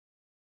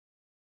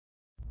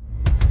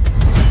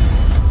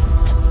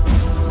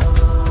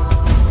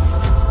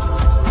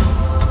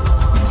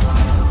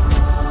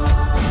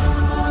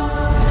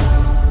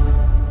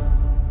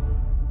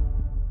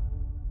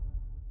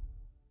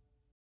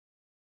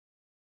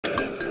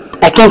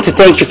came to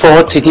thank you for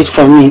what you did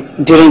for me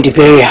during the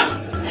burial.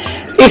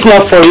 If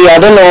not for you, I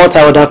don't know what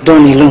I would have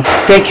done alone.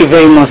 Thank you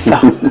very much, sir.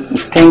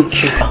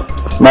 Thank you.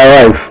 My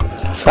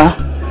wife. Sir?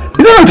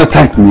 You don't have to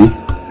thank me.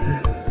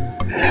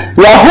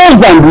 Your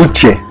husband,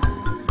 Uche,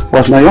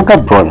 was my younger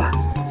brother.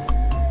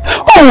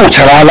 Oh,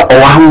 Charala,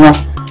 oh,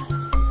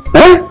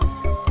 eh?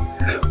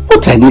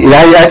 What I did,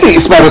 I think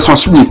it's my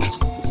responsibility.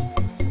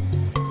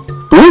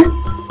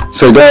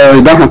 So you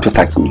don't have to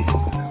thank me.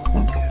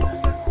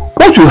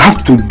 What you have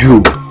to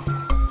do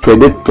for a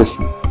dead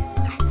person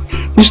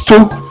is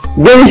to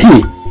bury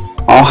him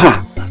or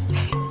her.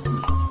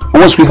 I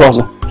want to speak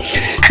also.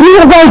 You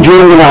know why you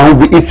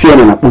will be eating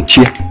on a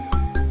puchi?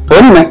 Oh,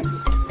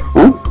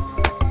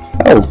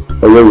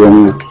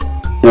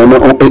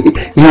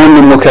 you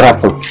only look it up.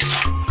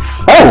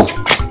 Oh,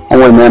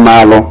 only my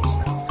malo.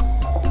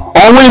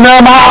 Only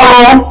my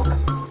malo.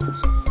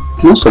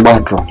 Not so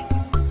bad, bro.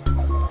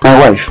 My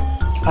wife.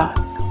 Sir.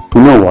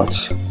 You know what?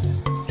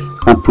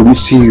 I'm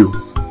promising you,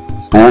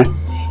 you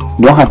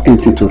don't have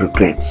anything to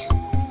regret.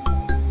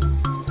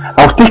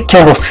 I'll take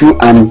care of you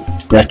and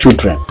your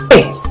children.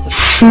 Hey,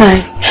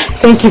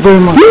 thank you very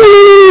much.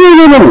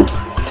 No.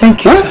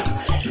 Thank you, sir.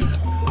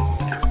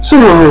 So,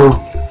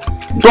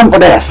 don't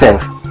bother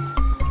yourself.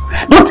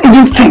 Don't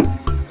even think.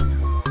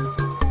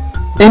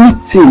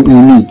 Anything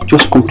you need,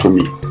 just come to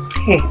me.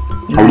 Hey,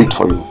 I'll wait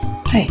for you.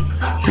 Hey,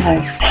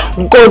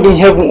 God in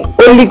heaven,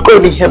 only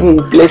God in heaven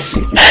will bless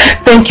you.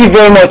 Thank you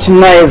very much,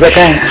 Nice.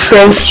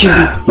 Thank you.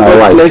 My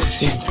wife.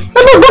 Bless you.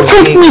 No, don't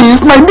thank me.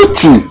 It's my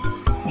duty.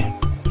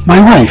 My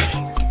wife.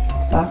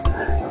 Sir?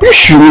 You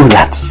should know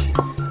that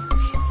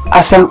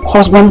as a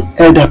husband,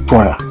 elder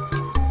brother,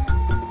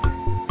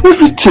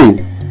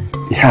 everything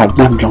you have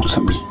done belongs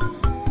to me.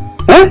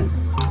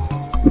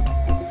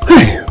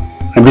 Hey,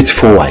 my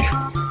beautiful wife.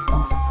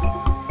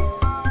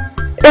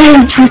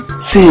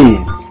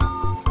 Everything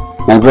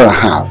my brother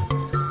have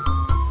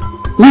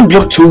now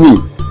belong to me.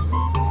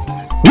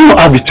 Do you know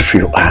how beautiful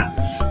you are?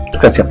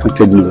 Look at your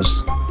pointed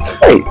nose.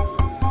 Hey,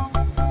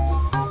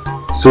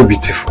 so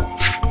beautiful,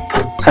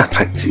 so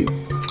attractive.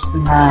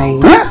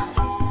 Nice.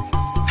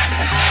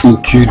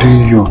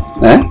 Including you.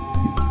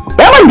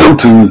 That one belong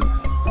to me.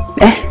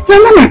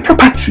 You're not my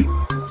property.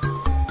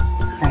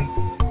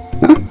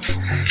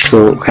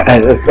 So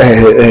can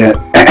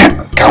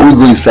we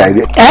go inside?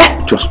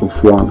 Just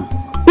off one.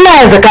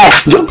 Nice,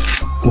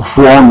 Off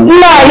one.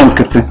 No.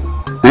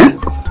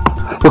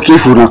 Okay,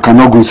 if we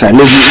cannot go inside,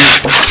 let me.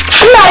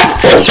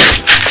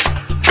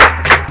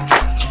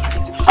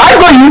 I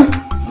go you.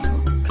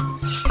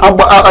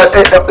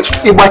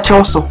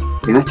 Also.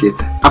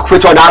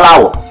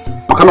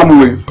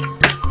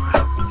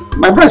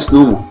 My breast no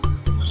more.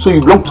 So you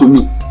belong to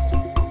me.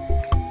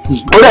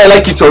 Whether I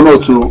like it or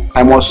not,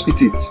 I must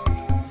eat it.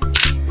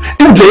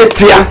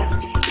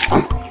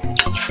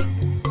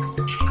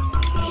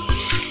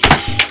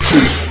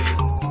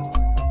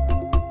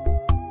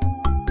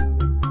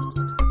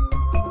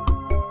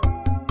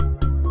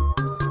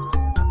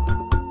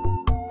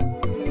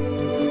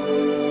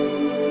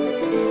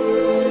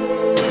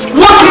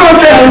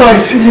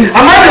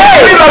 Am I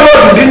the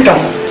about this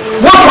time?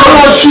 What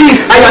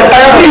please? I am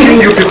tired of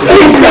seeing you people.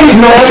 Please,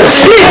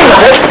 nonsense. Please,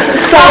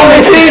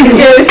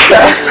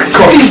 sir.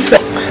 Please,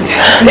 sir.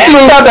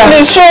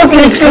 Please, show us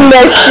little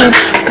mercy.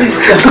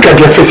 Look at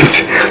their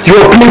faces. You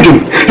are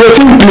bleeding. You are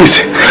saying,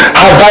 please,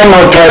 have I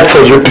not tried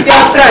for you people? You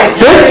have tried.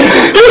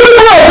 You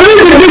people are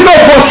bleeding this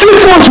out for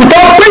 6 months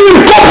without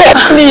paying cover.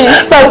 Please,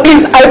 sir,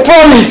 please, I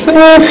promise. We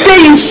will pay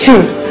you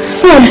soon.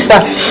 Soon,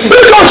 sir.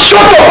 Because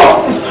shut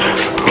up!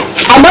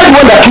 Am I the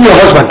one that killed your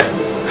husband?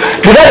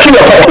 Did I kill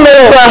your father? No,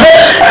 sir.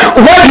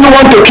 Why do you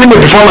want to kill me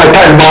before my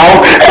time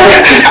now?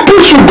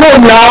 Please should go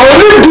now.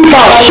 Leave this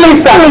house. Please,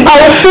 sir. I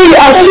will pay you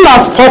as soon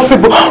as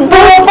possible. But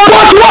what?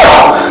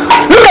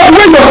 Look at the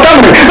way you're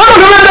standing. No,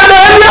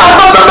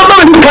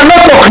 you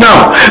cannot talk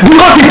now.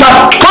 Because it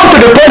has come to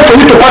the point for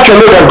you to pack your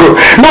load and go.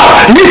 Now,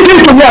 listen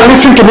to me and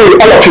listen to me,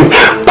 all of you.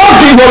 Pack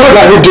your load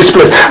and leave this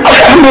place.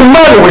 I'm a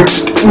man with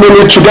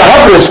many children.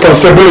 I have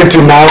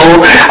responsibility now.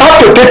 I have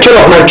to take care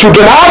of my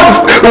children. I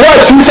have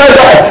wives inside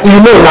that,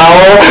 you know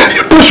now.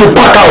 You should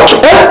pack out.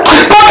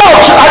 Pack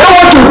out! I don't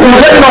want to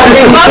let you know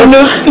this.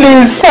 No,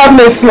 please, have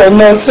mercy on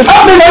us.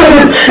 Have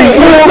mercy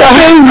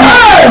on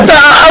us.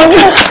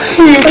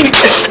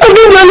 I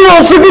don't really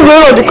want to be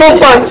going on the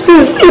compound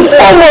since it's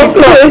 4 months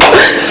now.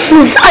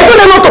 Please, I told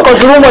them not to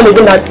control money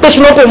again, that they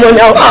should not pay money.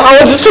 I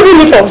was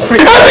distributing it for free.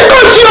 Because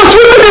you are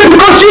distributing it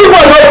because you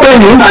are not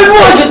paying. I don't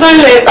want to pay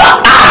it.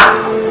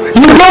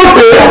 You don't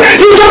pay?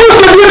 You're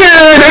supposed to do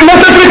the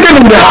necessary thing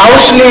in the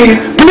house.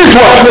 Please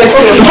what?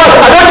 In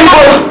fact, I don't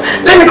even...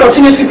 Let me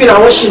continue sleeping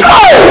and washing. No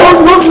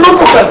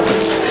problem.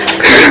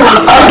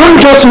 I don't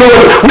just know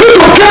what...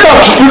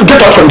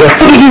 Get out from there.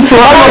 What did you say?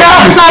 I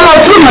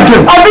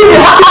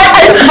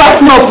used to buy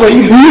snuff for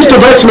you. You used to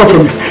buy snuff for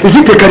me? Is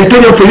it a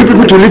criterion for you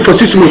people to live for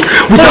 6 months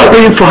without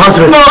paying for house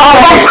rent? No,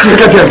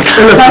 look at them.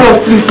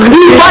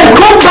 If I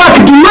come back,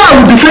 the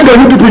man will defend the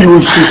new people you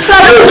will see.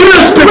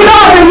 We don't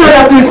have any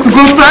other place to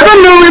go to. I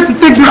don't know where to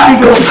take this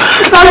thing off.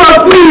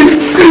 Please.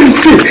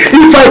 See,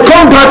 if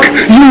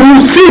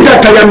me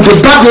that I am the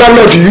bad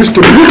landlord you used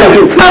to be. Look at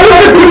you.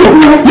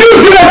 You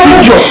useless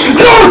idiot.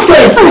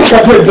 Nonsense.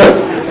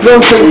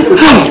 Nonsense.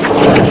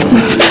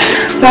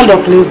 Stand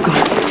up, let's go.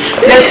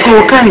 Let's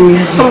go, carry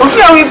me. Mama,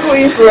 where are we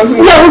going from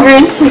here? Where are we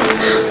going to?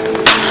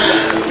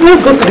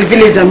 Let's go to the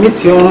village and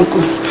meet your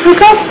uncle. We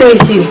can't stay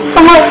here.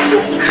 Mama,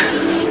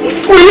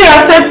 will you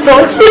accept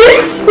us?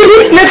 Will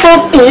you let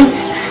us in?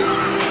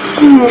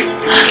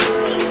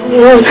 We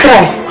will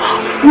try.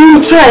 We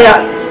will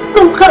try.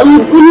 We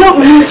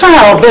will try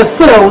our best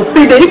so that we'll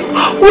stay there.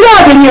 We don't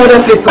have any other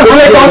place to go.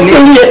 Let us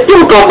stay here. He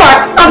will come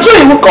back. I'm sure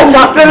he will come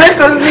back. Let us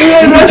stay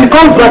here. If he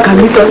comes back and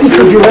meet us, it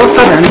will be worse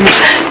than this.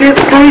 Let's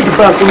carry the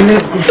bag.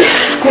 Let's go.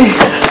 Hey,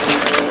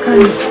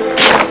 carry it.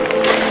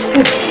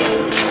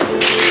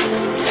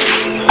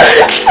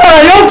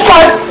 I don't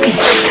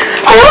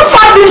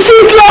fight the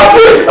shit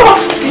laughing.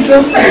 It's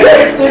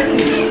okay. It's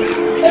okay.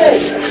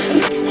 Hey.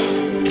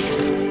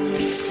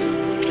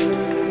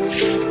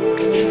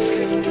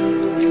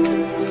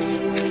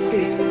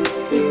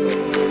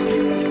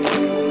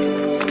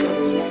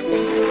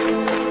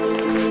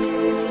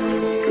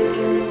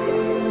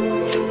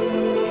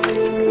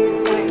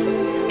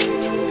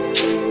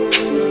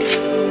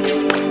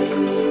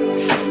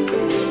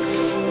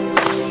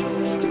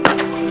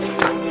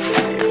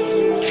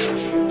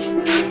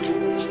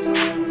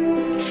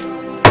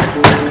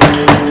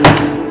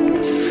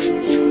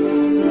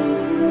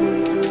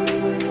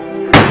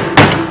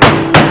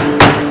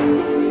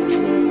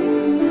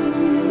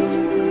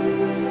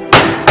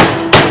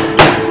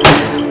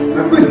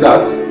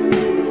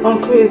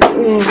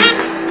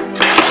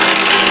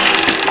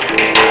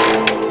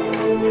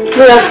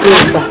 Good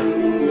afternoon, sir.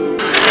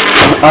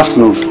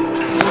 Afternoon.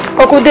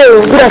 Uncle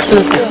Deo, good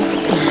afternoon, sir.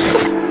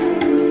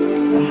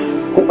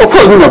 What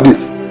is the meaning of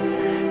this?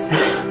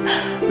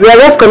 We are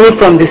just coming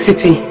from the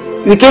city.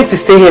 We came to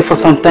stay here for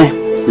some time.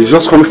 You're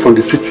just coming from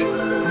the city?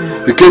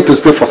 You came to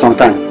stay for some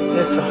time?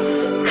 Yes, sir.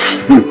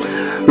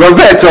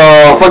 Robert,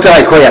 or whatever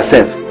I call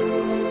yourself,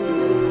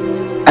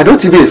 I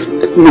don't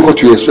even know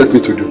what you expect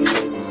me to do.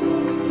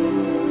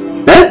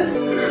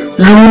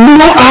 You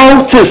know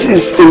how this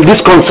is in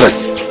this country.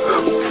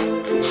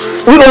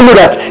 We all know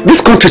that this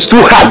country is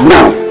too hard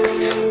now.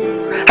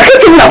 I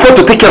can't even afford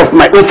to take care of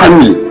my own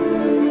family.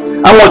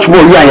 How much more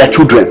you and your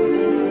children?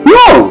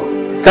 No,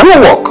 it cannot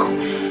work.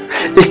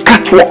 It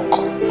can't work.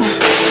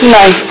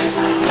 No,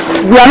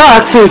 we are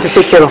not asking you to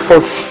take care of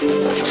us.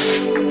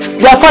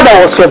 Your father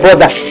was your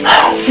brother.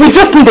 We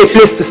just need a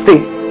place to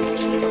stay.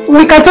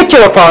 We can take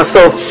care of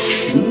ourselves.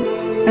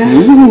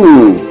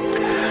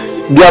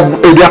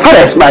 Their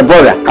father is my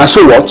brother, and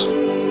so what?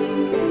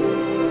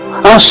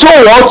 And so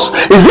what?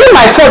 Is it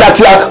my fault that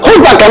your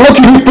husband cannot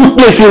even put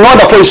place in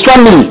order for his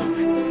family?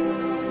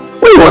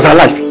 When he was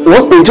alive, he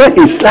was enjoying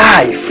his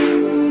life.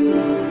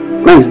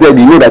 Now he's dead,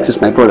 you know that he's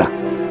my brother.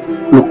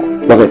 Look,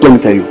 Robert, let me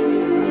tell you,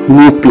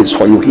 no place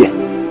for you here.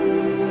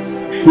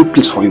 No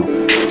place for you.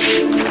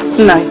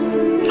 No.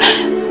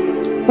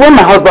 When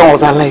my husband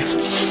was alive,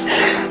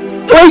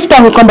 each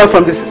time we come back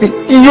from the city,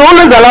 you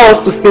always allow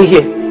us to stay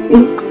here.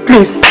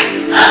 Please.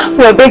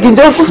 We are begging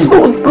just so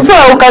that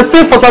we can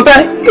stay for some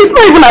time. It's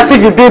not even as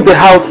if you built the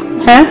house.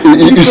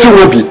 You see,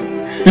 Robbie?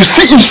 You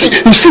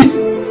see.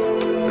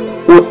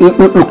 Look, let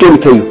me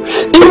tell you.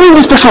 Even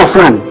this portion of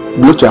land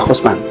belongs to your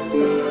husband.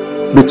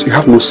 But you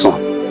have no son.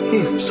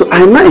 So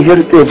I now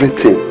inherit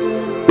everything.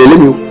 But let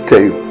me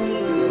tell you.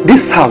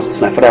 This house is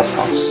my father's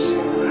house.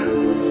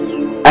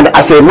 And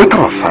as a matter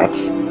of fact,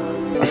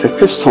 as a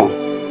first son,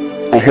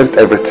 I inherit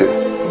everything.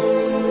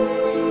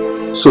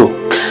 So,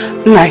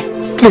 Nai,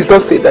 please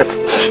don't say that.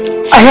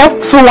 I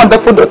have two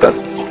wonderful daughters.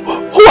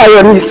 Who are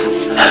your niece?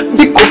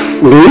 Biko.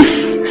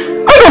 Niece?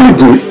 I don't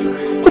need niece.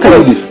 What are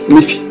you this,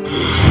 Miffy?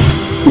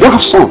 You don't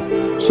have son.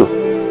 So,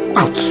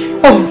 out.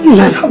 Oh,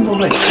 Nai.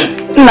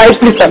 Nai,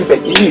 please, I'm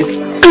begging you.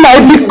 Nai,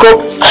 Biko.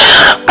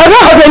 I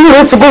don't have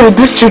anywhere to go with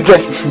these children.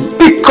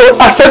 Biko,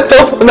 accept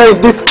us for now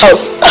in this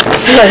house.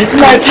 Nai,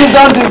 please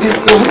don't do this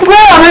to us.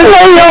 Where am I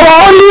going?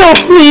 Only you,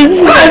 please.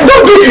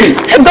 Don't do it.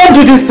 Don't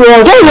do this to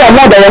us. Tell your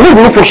mother you're not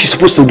doing what she's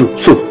supposed to do.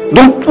 So,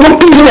 don't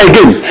please me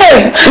again.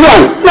 Hey,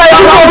 no.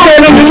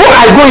 Before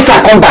I go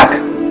inside, come back.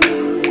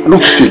 I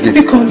don't see you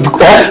again.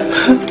 Because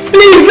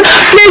please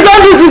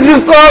don't do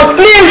this to us.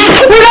 Please,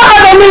 we don't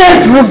have a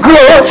minute to go.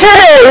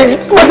 Hey,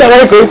 what am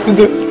I going to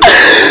do?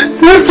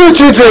 These two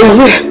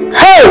children here.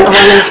 Hey,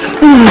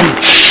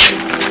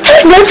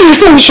 let's see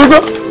some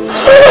sugar.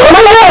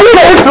 Mama, we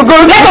need to go.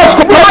 Get up.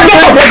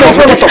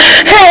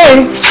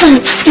 Hey,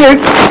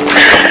 yes.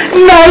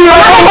 No,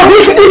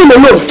 leave him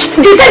alone.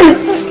 He said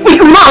he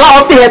will not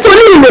allow us to stay here, so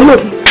leave him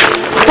alone.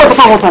 But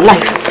Papa was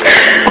alive.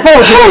 Papa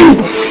was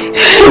alive.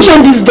 Who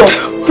joined this door?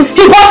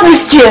 He bought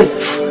these chairs.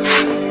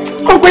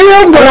 Uncle, you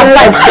don't go like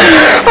that.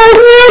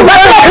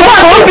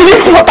 Don't be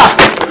this water.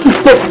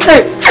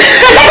 Hey.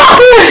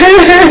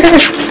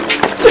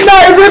 No,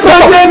 it's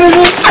not me.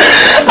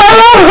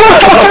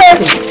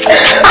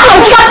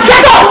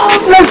 Get up!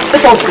 Let's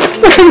go.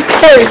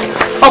 Hey,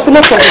 Uncle,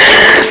 let's go.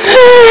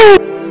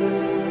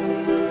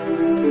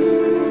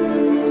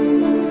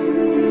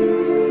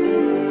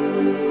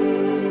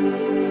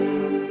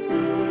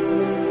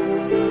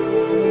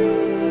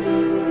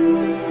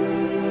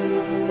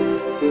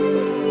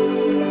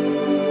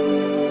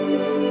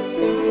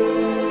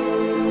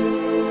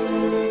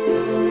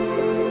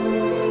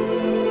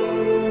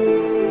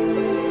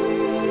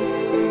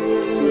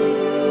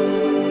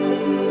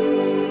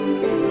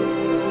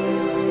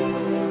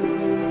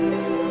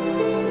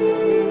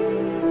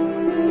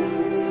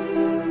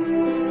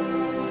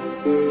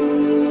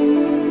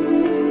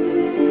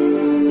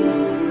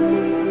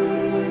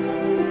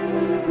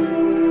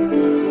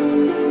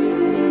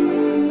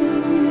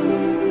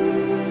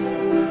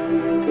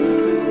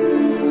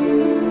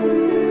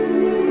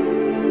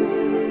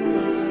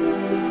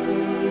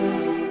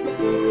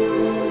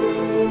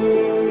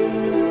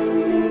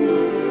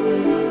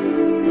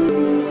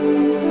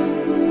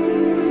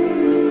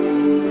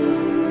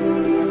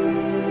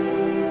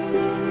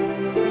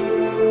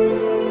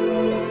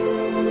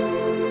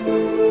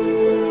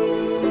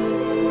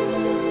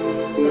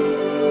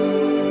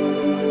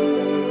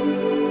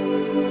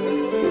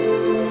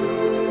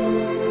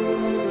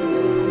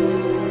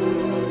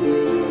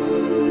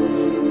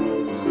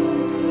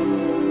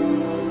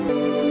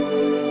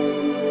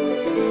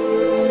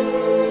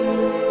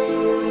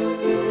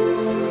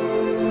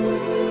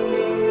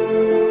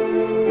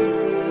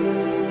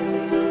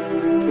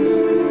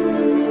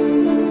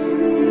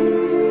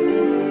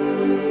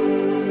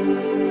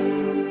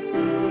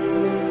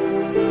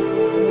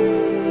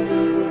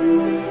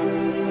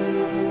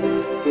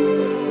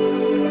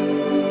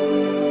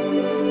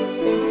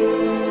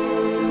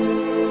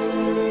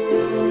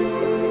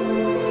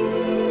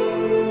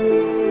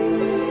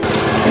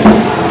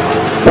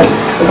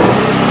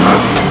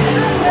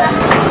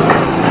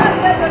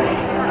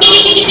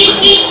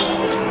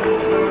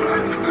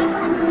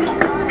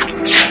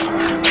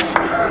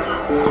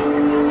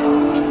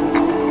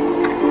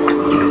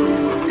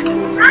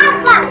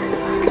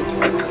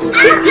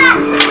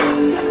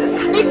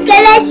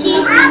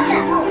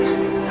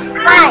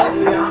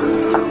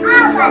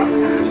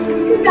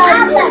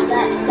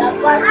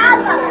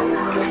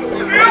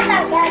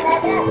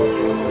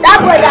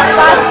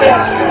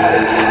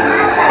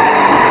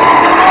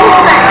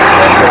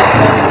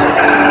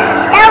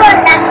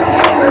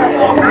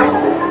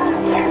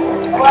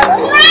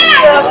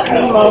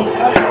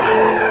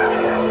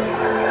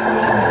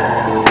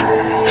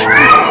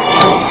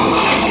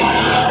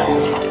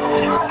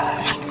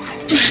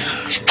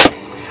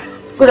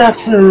 Good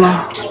afternoon,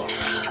 ma.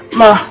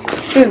 Ma,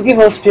 please give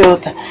us pure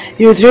water.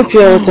 You drink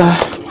pure water.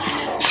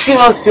 Give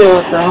us pure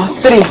water.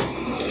 3.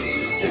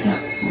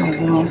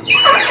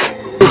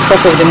 It's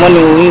part of the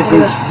money we use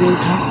it.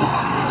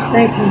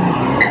 Thank you.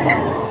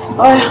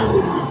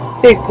 Oh,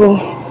 take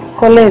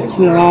collect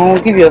now.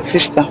 Give your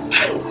sister.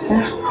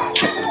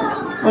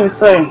 Oh,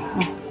 sorry.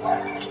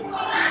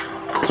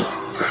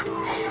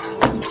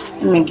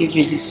 Let me give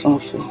you this one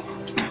first.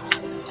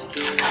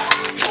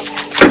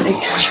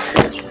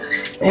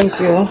 Thank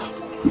you.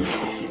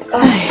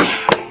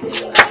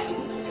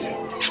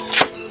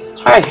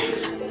 Hi.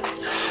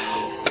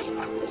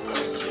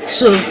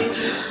 So,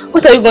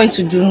 what are you going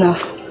to do now?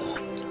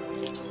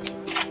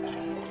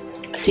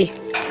 See,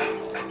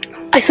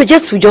 I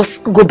suggest we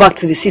just go back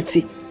to the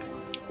city.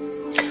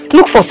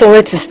 Look for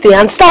somewhere to stay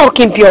and start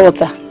hawking pure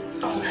water.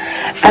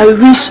 I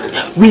wish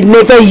we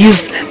never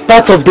used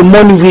part of the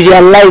money we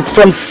realized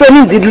from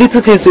selling the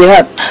little things we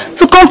had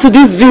to come to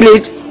this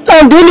village.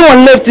 And the only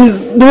one left is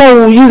the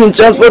one we use in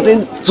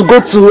transporting to go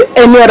to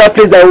any other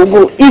place that we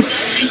go.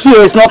 If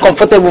here is not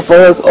comfortable for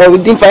us or we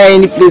didn't find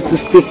any place to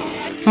stay.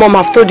 Mom,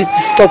 I've told you to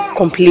stop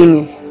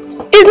complaining.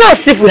 It's not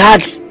as if we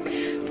had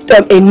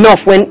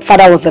enough when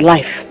father was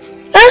alive.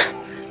 Huh?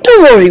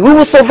 Don't worry, we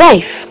will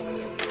survive.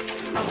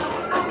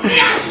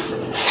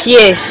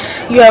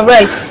 Yes, you are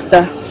right,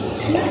 sister.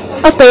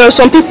 After all,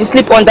 some people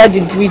sleep under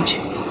the bridge.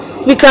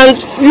 We can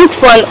look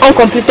for an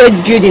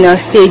uncompleted building and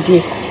stay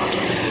there.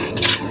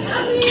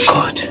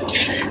 God,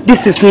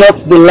 this is not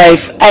the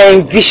life I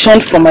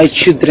envisioned for my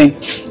children.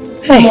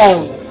 Hey.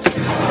 Mom,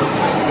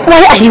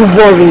 why are you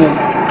worrying?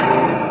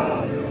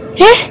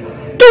 Eh?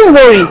 Don't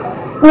worry.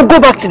 We'll go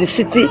back to the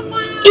city.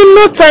 In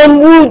no time,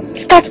 we'll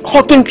start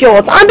hawking pure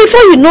water. And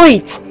before you know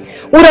it,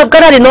 we'll have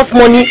gathered enough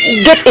money,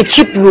 get a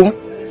cheap room,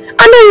 and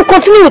then we'll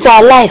continue with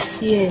our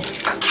lives. Yes.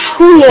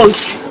 Who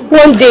knows?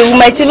 One day we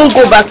might even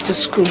go back to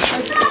school.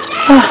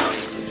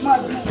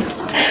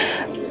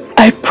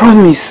 I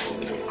promise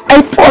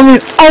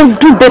I'll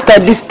do better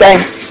this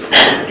time.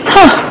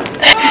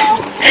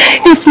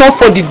 If not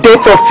for the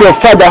death of your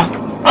father,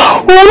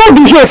 we will not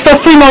be here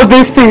suffering all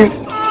these things.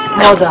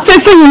 Mother.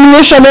 Facing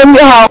humiliation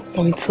anyhow.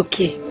 Oh, it's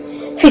okay.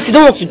 Faith, you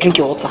don't want to drink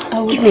your water.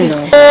 Give me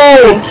now.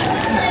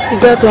 Oh,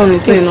 that one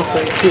is not enough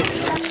for you.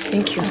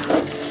 Thank you.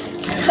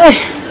 Hey.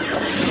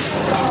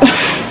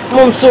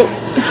 Mom, so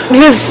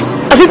please,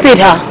 have you paid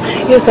her?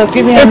 Yes, I've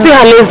given her. Pay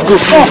her, let's go.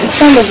 It's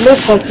time of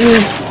let's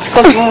continue.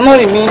 Because we will not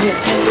remain here.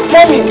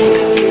 Mommy,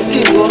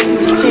 please go.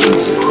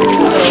 Change.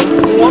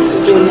 We want to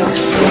go now.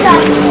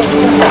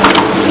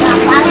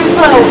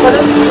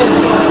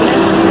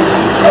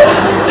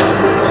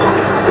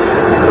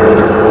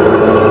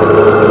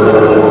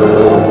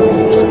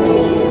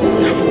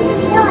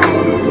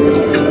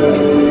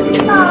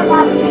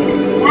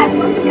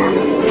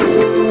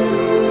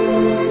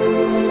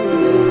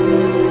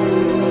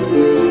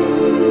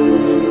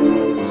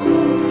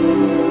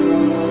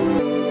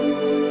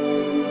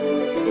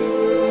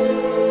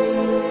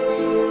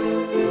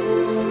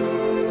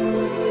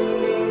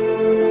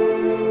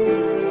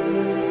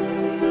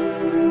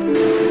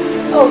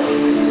 Oh,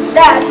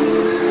 Dad,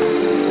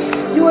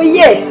 you are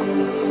here.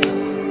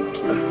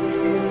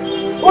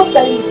 What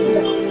are you eating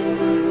now?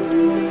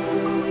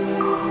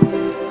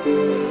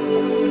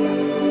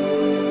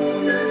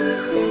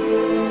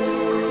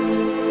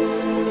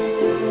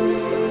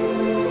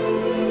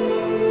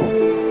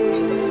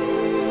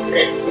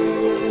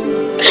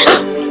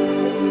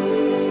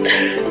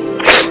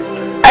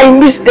 I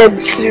miss them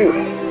too.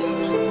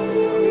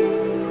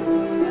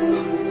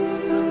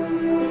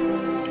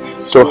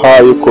 So how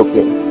are you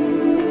coping?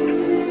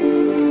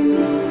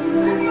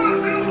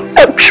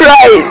 I'm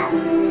trying.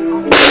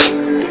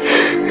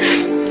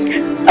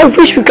 I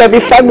wish we could be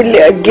family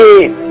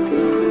again.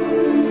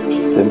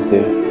 Same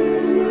here.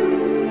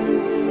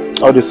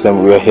 All the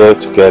same, we are here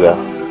together.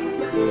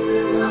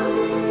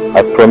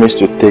 I promise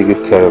to take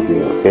good care of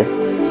you, okay?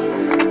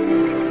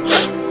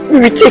 We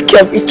will take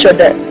care of each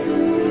other.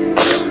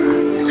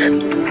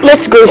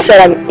 Let's go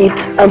inside and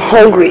eat. I'm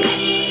hungry.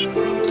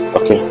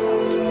 Okay.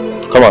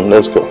 Come on,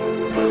 let's go.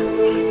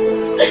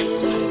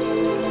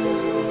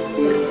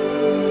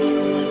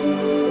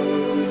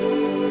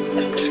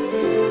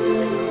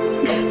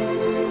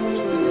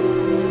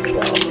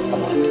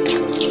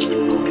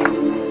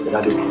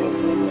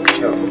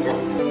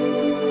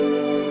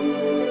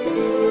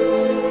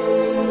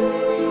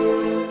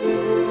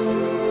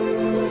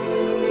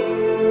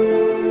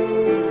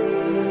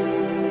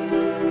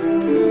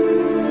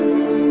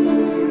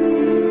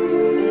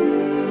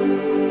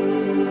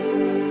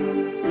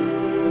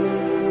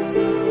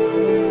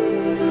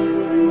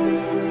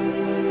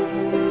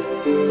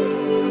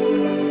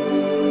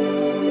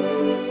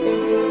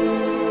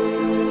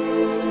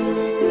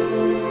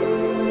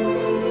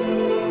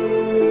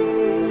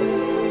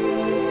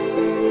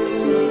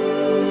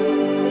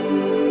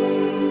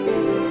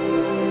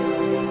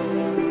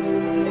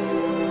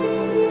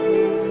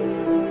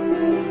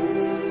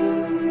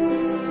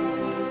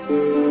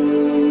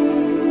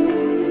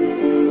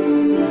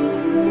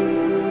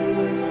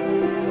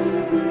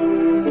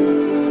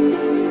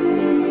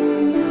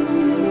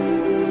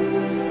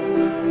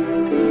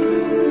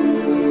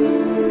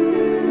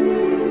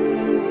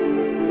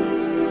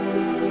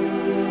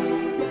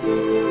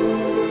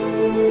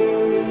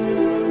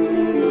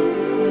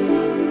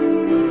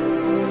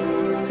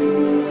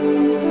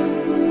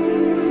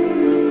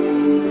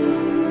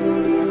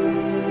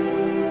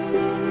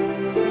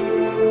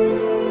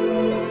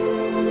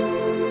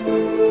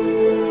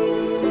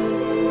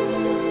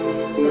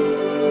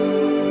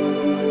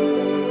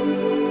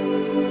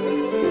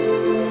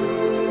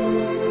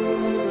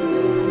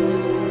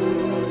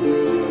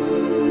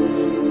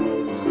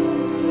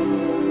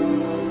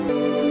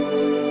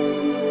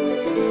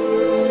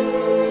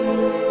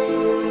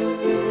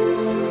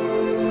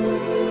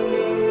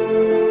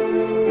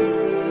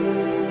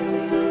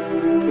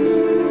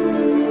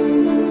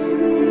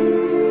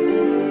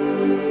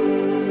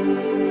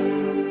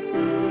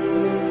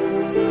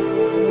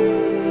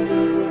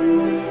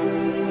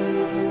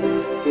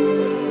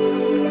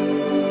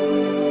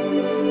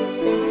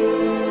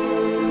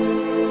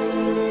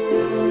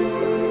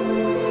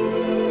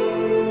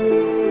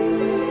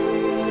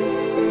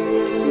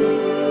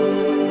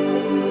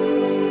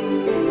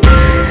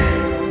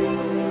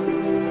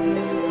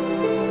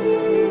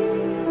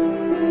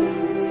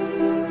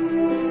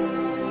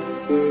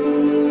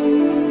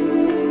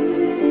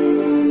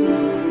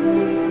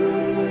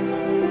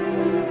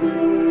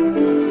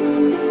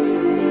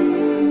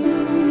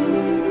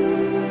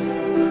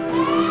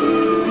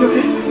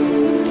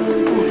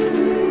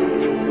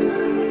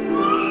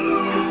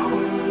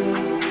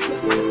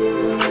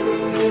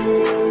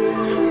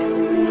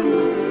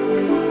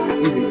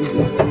 easy.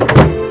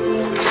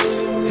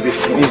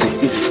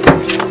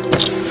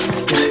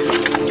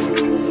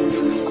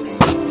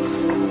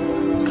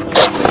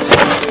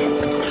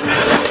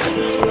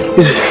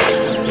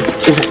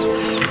 Easy.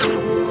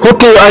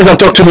 Open your eyes and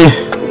talk to me.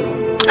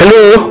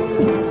 Hello?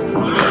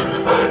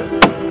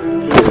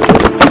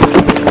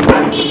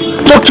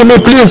 Talk to me,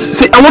 please.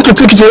 See, I want to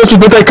take you to the hospital,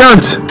 but I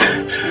can't.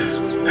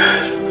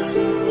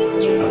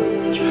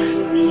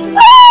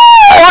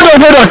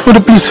 Hold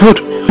on, please, hold.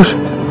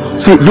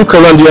 See, look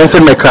around you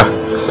inside my car.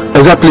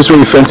 Is that place where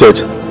you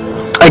fainted?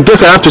 I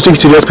guess I have to take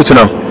you to the hospital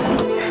now.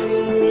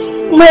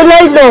 My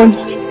nylon.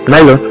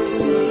 Nylon?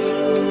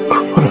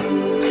 Hold on.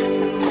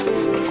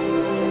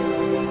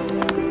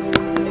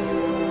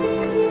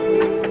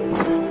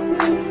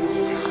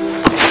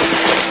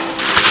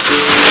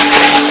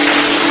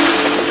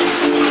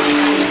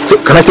 So,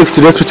 can I take you to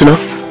the hospital now?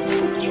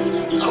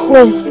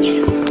 Home.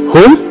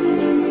 Home?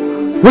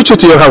 Which way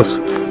to your house?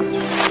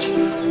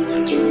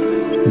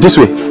 This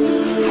way.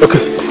 Okay.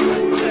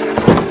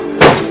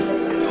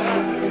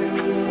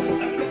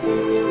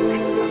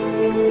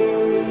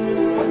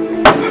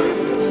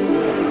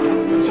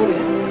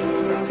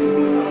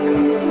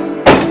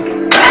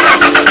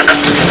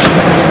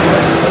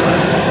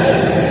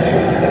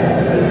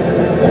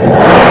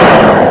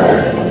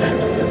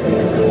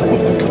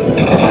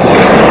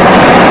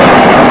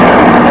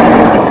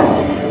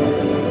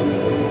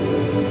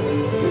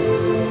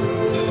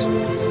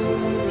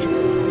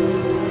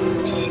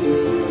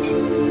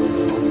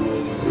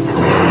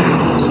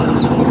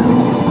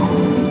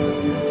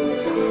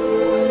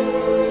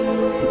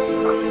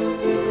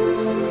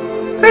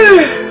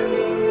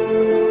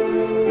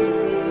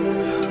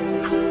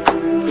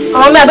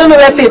 I don't know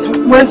where Faith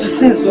went to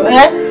since. So,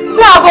 eh?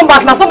 Now I'll come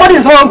back now. Somebody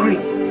is hungry.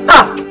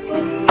 Ah.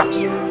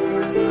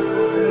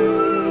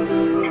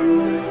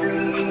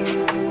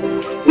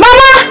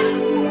 Mama!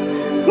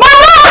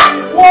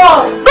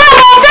 What? Come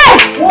on,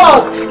 Faith!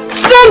 What?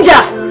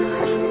 Stranger!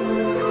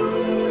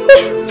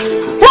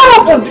 What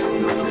happened?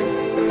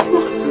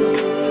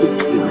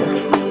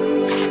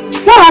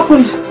 What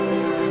happened?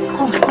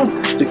 Come.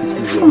 Take it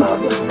easy.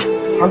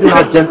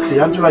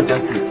 Handle her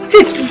gently.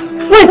 Faith,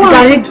 where is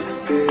Gary?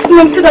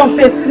 Sit down,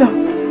 Faith, sit down.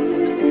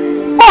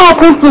 What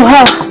happened to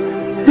her?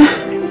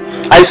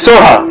 I saw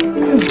her.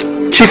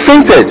 She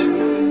fainted.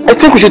 I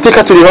think we should take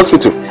her to the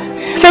hospital.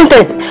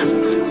 Fainted?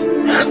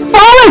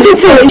 How is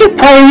it?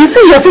 You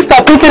see your sister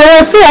fainted and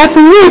I still had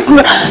to wait.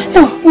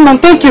 Mom,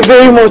 thank you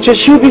very much.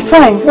 She'll be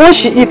fine. Once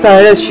she eats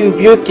and rest, she'll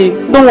be okay.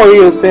 Don't worry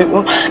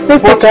yourself.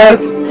 Let's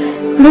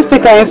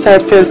take her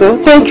inside first.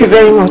 Thank you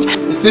very much.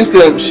 It seems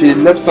she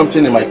left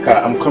something in my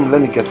car. I'm coming. Let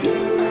me get it.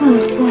 Come on,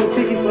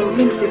 take it. Let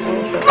me take it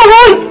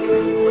inside.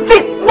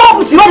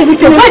 What did you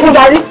feel? Where's the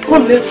Gary?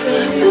 Come, let's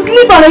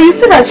leave her. You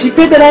see that she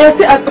fainted and I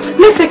say,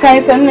 let's take her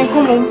inside.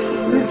 Come on.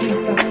 Let's go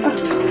inside.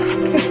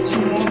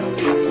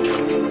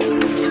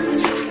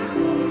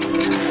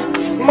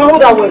 Mama,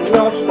 hold that one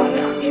now.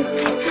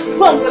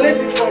 Come on, let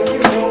it go.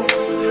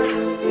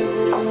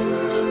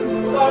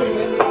 Sorry.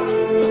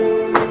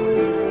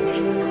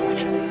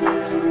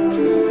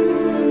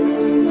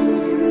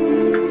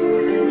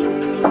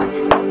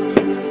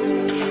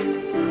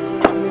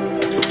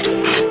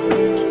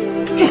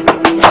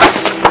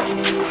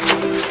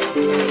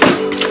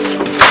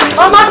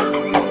 Mama!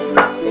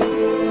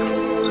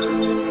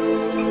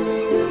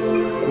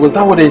 Was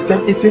that what they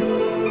kept eating?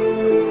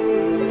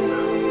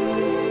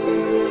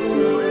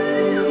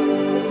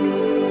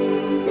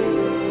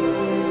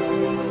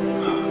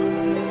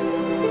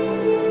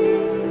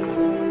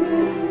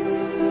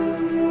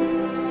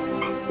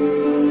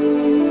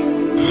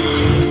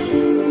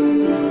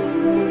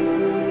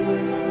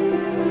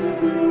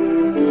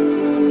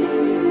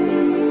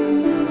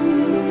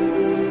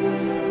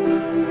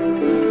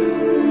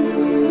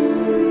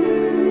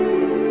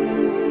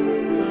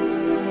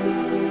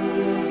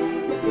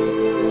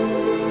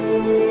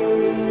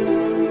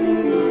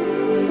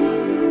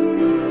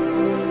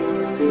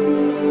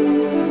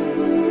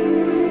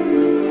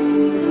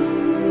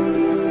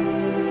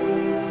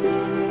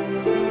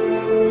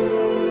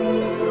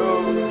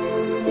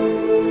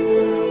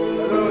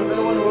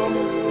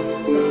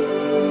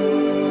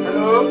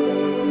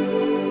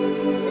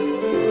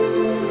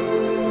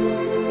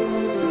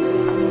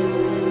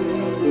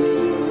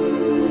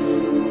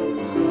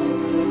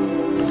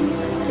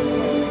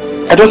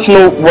 I don't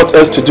know what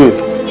else to do.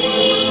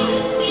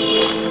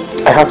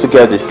 I have to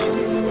get this.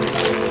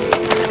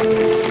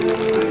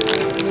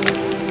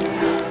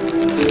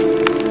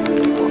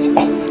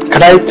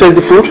 Can I taste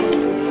the food?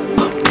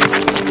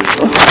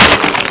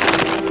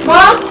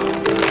 Mom?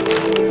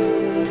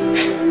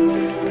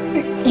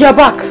 You're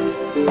back?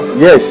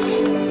 Yes.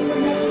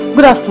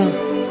 Good afternoon.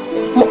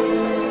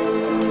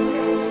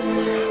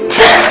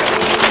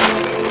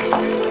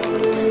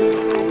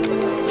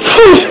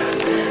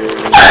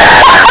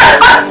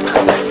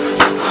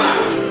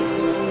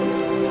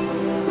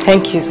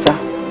 Thank you, sir.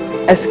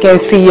 As you can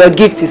see, your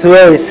gift is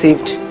well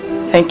received.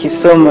 Thank you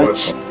so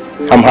much.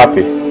 I'm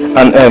happy.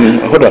 And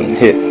hold on,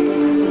 here.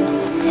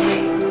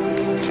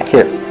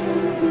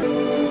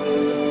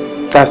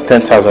 That's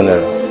 10,000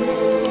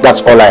 naira.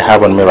 That's all I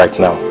have on me right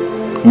now.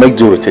 Make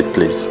do with it,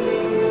 please.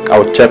 I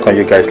will check on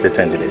you guys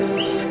later in the day.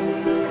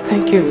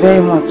 Thank you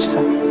very much,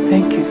 sir.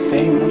 Thank you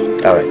very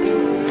much. All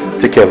right.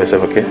 Take care of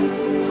yourself, okay?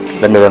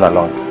 Let me run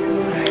along.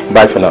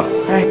 Bye for now.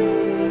 All right.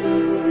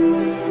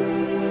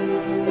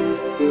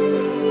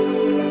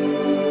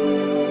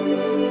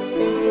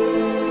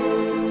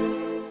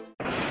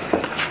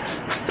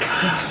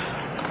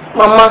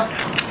 Mama,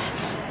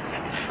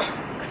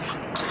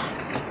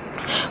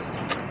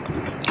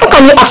 how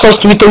can you ask us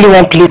to eat only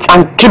one plate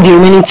and keep the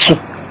remaining two?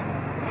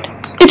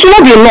 It will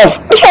not be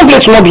enough. This one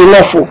plate will not be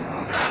enough.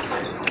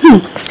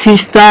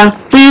 Sister,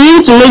 we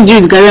need to make do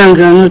with Gary and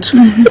Granite.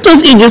 Let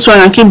us eat this one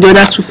and keep the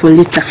other two for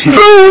later.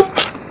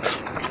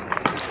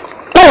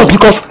 That was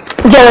because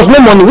there was no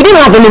money. We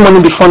didn't have any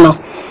money before now.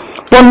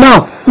 But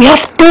now, we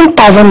have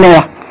 10,000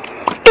 naira.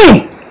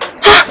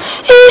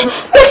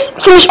 Let's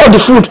finish all the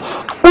food.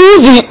 We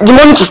use the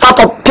money to start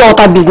up pure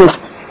water business.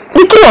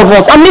 The three of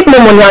us and make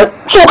more money,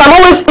 so we can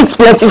always eat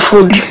plenty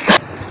food.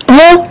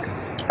 No,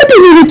 what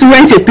is it to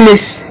rent a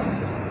place?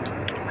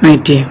 My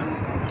dear,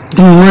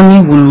 the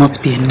money will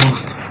not be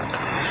enough.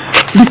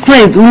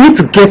 Besides, we need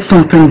to get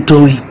something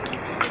doing.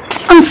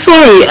 I'm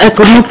sorry I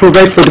could not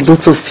provide for the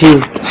both of you.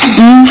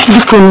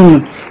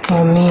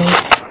 Mommy,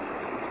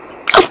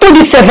 after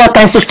this several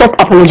times, to stop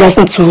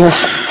apologizing to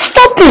us.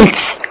 Stop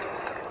it.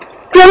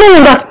 We are no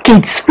longer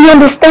kids. We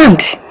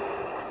understand.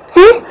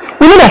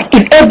 We know that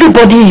if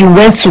everybody you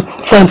went to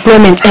for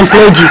employment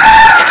employed you,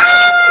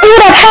 you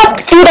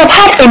would have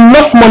had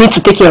enough money to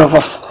take care of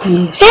us.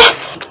 Yes. Yeah?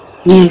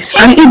 Yes.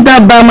 And if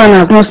that barman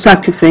has not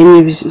sacked you for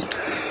any reason,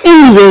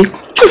 anyway,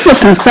 two of us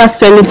can start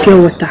selling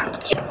pure water.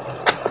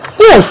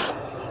 Yes.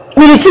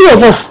 With the three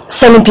of us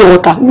selling pure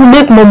water, we'll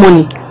make more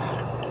money.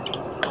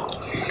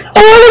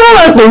 And we'll even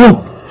rent the room.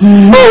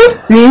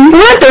 We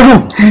rent the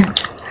room.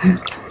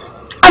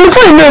 And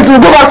before you know it, we'll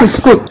go back to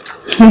school.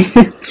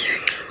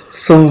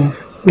 So,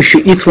 we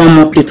should eat one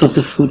more plate of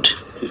the food.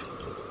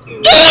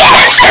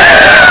 Yes!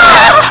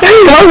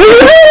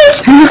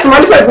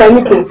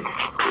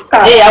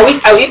 Hey,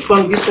 I will eat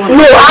from this one.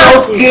 No,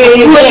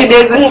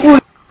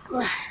 food.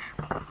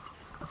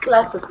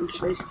 Class was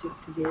interesting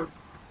today.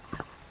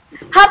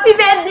 Happy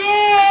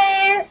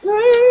birthday!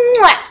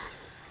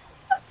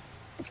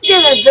 Today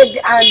is my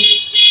birthday and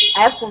I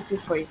have something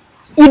for you.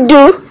 You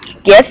do?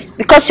 Yes,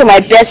 because you're my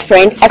best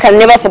friend, I can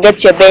never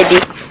forget your birthday.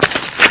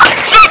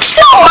 Thanks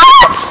so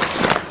much!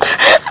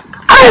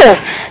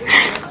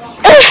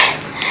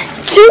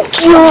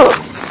 Thank you.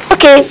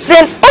 Okay,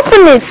 then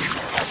open it.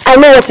 I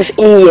know what is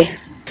in here.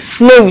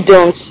 No, you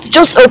don't.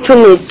 Just open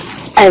it.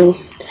 I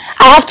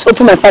have to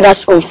open my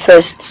father's own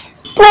first.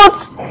 But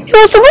he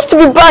was supposed to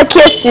be back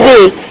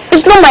yesterday.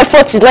 It's not my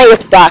fault he's not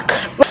yet back.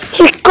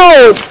 He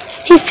called.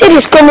 He said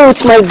he's coming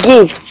with my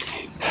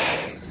gift.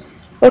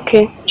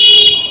 Okay.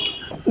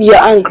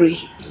 You're angry.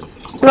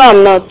 No,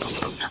 I'm not.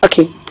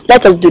 Okay,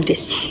 let us do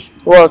this.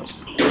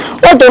 What?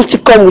 Why don't you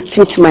come with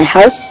me to my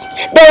house?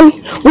 Then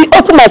we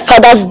open my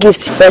father's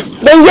gift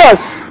first, then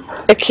yours.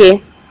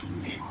 Okay.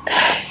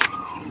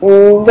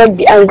 Don't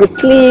be angry,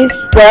 please.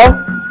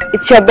 Well,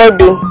 it's your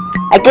birthday.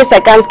 I guess I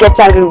can't get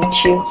angry with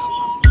you.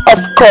 Of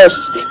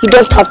course, you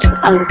don't have to be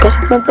angry because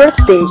it's my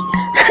birthday.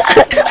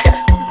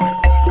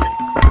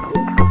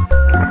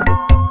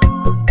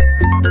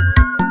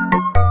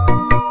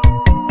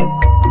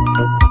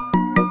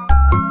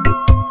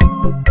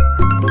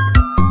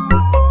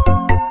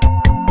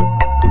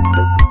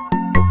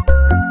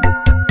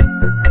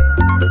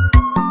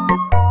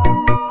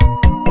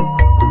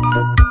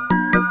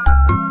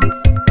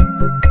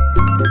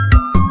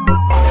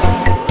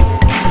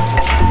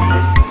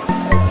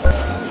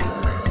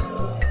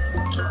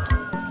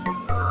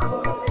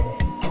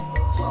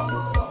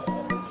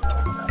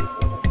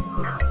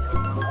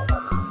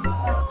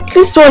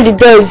 This one, the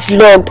door is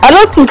locked. I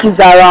don't think he's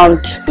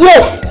around.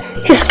 Yes,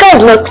 his car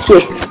is not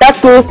here. That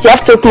means you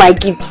have to open my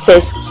gift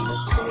first.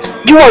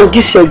 Do you want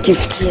this your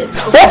gift? Yes.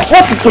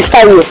 What is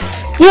inside here?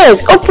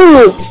 Yes, open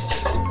it.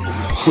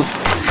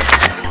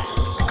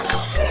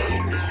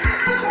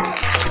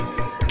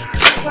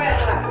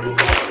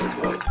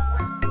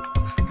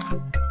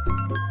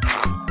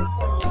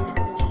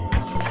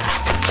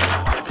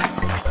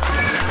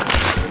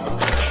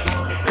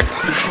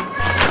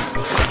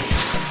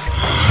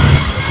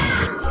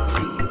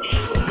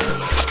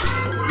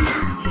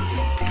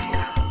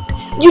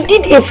 You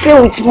did a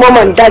film with Mom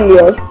and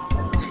Daniel?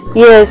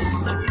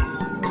 Yes.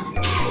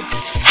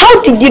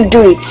 How did you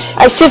do it?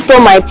 I saved all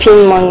my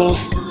pin money.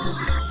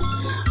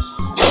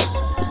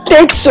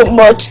 Thanks so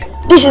much.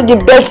 This is the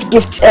best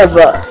gift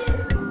ever.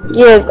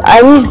 Yes,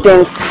 I miss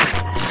them.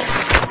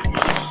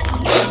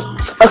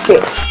 Okay.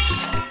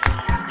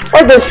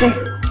 Why don't we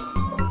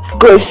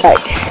go inside?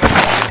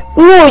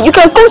 No, you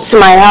can come to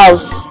my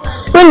house.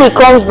 When he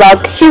comes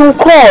back, he will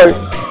call.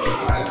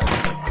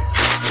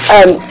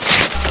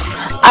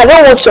 I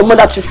don't want your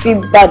mother to feel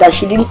bad that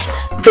she didn't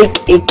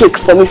bake a cake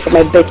for me for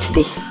my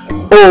birthday.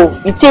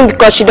 Oh, you think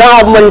because she don't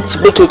have money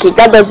to bake a cake,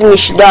 that doesn't mean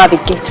she don't have a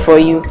gift for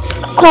you.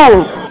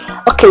 Come.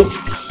 Okay,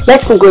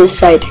 let me go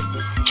inside.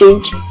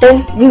 change,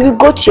 then we will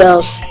go to your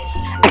house.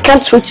 I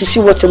can't wait to see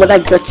what your mother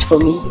gets for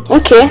me.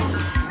 Okay?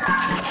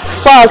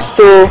 First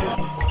though.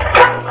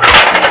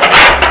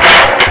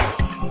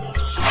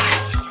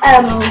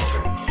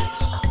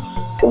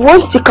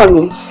 Won't you come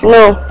in?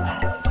 No.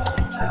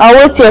 I'll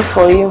wait here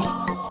for you.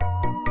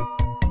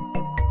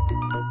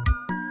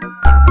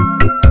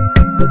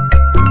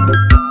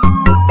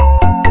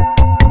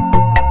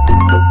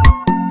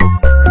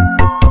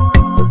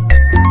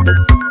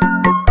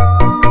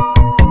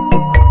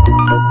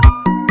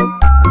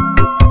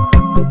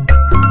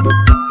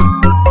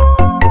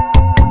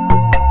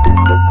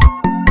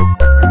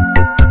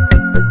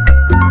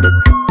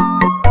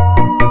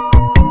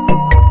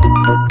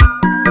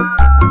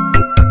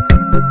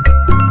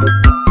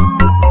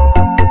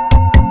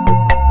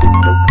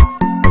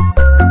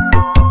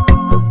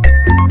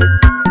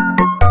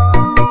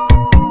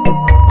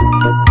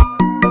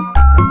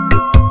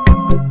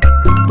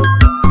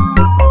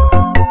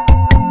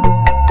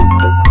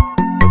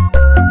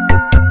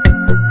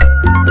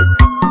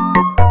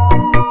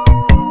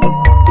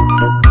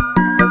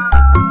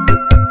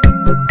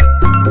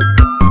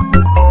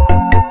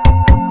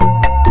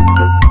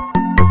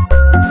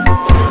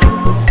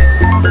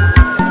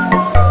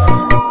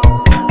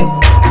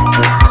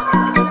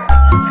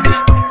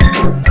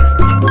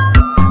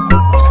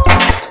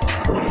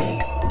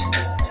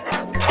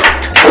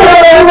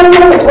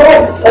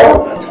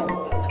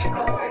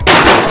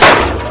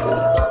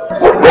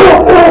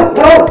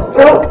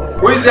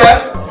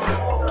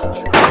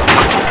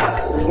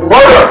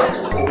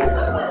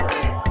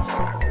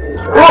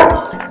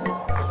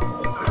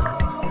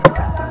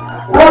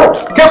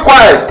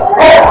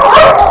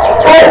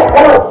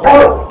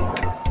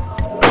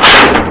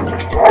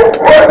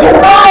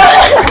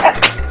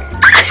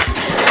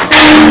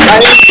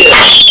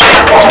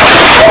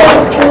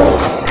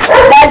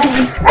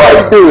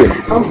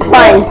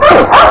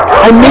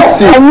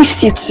 I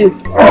missed you too.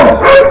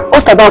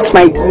 What about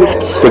my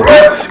gift? Your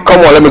gift?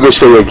 Come on, let me go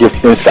show you a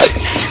gift inside.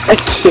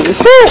 Okay.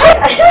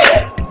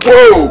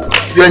 Whoa!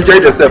 You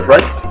enjoyed yourself,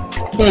 right?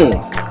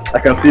 I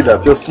can see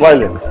that. You're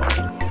smiling.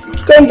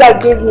 Can you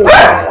give me?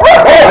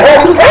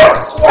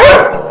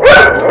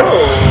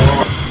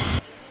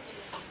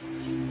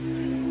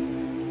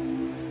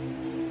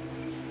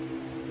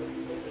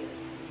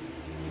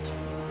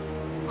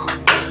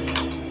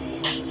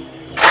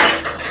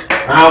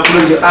 Now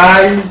close your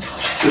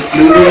eyes. Just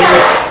close it.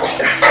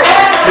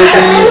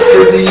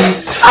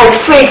 I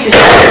pray it is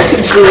so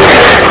good.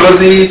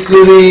 Close it.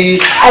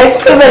 I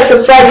pray my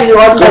surprise is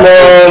wonderful. Come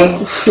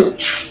on.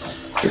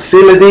 Just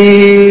feel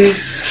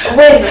this.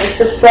 Where is my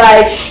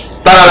surprise?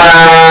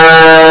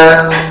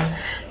 Ta-da!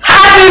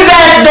 Happy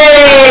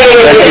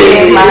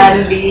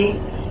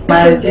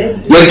birthday!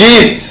 Your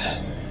gift.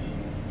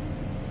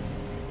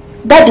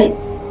 Daddy,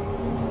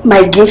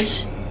 my gifts?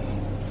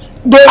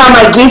 They are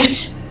my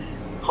gifts?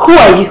 Who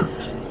are you?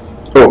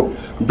 Oh,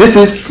 this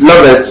is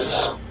Lovett,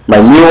 my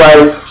new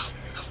wife.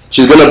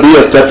 She's gonna be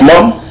your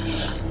stepmom.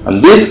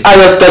 And these are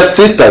your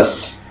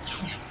stepsisters.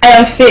 I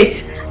am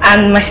Faith,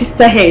 and my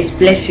sister here is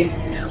Blessing.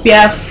 We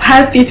are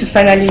happy to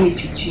finally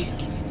meet with you.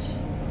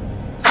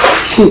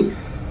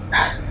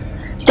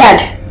 Dad,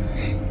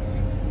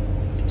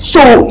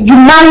 so you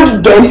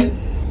married them?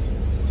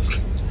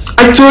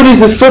 I told you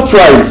it's a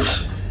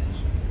surprise.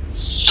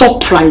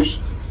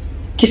 Surprise?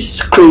 This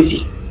is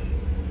crazy.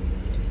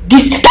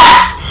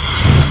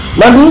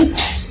 Mommy?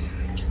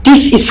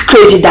 This is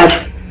crazy, Dad.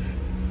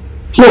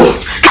 No.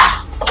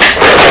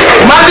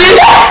 Mommy!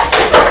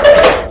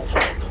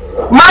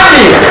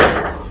 Mommy!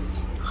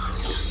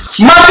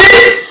 Mommy!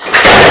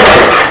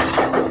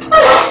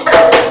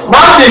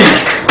 Mommy!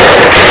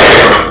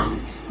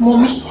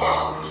 Mommy?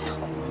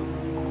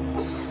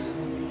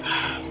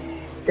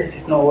 That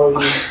is not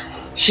worrying.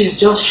 She's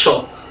just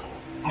short.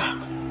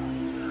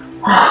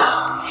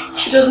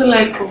 She doesn't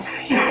like us.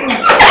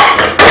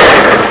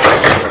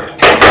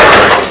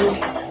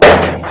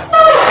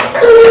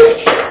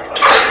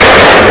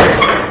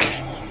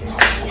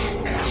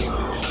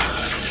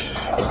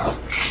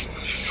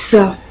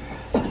 So,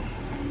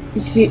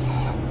 you see,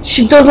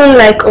 she doesn't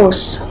like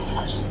us.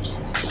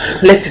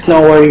 Let it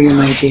not worry you,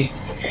 my dear.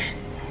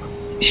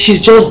 She's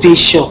just being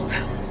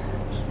shocked.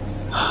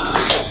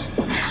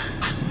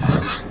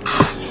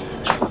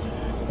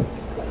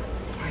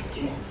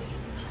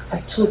 I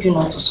told you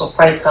not to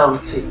surprise her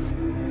with it.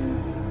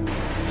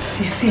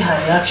 You see her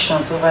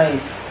reactions over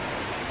it.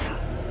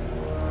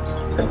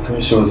 I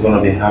thought she was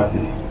gonna be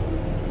happy.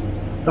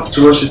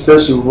 After all, she said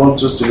she would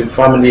want us to be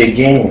family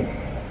again.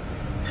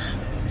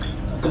 It's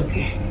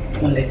okay.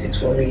 Don't let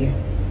it worry you.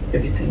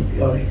 Everything will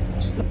be alright.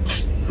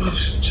 I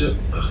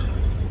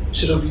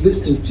should have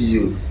listened to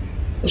you.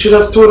 I should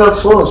have told her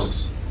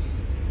first.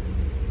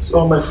 It's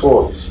all my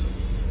fault.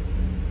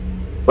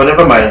 But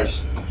never mind.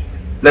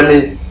 Let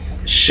me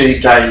show you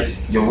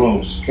guys your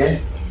rooms,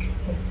 okay?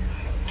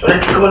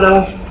 Alright, come on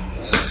now.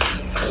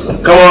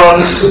 Come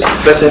on.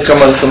 Blessing,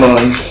 come on.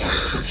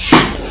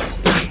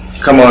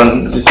 Come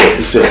on. This way.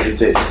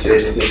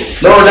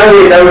 No, that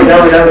way.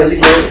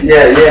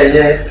 Yeah.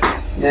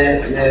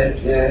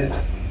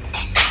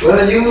 Where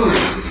are you?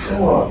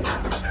 Come on.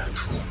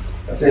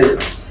 Okay.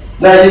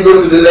 Now you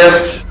go to the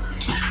left.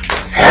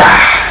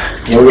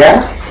 Here we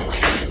are.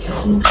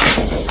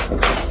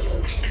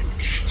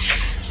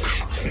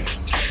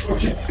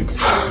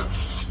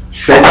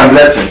 Friends and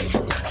blessings.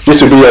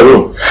 This will be your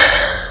room.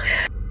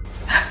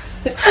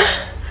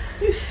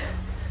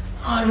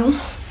 Our room?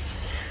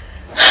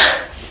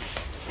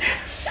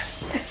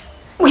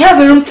 We have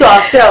a room to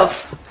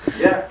ourselves.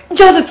 Yeah.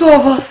 Just the two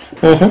of us.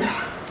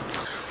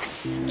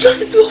 Just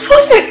the two of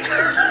us.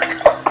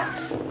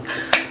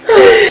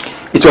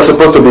 It was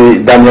supposed to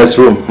be Daniel's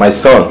room, my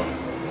son.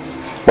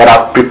 But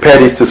I've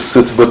prepared it to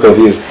suit both of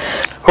you.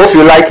 Hope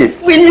you like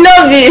it. We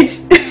love it.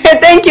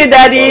 Thank you,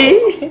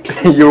 Daddy.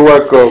 You're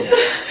welcome.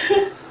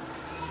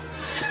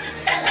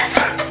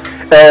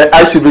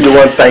 I should be the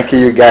one thanking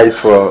you guys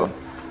for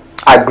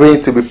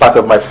agreeing to be part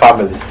of my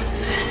family.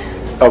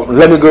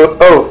 Let me go.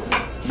 Oh,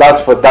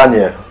 that's for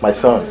Daniel, my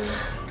son.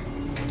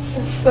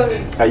 Sorry.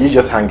 You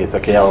just hang it,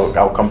 okay?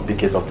 I'll come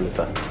pick it up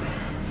later.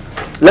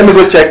 Let me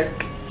go check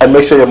and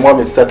make sure your mom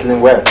is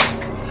settling well.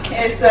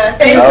 Yes, sir.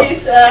 Thank you,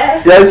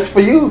 sir. Yes, for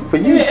you.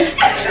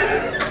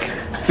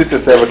 Sit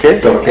yourself, okay?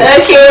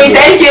 Okay,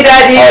 thank you,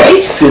 Daddy.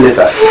 Alright, see you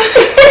later.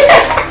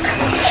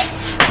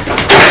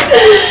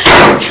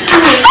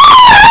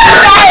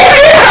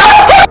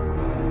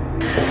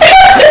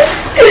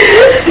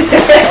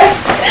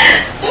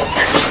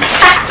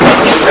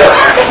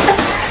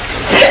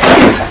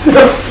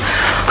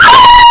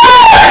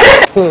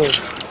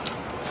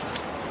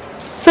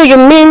 So you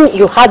mean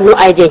you had no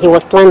idea he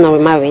was planning on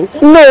remarrying?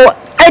 No,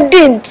 I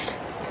didn't.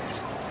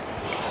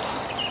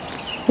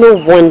 No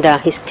wonder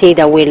he stayed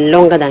away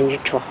longer than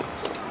usual.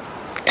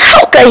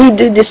 How can he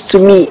do this to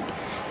me?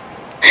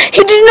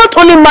 He did not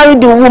only marry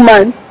the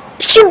woman,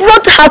 she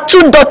brought her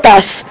 2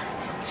 daughters.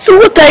 So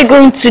what are you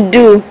going to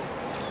do?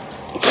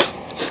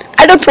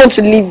 I don't want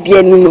to live there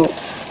anymore.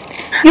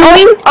 You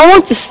mean I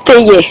want to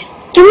stay here?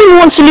 You mean you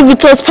want to live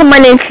with us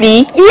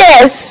permanently?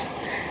 Yes.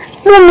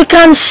 Mommy,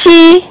 can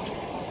she?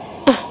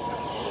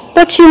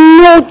 But you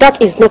know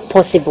that is not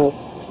possible.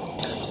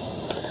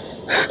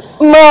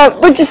 Ma,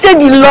 but you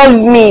said you love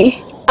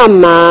me.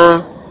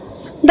 Amma,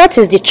 that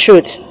is the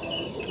truth.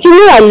 You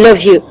know I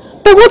love you,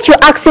 but what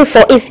you're asking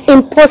for is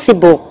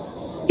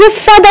impossible. Your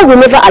father will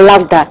never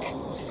allow that.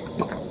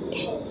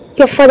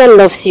 Your father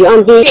loves you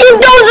and he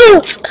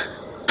doesn't!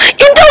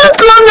 He doesn't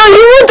love you.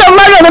 He won't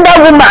marry another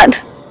woman.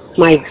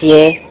 My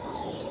dear,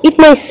 it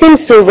might seem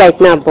so right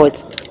now,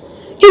 but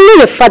you know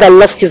your father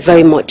loves you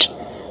very much.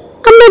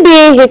 And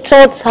maybe he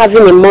thought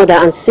having a mother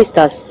and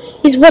sisters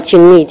is what you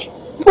need.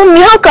 Mommy,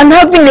 how can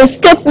having a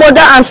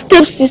stepmother and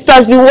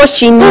stepsisters be what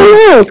she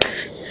needs?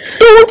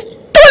 Don't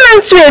turn her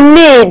into a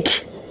maid.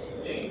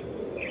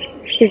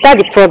 Is that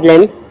the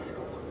problem?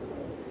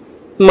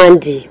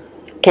 Mandy,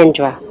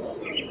 Kendra,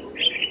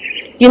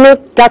 you know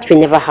that will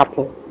never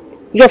happen.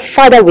 Your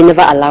father will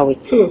never allow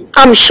it.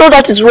 I'm sure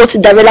that is what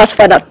Davila's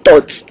father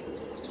thought.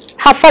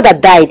 Her father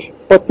died,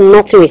 but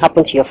nothing will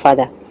happen to your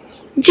father.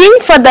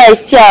 Jane's father is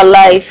still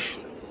alive.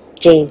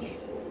 Jane?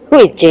 Who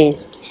is Jane?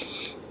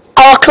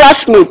 Our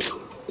classmate.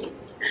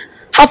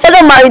 Her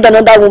father married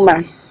another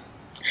woman.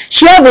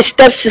 She has a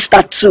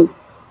stepsister too.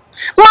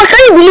 Ma, can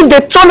you believe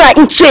they turned her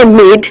into a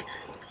maid?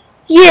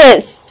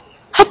 Yes.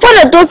 Her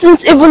father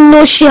doesn't even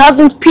know she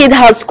hasn't paid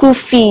her school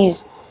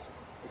fees.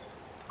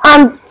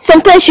 And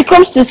sometimes she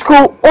comes to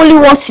school only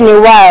once in a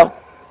while.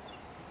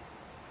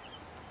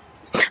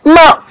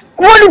 Ma,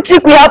 what do you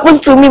think will happen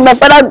to me? My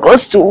father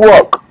goes to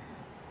work.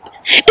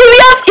 If we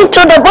have each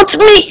other but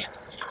me,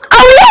 I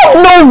will have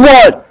no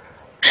one.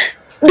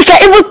 They can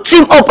even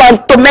team up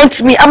and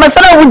torment me, and my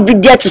father would be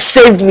there to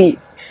save me.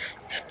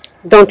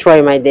 Don't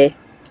worry, my dear.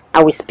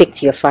 I will speak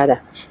to your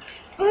father.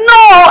 No,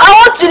 I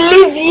want to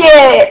live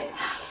here.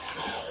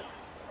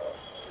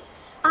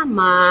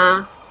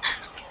 Amma,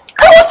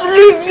 I want to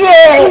live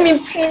here. Mommy,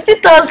 please,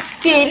 let her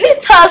stay.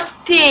 Let her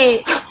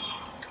stay.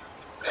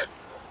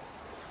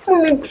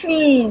 Mommy,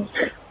 please.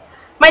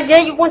 my dear,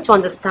 you want to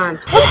understand.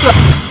 What's your...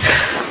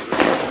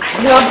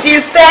 I love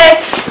this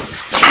bag.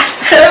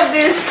 I love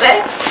this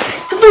bag.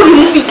 Don't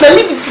remove it, now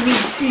leave it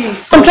with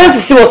this. I'm trying to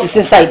see what is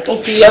inside.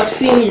 Okay, you have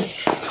seen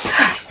it.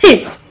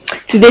 Hey,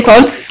 today I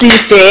want to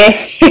sleep,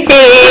 eh?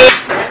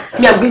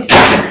 Me, I'm going to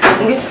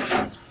sleep.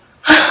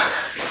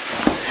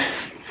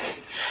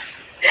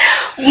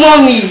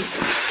 Mommy,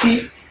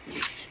 see,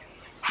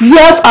 we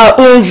have our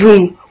own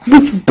room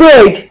with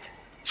bed,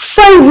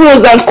 fine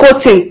walls and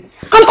curtain,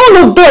 and all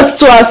of that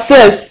to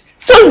ourselves.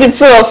 Just the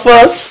two of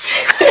us.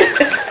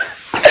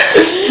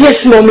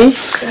 Yes, Mommy.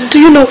 Do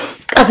you know,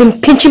 I've been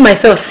pinching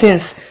myself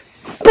since.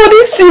 But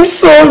it seems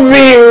so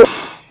real.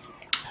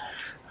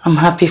 I'm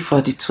happy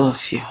for the two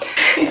of you.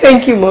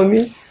 Thank you,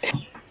 Mommy.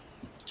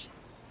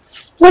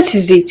 What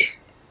is it?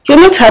 You're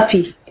not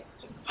happy?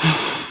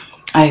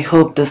 I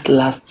hope this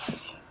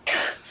lasts.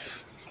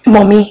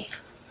 Mommy,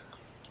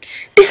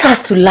 this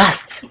has to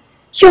last.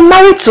 You're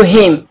married to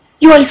him.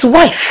 You are his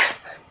wife.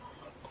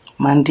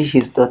 Mandy,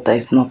 his daughter,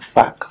 is not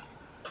back.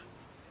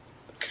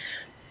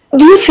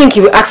 Do you think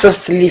he will ask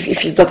us to leave if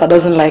his daughter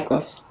doesn't like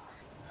us?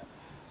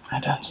 I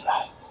don't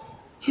know.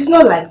 He's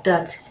not like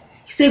that.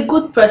 He's a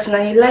good person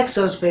and he likes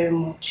us very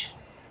much.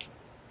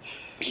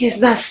 Yes,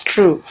 that's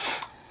true.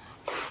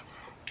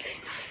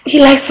 He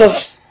likes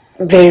us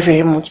very,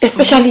 very much.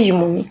 Especially you,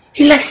 Mommy.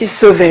 He likes you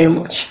so very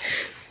much.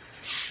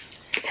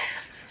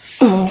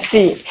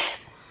 See,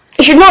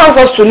 he should not ask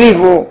us to leave.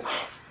 Oh.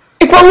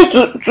 He promised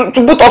to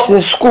put us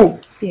in school.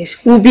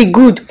 Yes, we'll be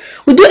good.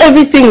 We'll do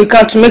everything we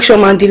can to make sure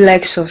Mandy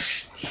likes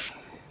us.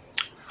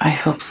 I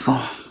hope so.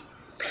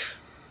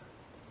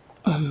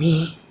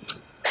 Mommy,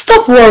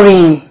 stop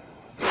worrying.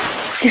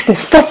 Listen,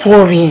 stop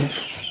worrying.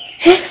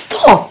 Hey,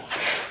 stop.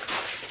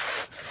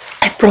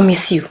 I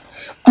promise you,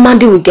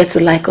 Mandy will get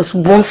to like us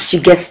once she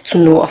gets to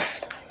know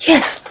us.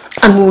 Yes,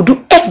 and we will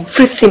do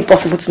everything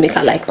possible to make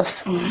her like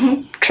us.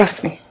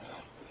 Trust me.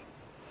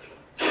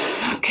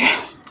 Okay.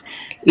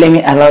 Let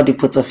me allow the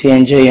both of you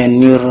enjoy your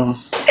new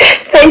room.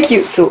 Thank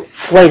you. So,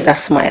 why is that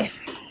smile?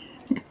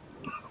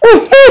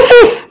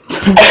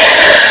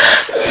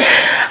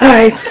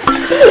 Alright.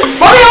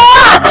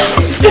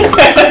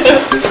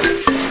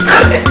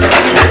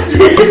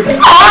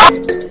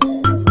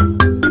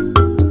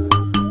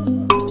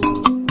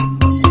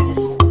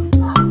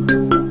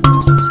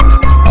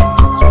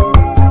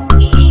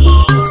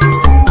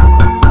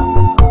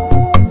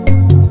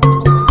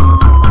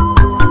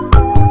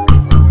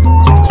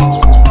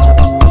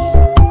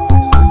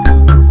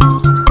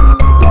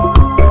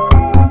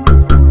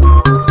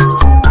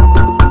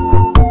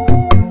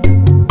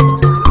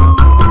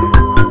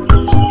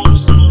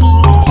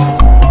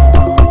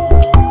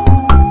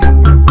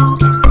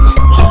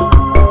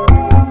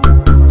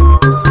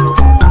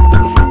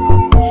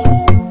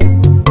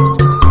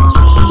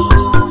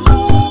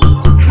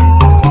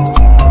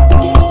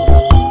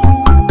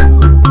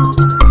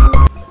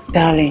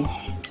 Darling.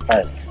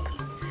 Hi.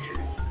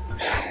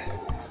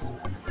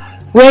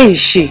 Where is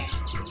she?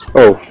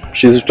 Oh,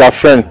 she's with her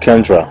friend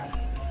Kendra.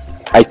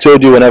 I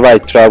told you whenever I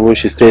travel,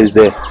 she stays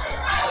there.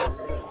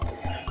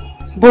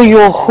 But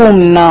you're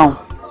home now.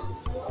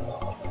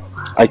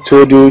 I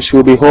told you she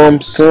will be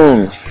home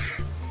soon.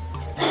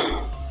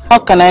 How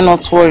can I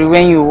not worry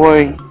when you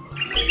worry?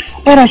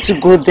 Why don't you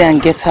go there and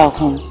get her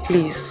home,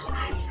 please?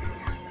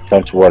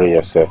 Don't worry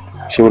yourself.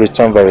 She will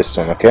return very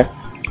soon, okay?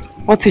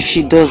 What if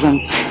she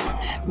doesn't?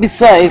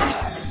 Besides,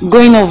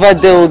 going over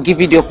there will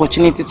give you the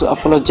opportunity to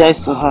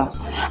apologize to her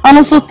and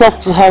also talk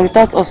to her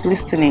without us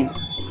listening.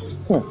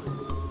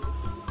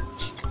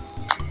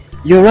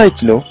 You're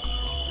right, no?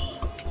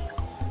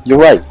 You're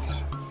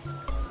right.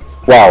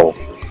 Wow,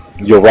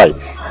 you're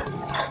right.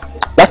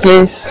 That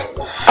means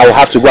I will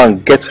have to go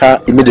and get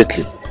her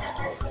immediately.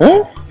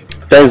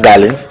 Thanks,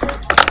 darling.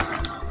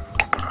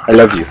 I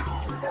love you.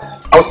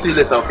 I'll see you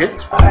later, okay?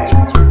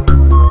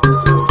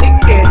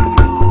 Take care.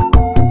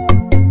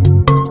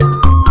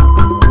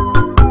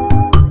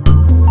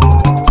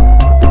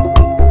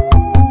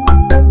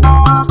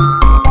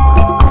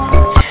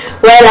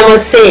 Well, I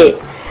must say,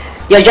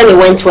 your journey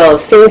went well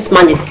since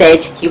Mandy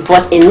said you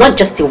brought in not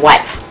just a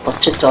wife,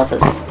 but 2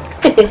 daughters.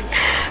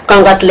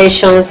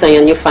 Congratulations on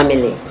your new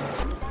family.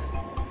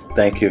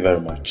 Thank you very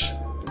much.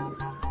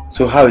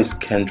 So how is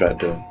Kendra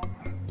doing?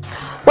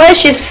 Well,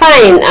 she's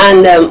fine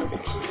and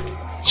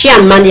she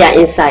and Mandy are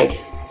inside.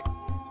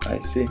 I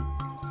see.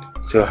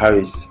 So how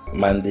is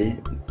Mandy?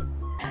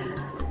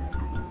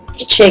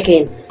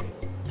 Checking.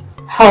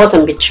 Hurt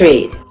and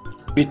betrayed.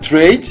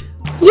 Betrayed?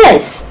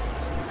 Yes.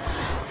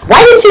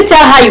 Why didn't you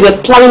tell her you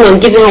were planning on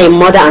giving her a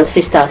mother and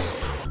sisters?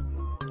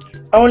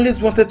 I always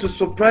wanted to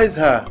surprise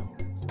her.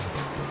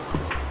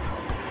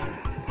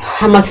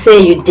 I must say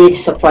you did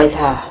surprise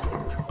her.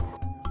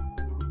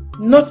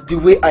 Not the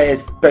way I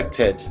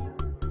expected.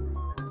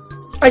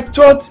 I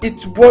thought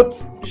it's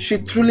what she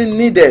truly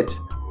needed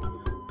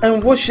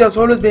and what she has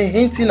always been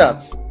hinting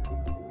at.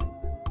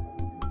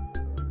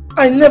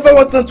 I never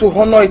wanted to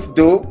honor it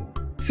though,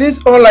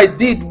 since all I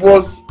did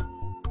was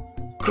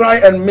cry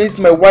and miss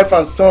my wife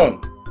and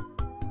son.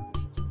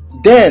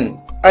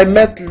 Then I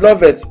met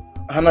Lovett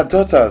and her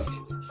daughters.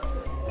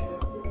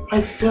 I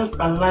felt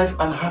alive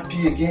and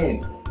happy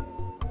again.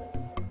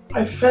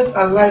 I felt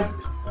alive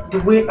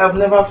the way I've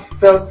never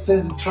felt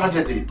since the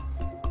tragedy.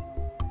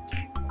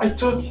 I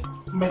thought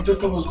my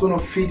daughter was going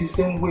to feel the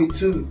same way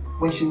too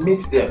when she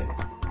meets them.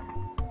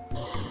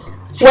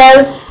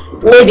 Well,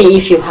 maybe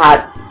if you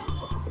had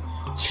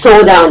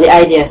sold down the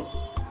idea.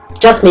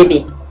 Just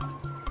maybe.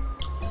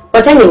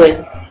 But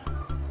anyway,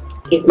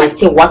 it might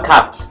still work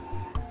out.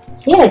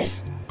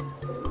 Yes.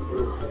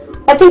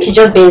 I think she's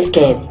just being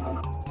scared.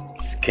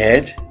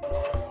 Scared?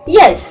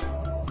 Yes.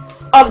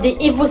 Of the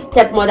evil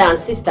stepmother and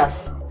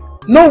sisters.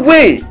 No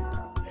way!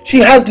 She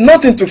has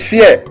nothing to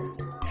fear.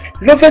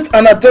 Lovett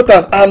and her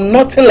daughters are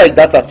nothing like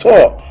that at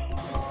all.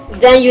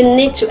 Then you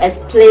need to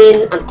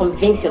explain and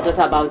convince your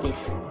daughter about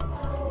this.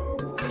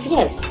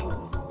 Yes.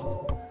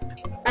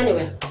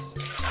 Anyway,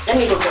 let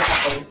me go get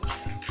her for you.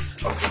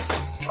 Okay,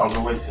 I'll be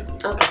waiting.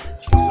 Okay.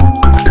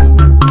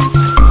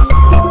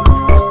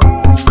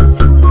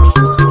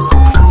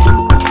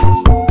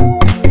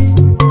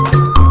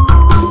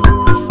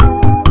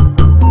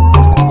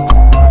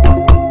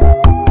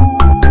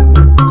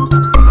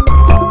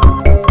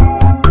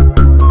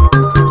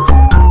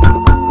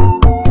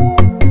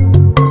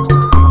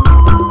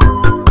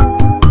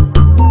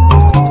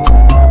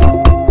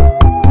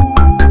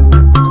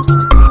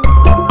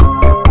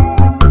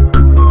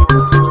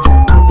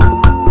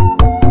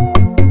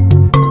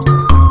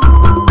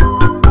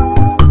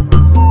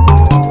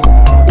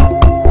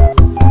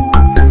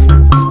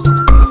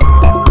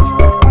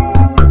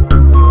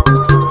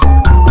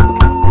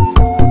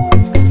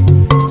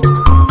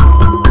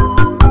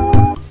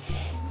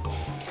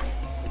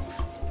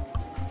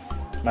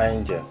 My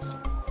angel,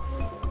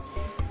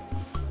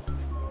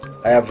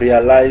 I have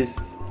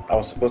realized I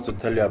was supposed to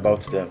tell you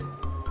about them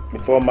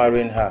before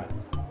marrying her.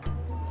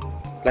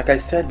 Like I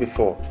said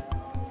before,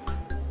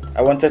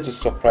 I wanted to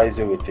surprise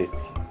you with it.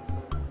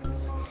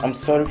 I'm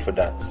sorry for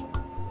that.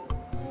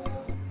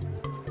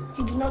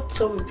 You did not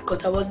tell me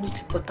because I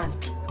wasn't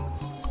important.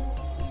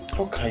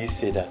 How can you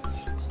say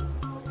that?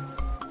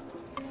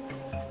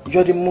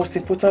 You're the most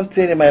important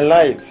thing in my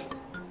life.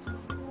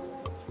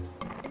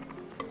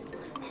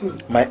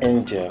 My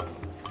angel,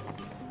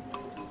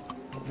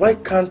 why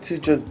can't you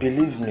just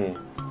believe me?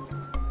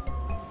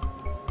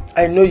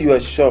 I know you are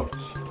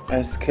shocked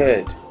and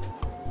scared.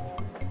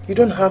 You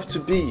don't have to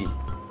be.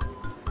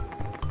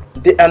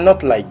 They are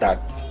not like that.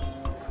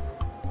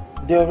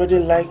 They already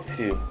liked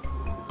you.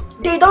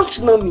 They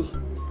don't know me.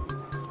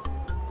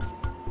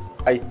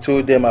 I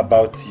told them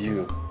about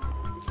you.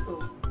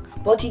 Oh,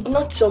 but you did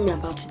not tell me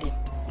about them.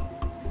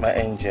 My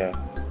angel,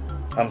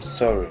 I'm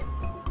sorry.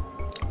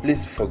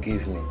 Please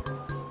forgive me.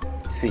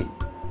 See,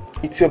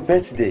 it's your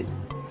birthday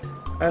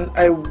and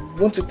I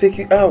want to take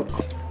you out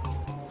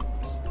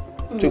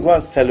to go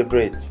and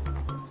celebrate.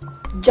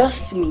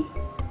 Just me?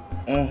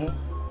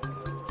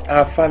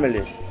 Our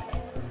family.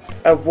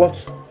 I want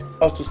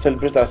us to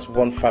celebrate as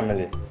one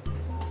family.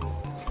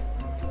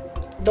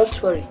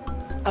 Don't worry,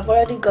 I've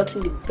already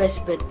gotten the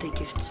best birthday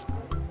gift.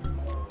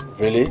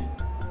 Really?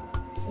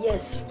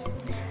 Yes.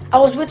 I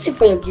was waiting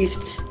for your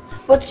gift,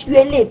 but you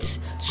were late,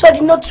 so I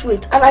did not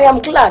wait, and I am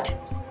glad.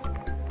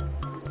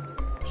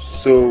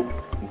 So,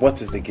 what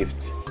is the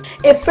gift?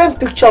 A framed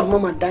picture of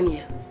Mom and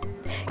Daniel.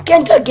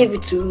 Kendra gave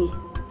it to me.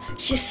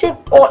 She saved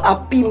all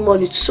her pay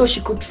money so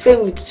she could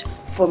frame it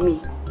for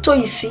me. So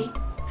you see,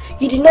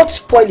 you did not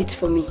spoil it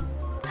for me.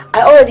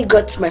 I already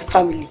got my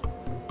family.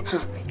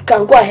 You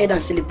can go ahead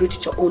and celebrate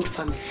with your own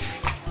family.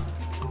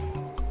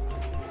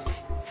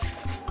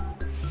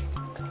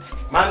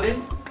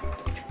 Mandy?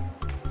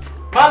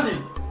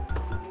 Mandy!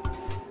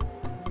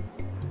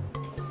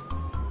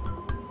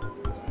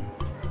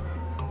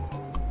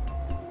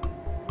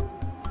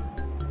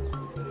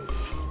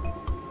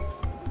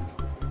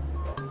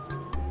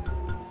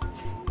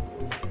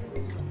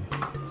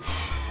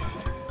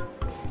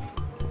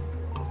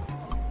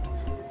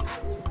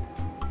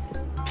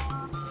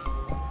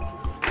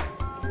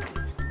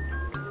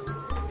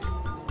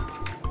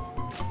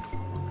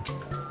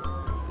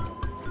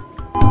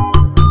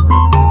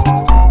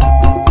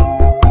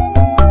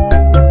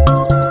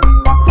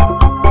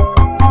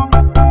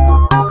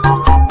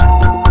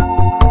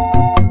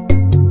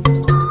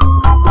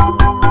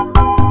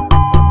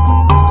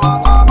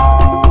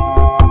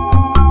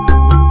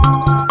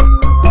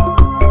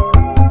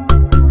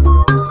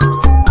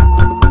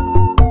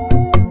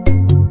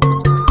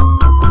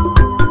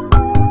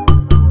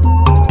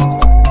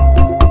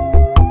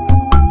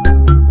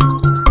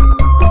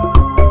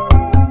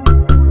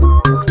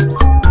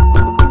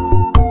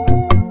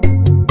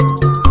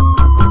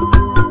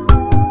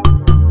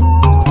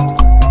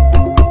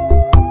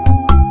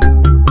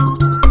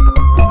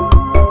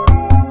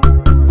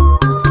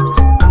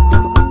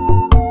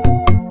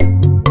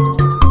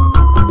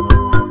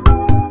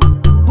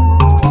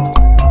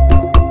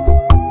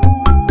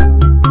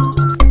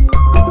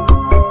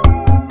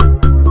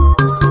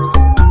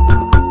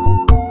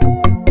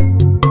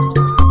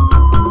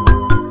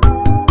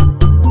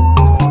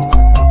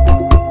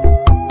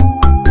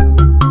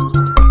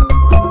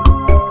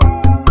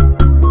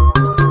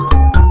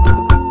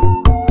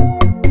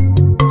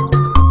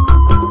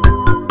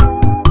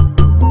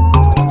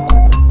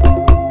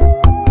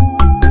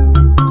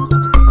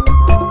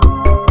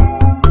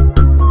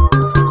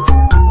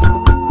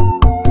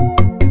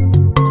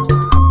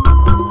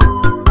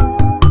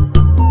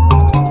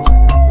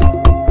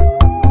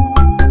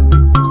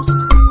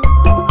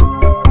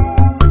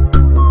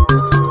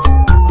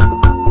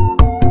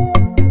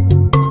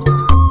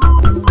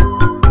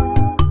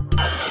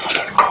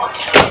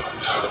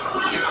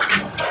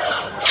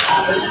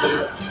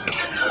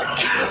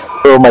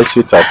 Oh, my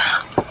sweetheart.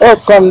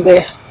 Oh, come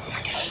there.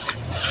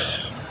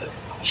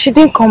 She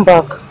didn't come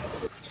back.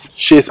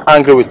 She is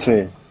angry with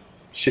me.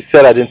 She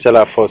said I didn't tell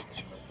her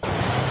first.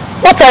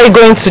 What are you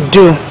going to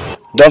do?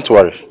 Don't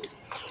worry.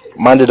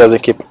 Mandy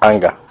doesn't keep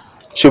anger.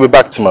 She'll be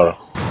back tomorrow.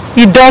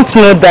 You don't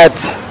know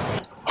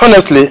that.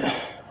 Honestly,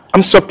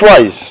 I'm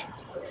surprised.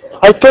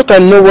 I thought I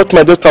know what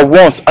my daughter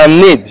wants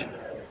and needs.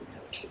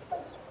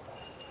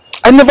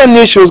 I never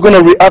knew she was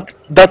going to react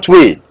that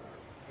way.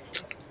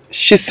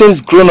 She seems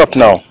grown up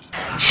now.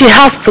 She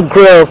has to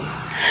grow up.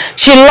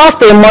 She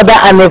lost a mother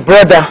and a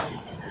brother.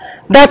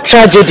 That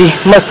tragedy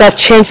must have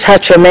changed her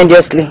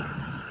tremendously.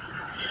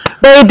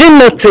 But you didn't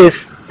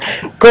notice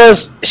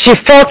because she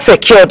felt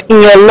secured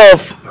in your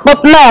love.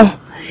 But now,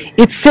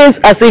 it seems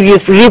as if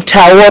you've ripped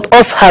her world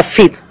off her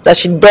feet, that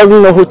she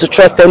doesn't know who to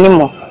trust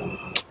anymore.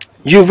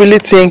 You really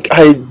think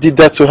I did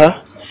that to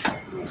her?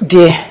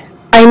 Dear,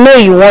 I know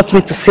you want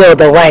me to say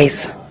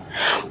otherwise,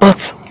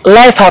 but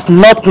life have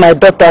knocked my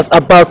daughters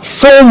about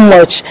so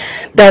much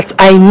that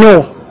I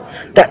know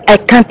that I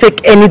can't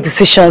take any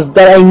decisions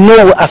that I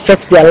know will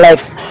affect their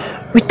lives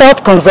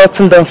without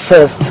consulting them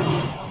first.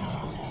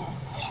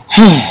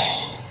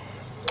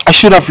 I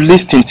should have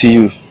listened to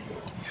you,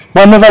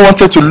 but I never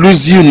wanted to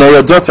lose you nor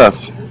your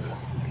daughters.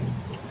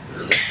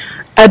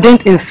 I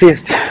didn't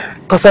insist,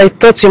 because I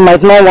thought you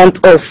might not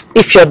want us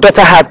if your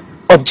daughter had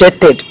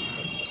objected.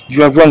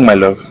 You are wrong, my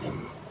love.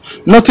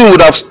 Nothing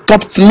would have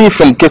stopped me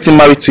from getting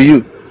married to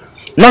you.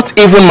 Not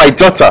even my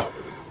daughter.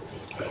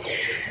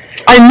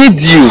 I need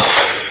you,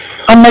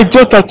 and my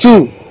daughter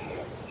too.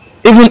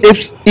 Even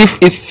if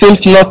it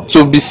seems not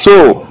to be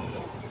so.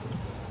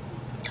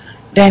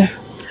 Then,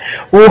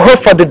 we'll hope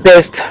for the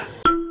best.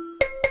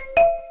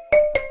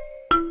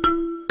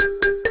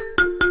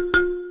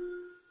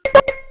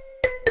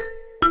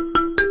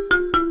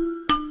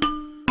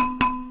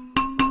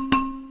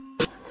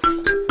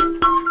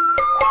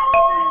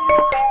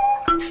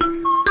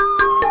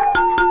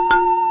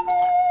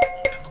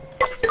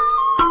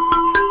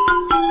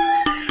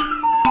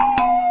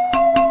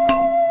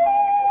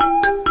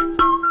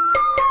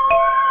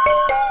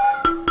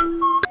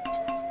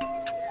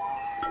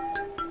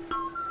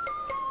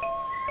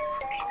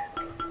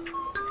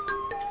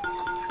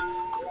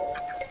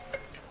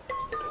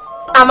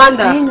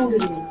 Amanda.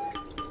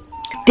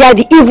 They are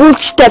the evil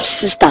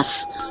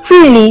stepsisters.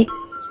 Really?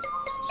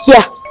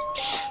 Yeah.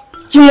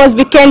 You must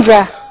be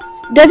Kendra.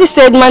 Daddy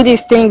said Mandy is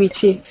staying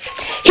with you.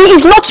 He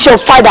is not your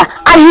father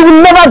and he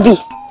will never be.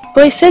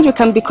 But he said we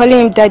can be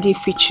calling him Daddy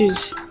if we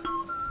choose.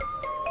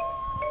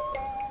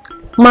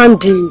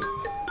 Mandy,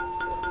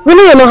 we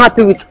know you're not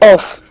happy with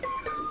us.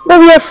 But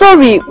we are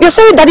sorry. We are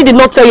sorry Daddy did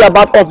not tell you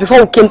about us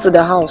before we came to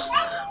the house.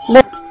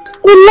 But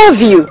we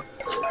love you.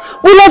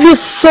 We love you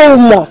so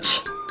much.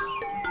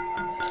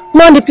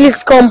 Mandy,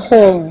 please come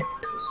home.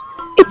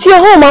 It's your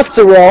home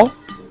after all.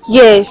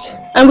 Yes,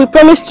 and we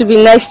promise to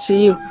be nice to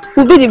you.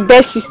 We'll be the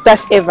best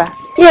sisters ever.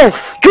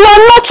 Yes. You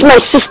are not my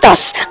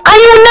sisters, and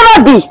you will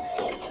never be.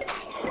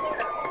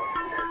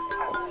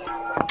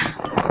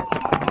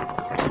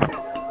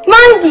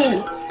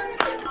 Mandy!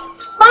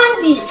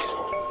 Mandy!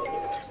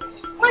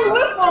 Mandy,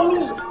 wait for me.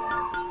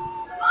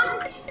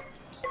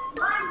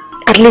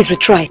 At least we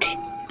tried.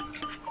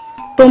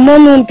 But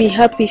Mom won't be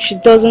happy if she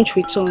doesn't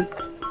return.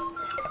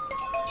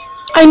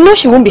 I know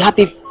she won't be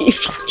happy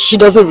if she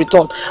doesn't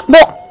return.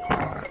 But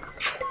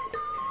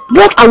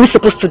what are we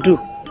supposed to do?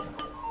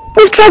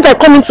 We've tried by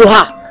coming to her.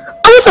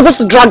 Are we supposed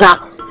to drag her?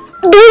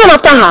 Do we run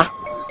after her?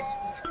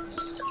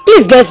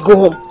 Please, let's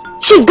go home.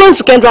 She's going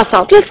to Kendra's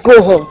house. Let's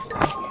go home.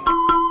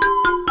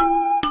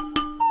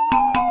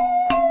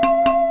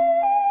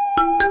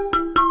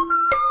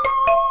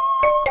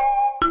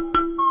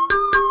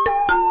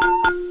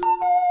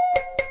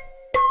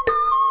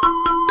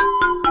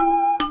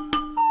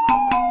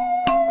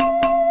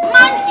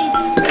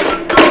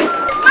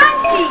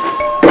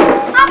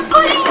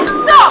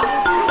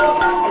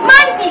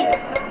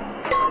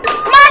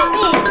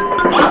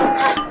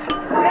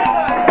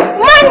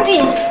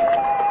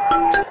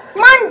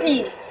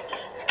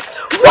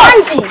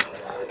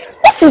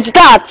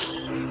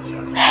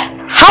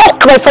 How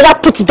can my father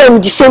put them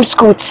in the same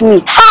school with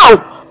me? How?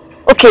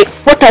 Okay,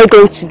 what are you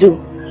going to do?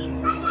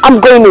 I'm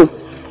going home.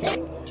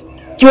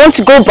 You want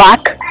to go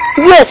back?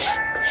 Yes.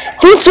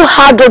 The little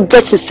hard-work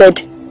person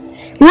said,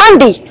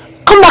 Mandy,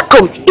 come back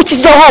home. It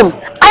is your home.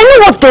 I know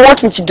what they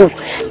want me to do.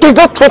 They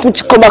don't want me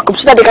to come back home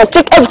so that they can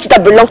take everything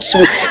that belongs to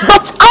me.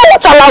 But I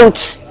won't allow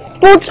it.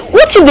 But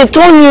what if they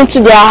turn you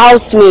into their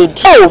housemaid?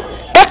 Oh,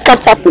 that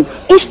can't happen.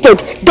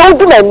 Instead, don't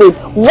be my maid.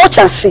 Watch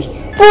and see.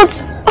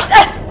 But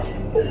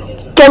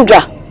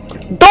Kendra,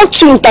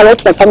 don't you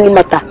interrupt my family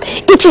matter.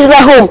 It is my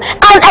home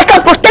and I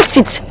can protect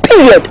it.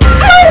 Period.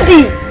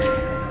 Mandy!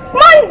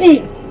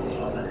 Mandy!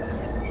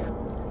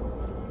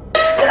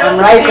 I'm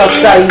right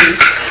after you.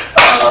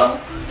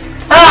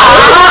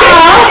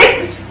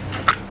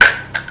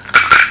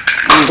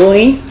 I'm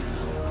going.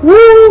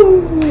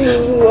 Woo!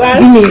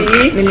 Let me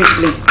play.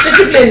 Let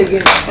me play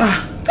again.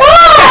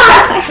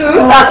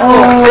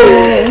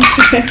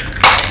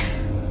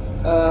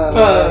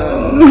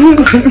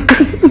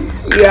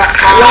 Yeah.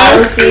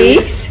 1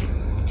 6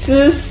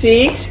 2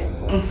 6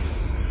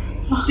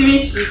 3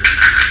 6.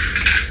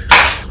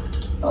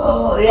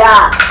 Oh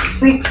yeah.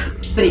 6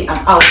 3.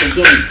 I'm out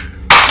again.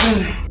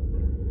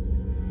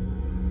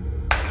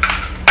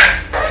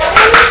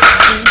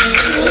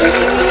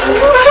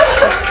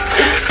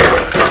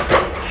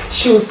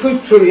 She will soon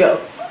throw you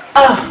up.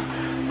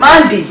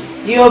 Mandy,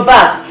 you're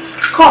back.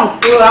 Come,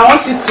 I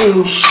want you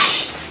to.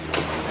 Shh.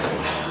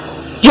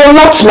 You're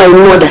not my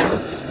mother,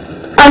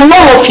 and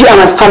none of you are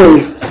my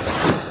family.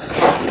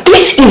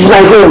 This is my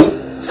home,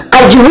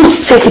 and you won't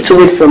take it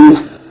away from me.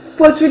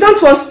 But we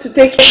don't want to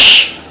take it.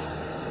 Shh!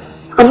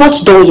 I'm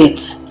not done yet,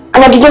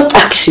 and I did not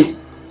ask you.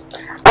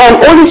 I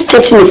am only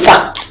stating a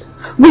fact,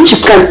 which you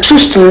can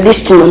choose to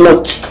listen or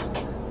not.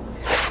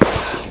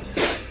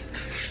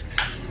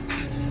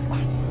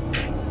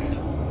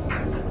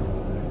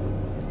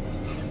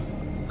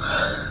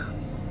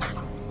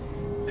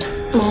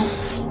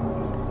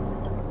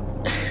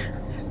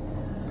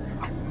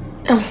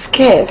 I'm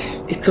scared.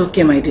 It's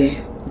okay, my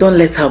dear. Don't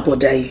let her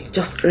bother you.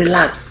 Just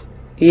relax.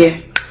 Yeah.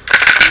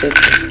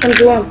 I'm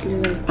the one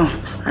playing.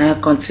 Oh, I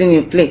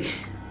continue play.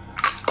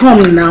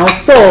 Come now,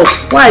 stop.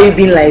 Why are you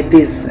being like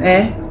this?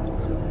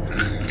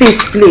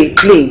 Faith, play.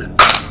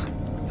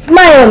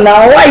 Smile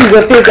now. Why is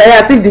your face like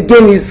that? As if the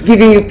game is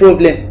giving you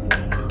problem.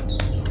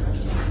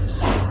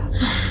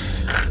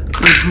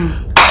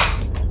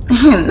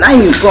 Now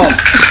you come.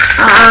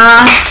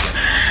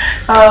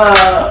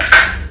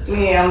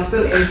 Me, I'm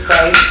still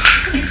inside.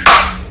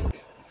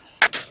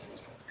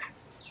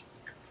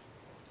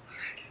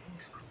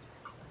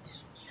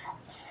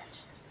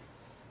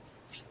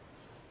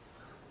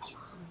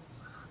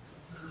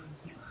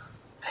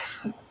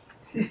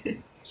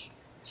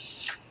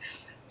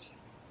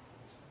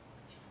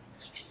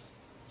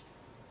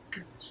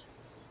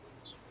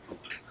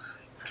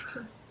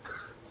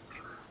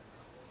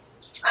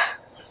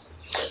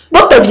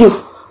 Both of you,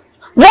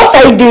 what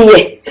are you doing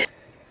here?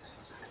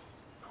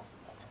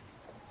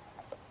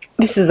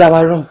 This is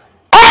our room.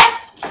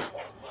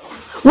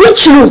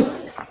 Which room?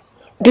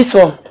 This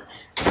one.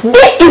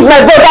 This is my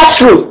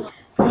brother's room.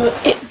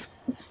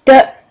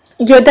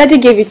 Your daddy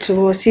gave it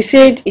to us. He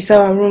said it's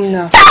our room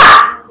now.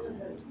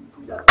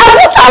 I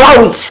won't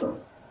allow it.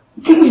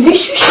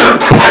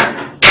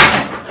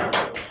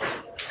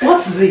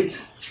 What is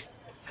it?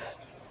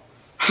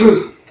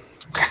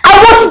 I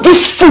want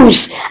these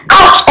fools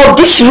out of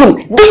this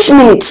room this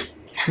minute.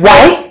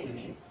 Why?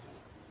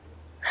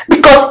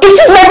 Because it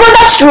is my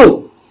brother's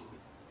room.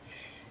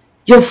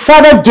 Your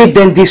father gave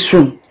them this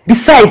room.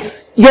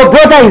 Besides, your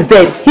brother is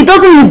dead. He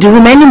doesn't need the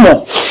room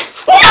anymore.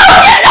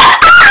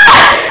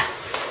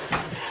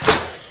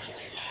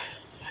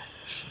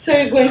 What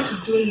are you going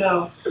to do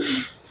now?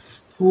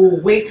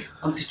 We'll wait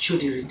until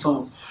Chudi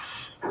returns.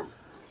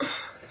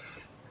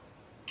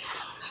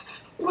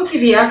 What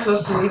if he asks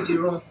us to leave the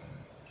room?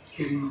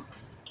 He will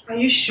not. Are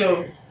you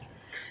sure?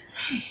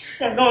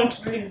 I don't want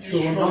to leave this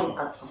room. He will not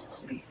ask us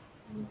to leave.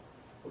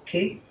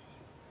 Okay?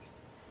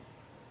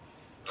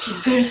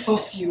 She's very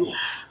saucy.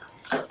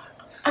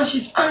 And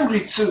she's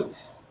angry too.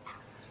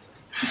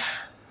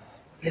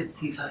 Let's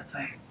give her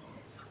time.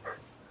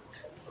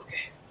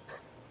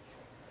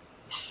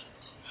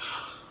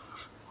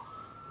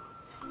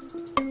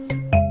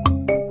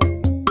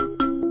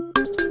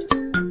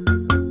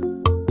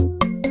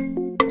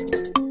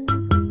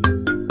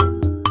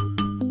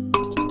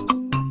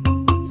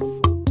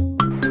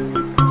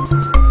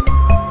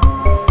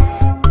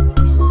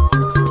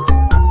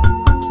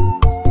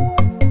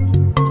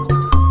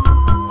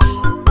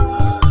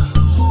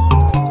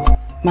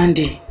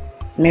 Mandy,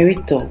 may we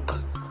talk?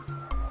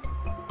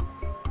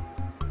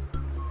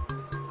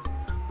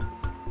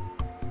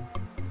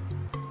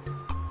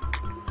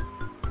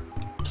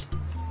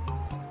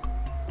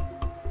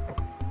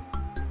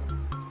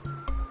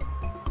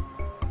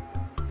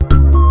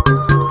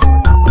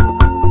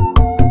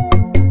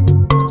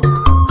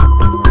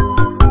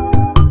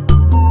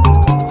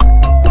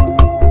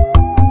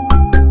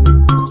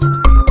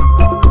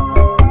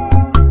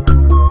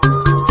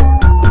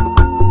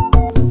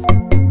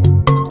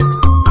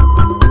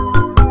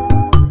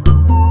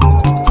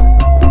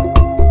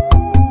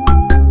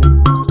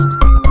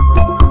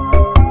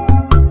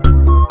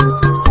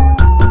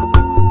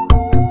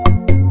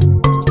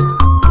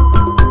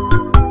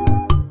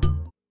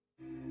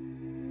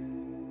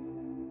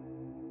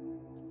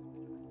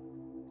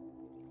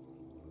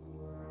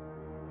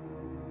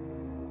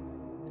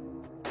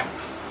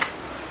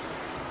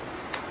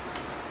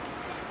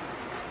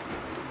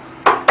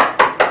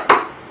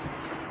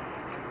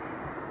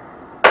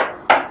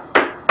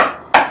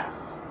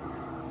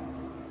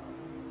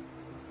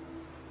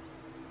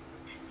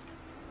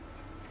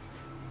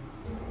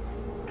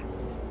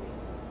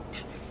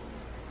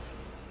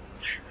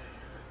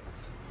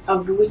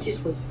 I'll be waiting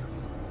for you.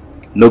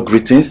 No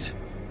greetings?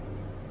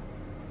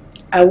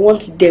 I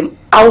want them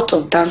out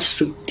of dance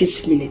room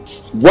this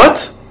minute.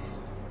 What?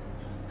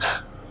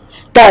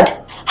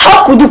 Dad,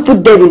 how could you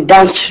put them in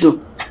dance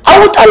room? I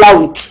won't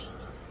allow it.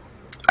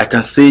 I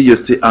can see you're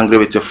still angry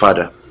with your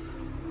father.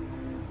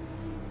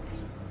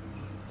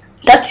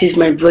 That is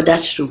my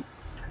brother's room,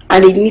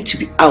 and they need to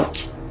be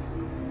out.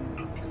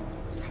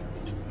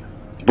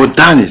 But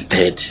Dan is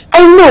dead.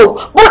 I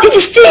know, but it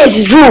is still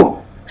his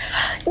room.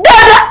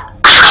 Dad,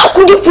 how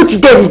could you put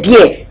them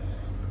there?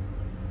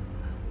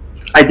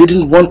 I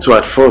didn't want to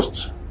at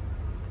first.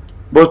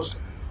 But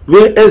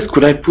where else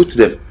could I put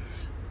them?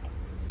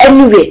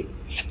 Anywhere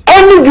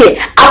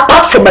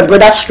apart from my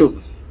brother's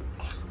room.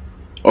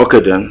 Okay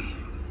then.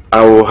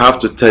 I will have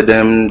to tell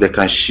them they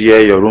can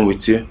share your room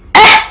with you.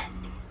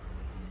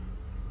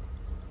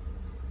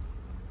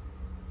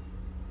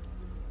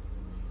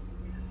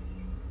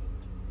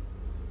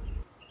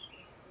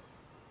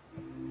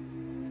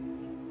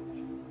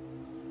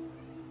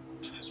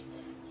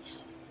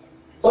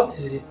 What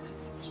is it?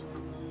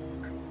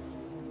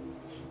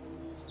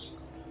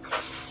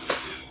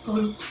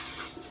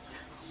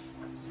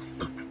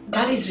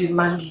 That is with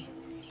Mandy.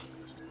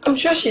 I'm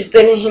sure she's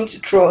telling him to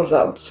throw us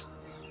out.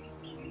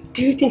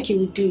 Do you think he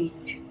will do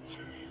it?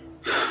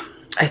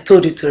 I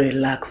told you to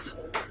relax.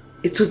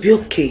 It will be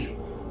okay.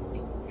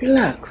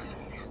 Relax.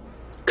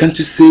 Can't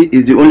you see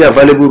it's the only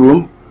available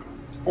room?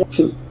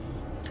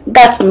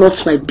 That's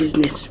not my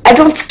business. I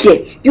don't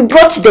care. You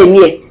brought them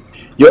here.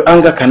 Your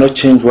anger cannot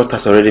change what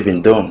has already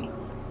been done.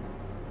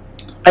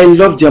 I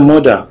loved your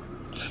mother,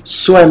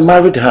 so I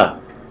married her.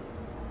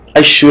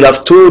 I should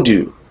have told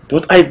you,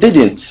 but I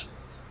didn't.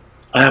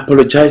 I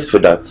apologize for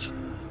that.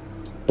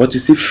 But you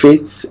see,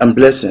 faith and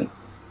blessing,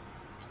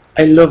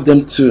 I love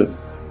them too.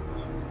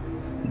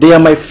 They are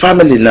my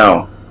family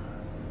now,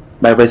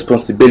 my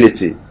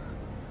responsibility.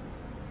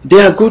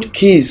 They are good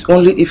kids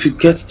only if you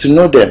get to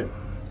know them.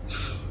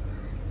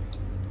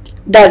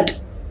 Dad,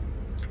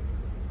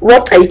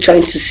 what are you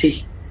trying to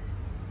say?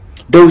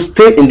 They will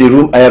stay in the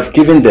room I have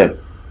given them.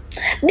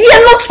 They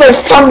are not my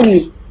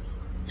family.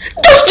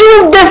 Just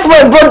remove them from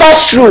my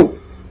brother's room.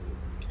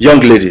 Young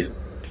lady,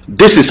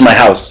 this is my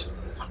house,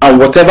 and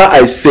whatever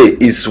I say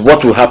is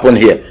what will happen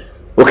here.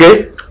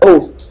 Okay?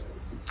 Oh,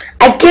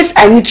 I guess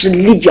I need to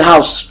leave your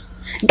house.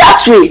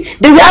 That way,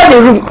 they will have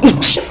a room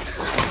each.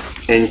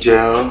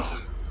 Angel,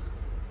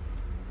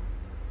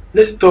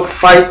 let's stop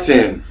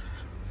fighting.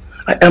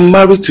 I am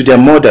married to their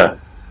mother.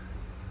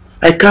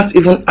 I can't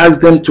even ask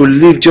them to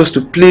leave just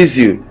to please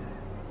you.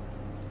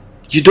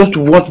 You don't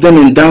want them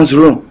in Dan's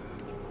room.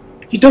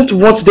 You don't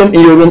want them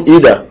in your room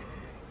either.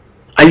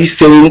 Are you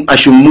saying I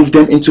should move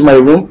them into my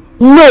room?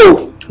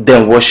 No.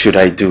 Then what should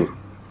I do?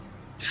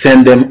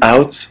 Send them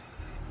out?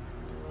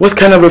 What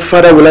kind of a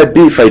father will I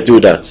be if I do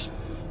that?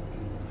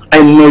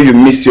 I know you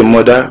miss your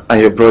mother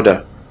and your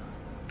brother.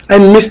 I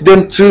miss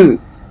them too.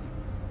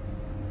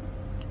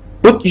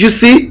 But you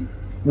see,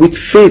 with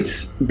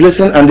Faith,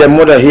 Blessing and their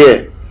mother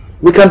here,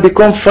 we can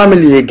become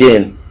family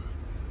again.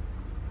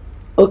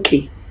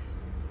 Okay.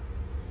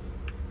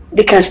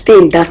 They can stay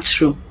in that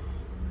room.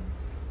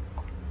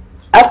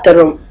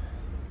 After all,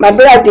 my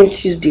brother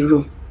didn't use the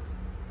room.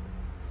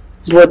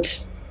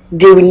 But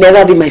they will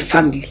never be my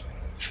family.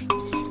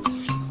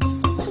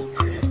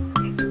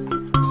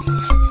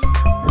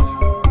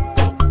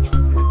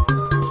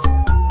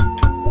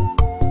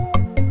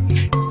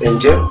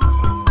 Angel?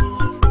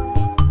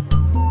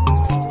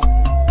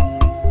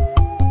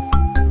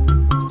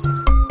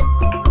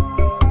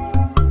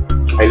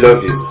 I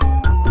love you.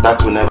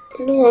 That will never...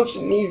 I don't want to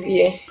live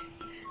here.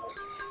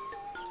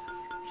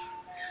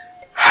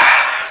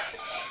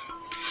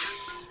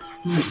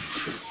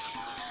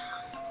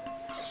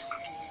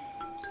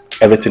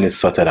 Everything is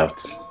sorted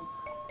out.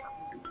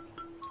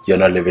 You're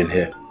not living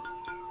here.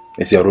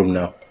 It's your room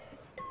now.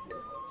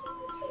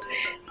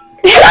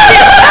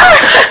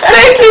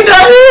 Thank you,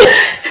 Daddy.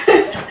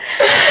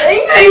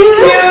 Thank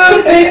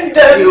you. Thank you,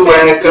 Daddy. You're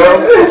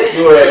welcome.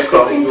 You're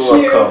welcome. You're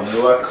welcome.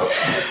 You're welcome.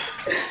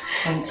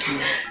 Thank you.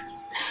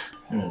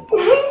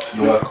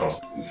 You're welcome.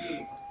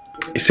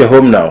 It's your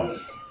home now.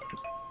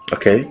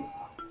 Okay?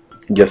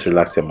 Just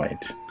relax your mind.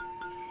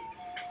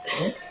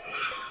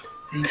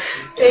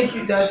 Thank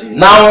you, Daddy.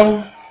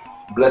 Now,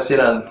 Blessing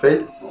and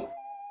Faith,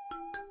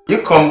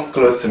 you come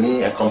close to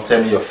me and come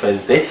tell me your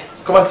first day.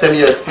 Come and tell me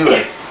your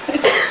experience.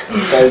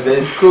 First day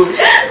in school.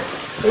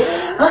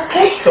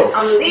 Okay. So,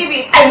 I'm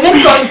leaving. I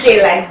met one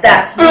girl like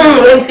that.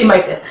 Let me see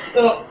my face.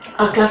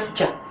 Our class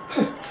teacher.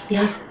 He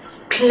has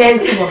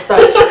plenty mustache.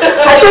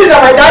 I told you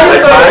that my dad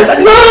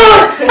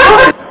is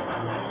no!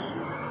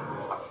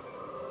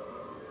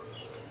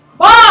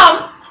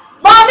 Mom!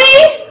 Mommy!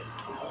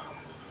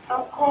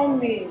 I'm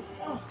coming.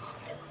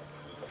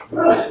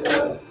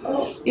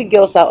 You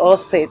girls are all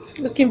set,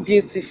 looking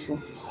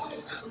beautiful.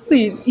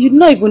 See, you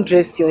not even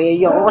dress your hair,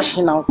 you're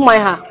washing out. My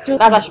hair.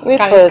 Wait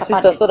for your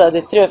sister so that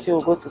the three of you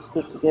will go to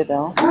school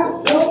together.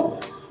 Huh?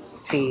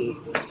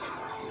 Faith.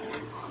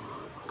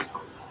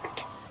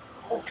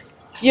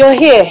 You're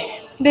here.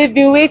 They've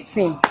been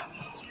waiting.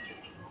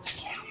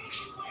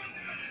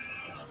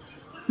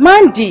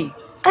 Mandy,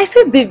 I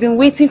said they've been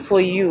waiting for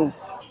you.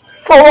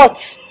 For what?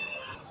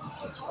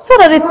 So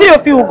that the three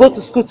of you will go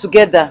to school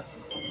together.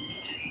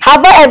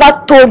 Have I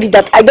ever told you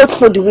that I don't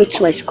know the way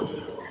to my school?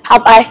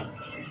 Have I?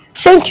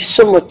 Thank you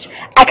so much.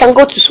 I can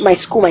go to my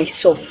school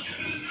myself.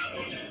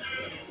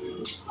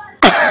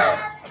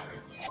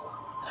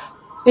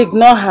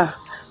 Ignore her.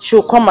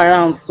 She'll come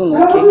around soon,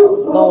 okay?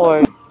 Don't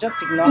worry.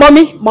 Just ignore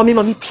her.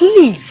 Mommy,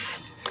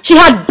 please. She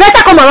had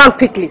better come around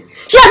quickly.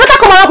 She had better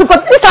come around quickly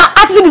because this her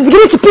attitude is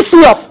beginning to piss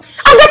me off.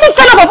 I'm getting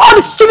fed up of all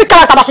the stupid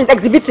character that she's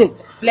exhibiting.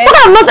 What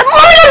kind of nonsense?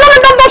 Mommy,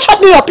 don't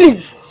shut me up,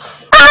 please.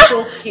 It's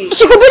okay.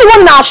 She could be the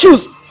one in our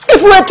shoes.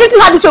 If we were treating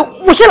her this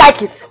way, would she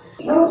like it?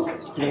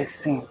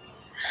 Listen,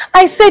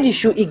 I said you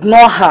should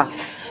ignore her.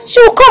 She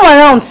will come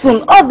around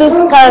soon. All these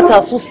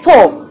characters will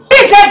stop.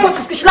 Please, let's go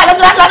to school. Let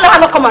her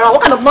not come around.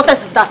 What kind of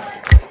nonsense is that?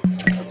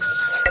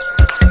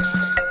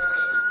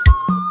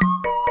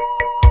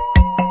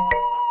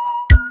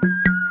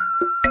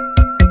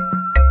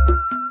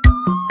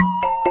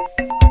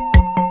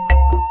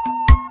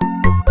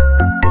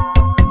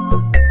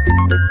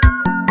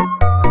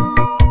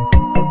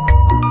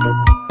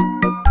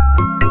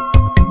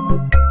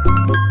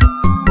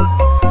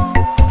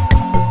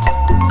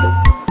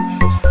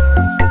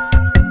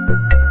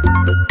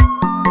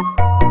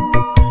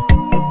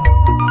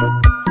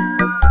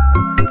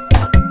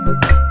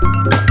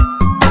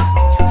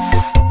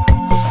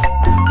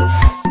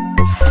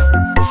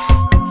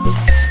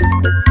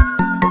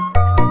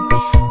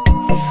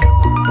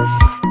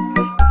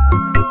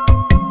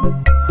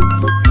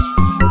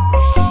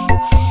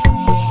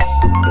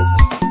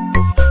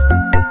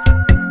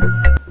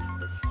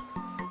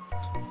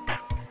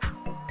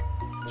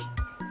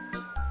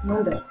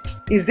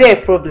 Is there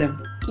a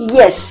problem?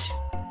 Yes,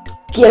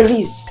 there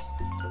is.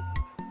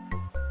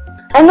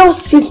 I know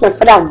since my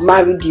father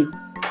married you,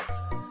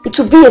 it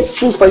will be a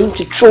sin for him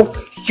to throw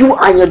you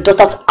and your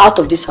daughters out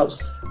of this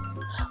house.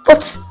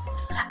 But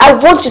I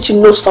want you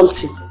to know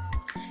something.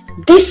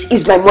 This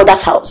is my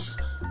mother's house.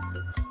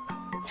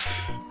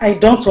 I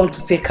don't want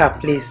to take her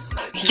place.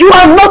 You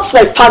are not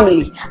my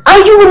family,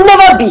 and you will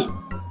never be.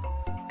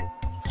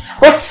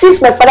 But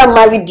since my father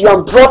married you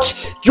and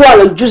brought you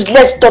and your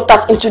useless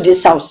daughters into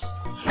this house,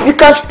 you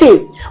can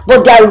stay,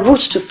 but there are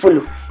rules to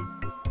follow.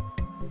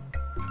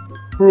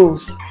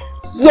 Rules?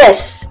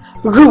 Yes,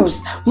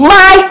 rules.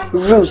 My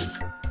rules.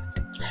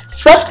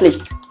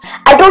 Firstly,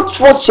 I don't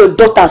want your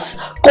daughters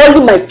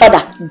calling my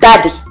father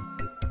daddy.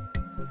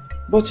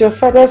 But your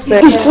father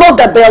said... He's not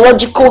the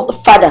biological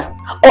father,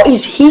 or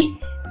is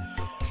he?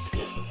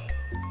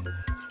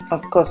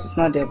 Of course, he's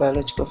not their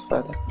biological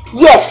father.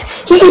 Yes,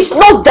 he is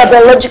not the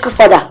biological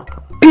father.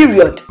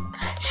 Period.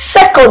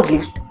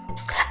 Secondly,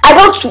 I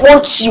don't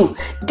want you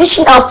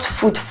dishing out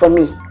food for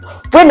me.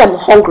 When I'm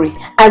hungry,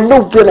 I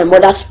know where my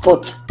mother's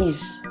spot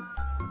is.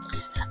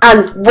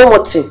 And one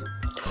more thing.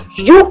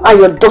 You and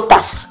your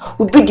daughters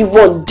will be the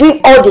one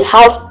doing all the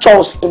house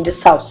chores in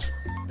this house,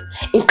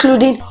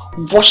 including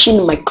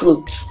washing my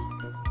clothes.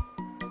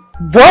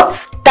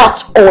 What?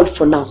 That's all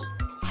for now.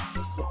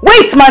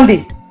 Wait,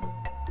 Mandy!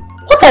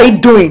 What are you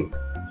doing?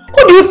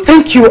 Who do you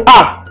think you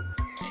are?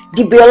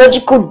 The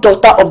biological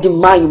daughter of the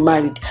man you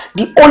married.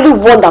 The only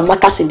one that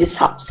matters in this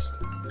house.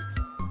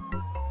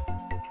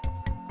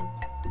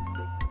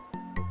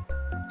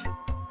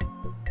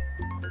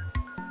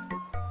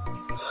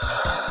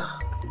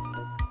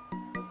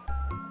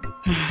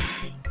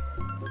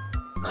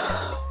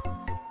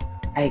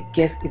 I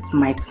guess it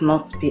might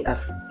not be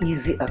as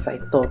easy as I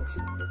thought.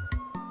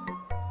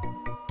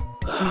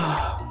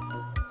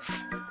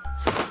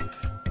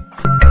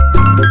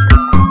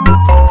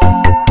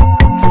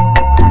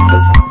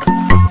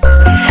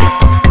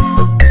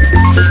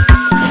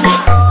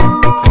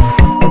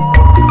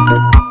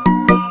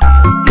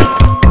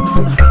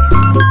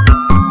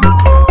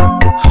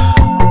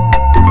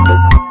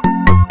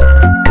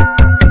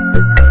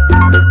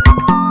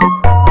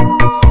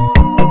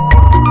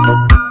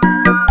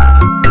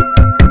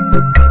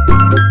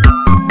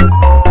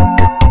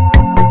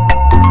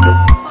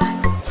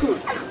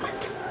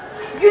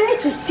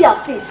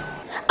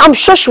 I'm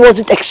sure she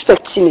wasn't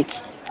expecting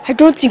it. I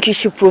don't think you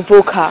should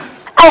provoke her.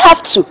 I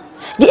have to.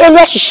 The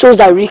earlier she shows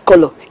her real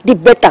color, the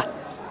better.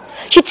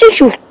 She thinks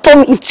she'll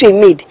turn me into a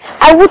maid.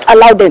 I won't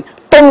allow them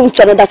turn me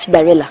into another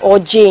Cinderella. Or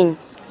Jane.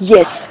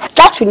 Yes,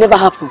 that will never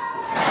happen.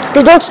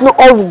 They don't know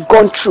all we've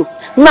gone through.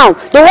 Now,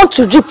 they want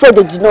to reap where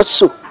they did not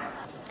sow.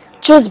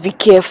 Just be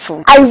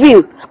careful. I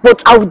will,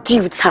 but I'll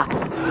deal with her.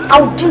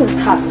 I'll deal with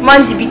her.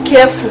 Mandy, be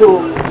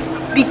careful.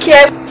 Be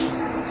careful.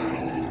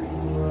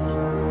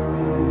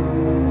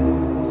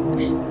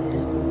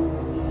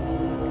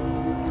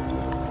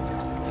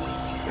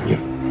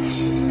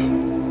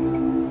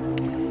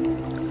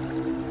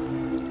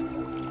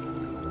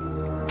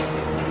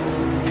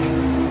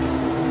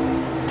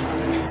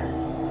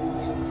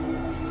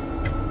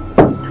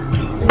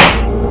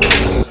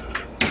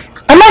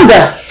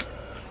 Amanda!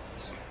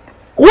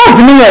 What's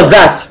the meaning of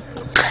that?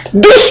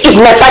 This is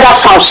my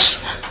father's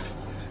house.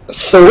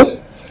 So?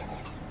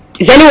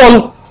 Is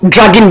anyone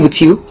dragging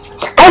with you?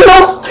 I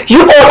know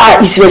you all are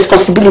his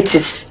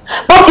responsibilities.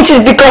 But it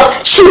is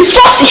because she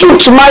forced him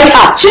to marry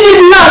her. She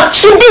did not!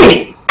 She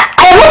did!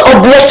 I am not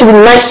obliged to be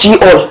nice to you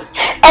all,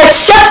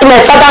 except in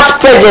my father's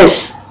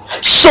presence.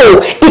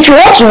 So, if you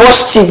want to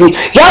watch TV,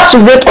 you have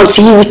to wait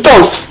until he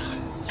returns.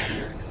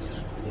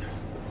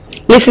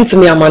 Listen to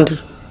me, Amanda.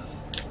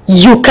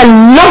 You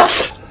cannot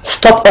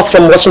stop us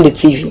from watching the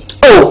TV.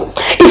 Oh,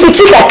 if you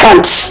think I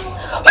can't,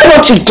 why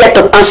don't you get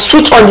up and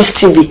switch on this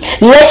TV?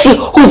 Let's see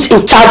who's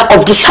in charge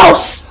of this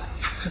house.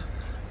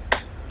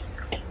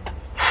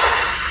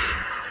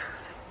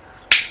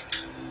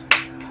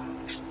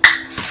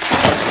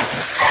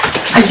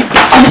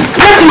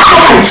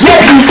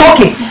 Listen, it's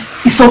okay.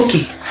 It's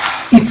okay.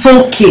 It's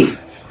okay.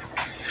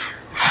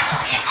 It's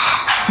okay.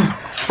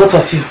 Both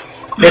of you,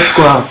 let's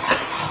go out.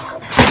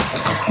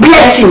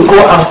 Blessing, go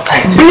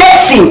outside.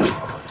 Blessing!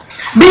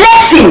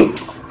 Blessing!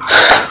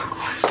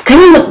 Can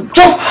you not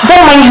just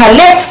don't mind her?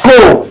 Let's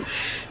go.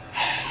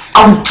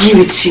 I'll deal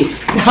with you.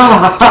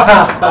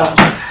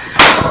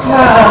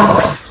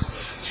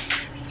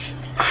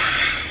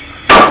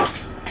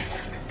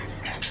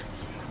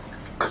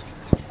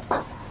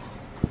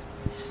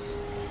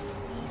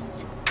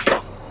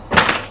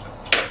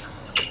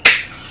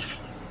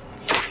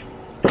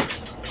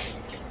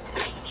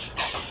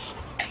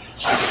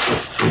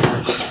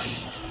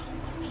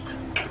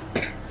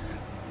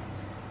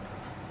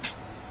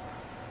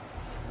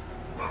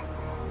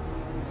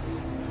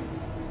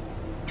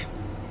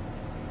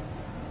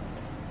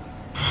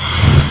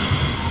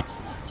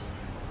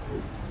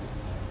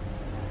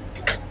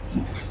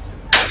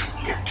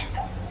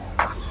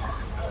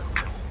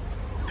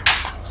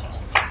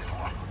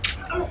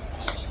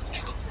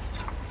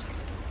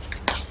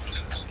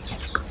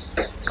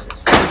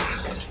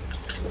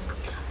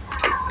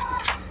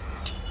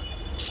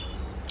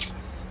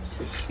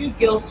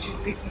 girls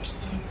should take it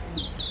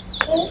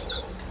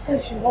easy. They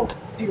should not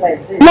do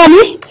like this.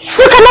 Mommy,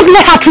 you cannot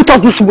let her treat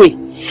us this way.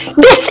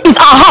 This is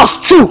our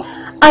house too.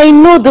 I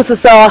know this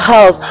is our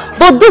house,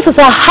 but this is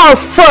our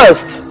house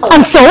first.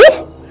 And so?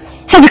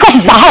 So because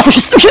it's our house, we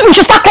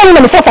should start calling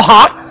on the floor for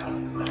her?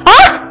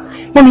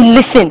 Huh? Mommy,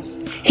 listen.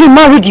 He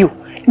married you.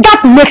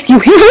 That makes you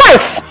his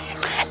wife.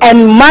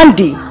 And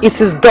Mandy is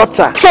his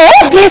daughter. So?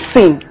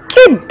 Listen,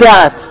 keep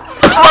that.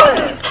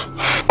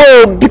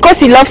 Oh, because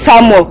he loves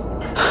her more.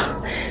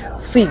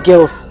 See,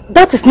 girls,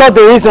 that is not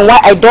the reason why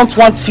I don't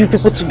want you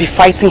people to be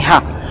fighting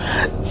her.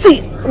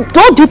 See,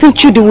 what do you think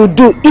Chudi will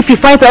do if he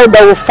finds out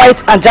that will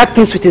fight and drag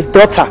things with his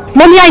daughter?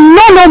 Mommy, I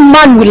know no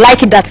man will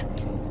like it that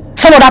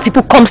some other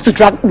people comes to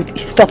drag with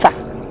his daughter.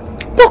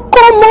 But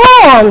come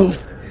on!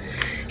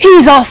 He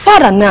is our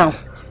father now.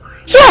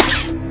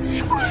 Yes!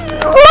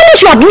 Mommy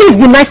should at least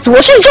be nice to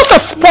her. She's just a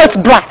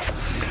spoilt brat.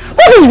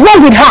 What is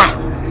wrong with her?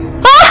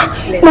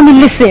 Huh? Mommy,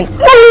 listen.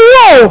 Mommy,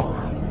 no!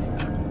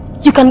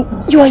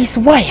 You are his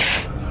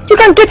wife. You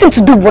can get him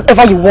to do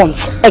whatever you want.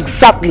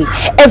 Exactly.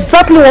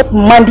 Exactly what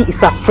Mandy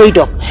is afraid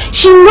of.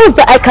 She knows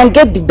that I can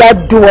get the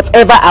dad do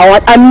whatever I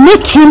want and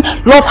make him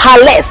love her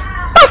less.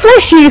 That's why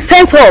she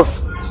sent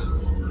us.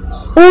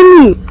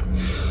 Only.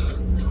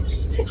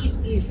 Take it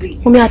easy.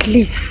 Mommy, at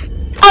least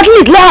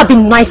let her be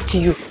nice to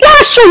you. Let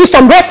her show you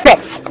some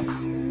respect.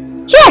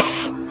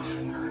 Yes.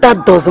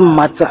 That doesn't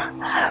matter.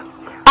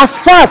 As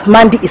far as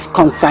Mandy is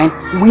concerned,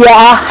 we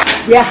are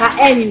her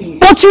enemies.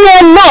 But we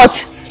are not.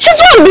 She's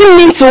not being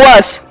mean to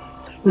us.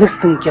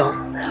 Listen, girls.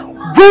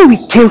 Where we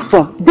came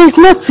from, there's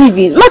no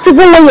TV. Not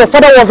even when your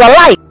father was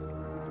alive.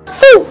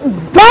 So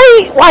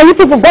why are you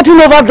people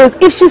bothering over this?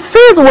 If she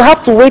says we'll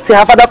have to wait till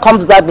her father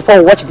comes back before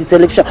we watch the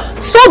television,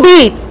 so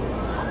be it.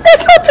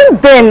 There's nothing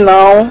there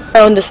now.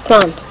 I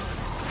understand,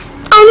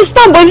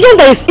 but it's just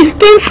that it's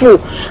painful.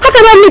 How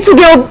can I meet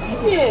today?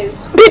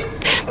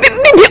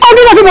 Be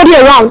ordering everybody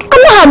around?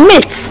 I'm not her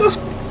mate.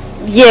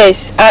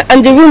 Yes,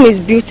 and the room is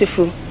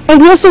beautiful.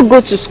 And we also go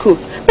to school.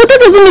 But that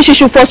doesn't mean she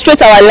should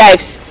frustrate our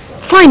lives.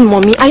 Fine,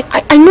 Mommy.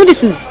 I know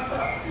this is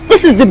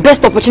the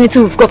best opportunity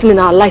we've gotten in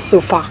our lives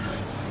so far.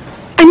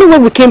 I know where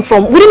we came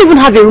from. We didn't even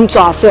have a room to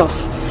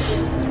ourselves.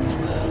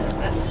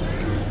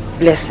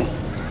 Blessing.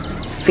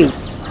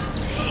 Faith.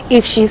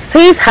 If she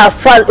says her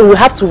father will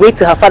have to wait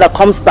till her father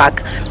comes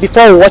back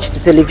before we watch the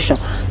television,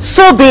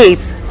 so be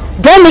it.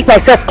 Do I make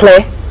myself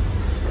clear?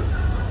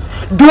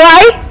 Do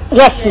I?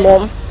 Yes,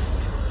 Mom.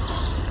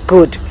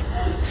 Good.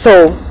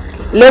 So,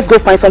 let's go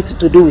find something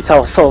to do with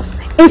ourselves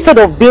instead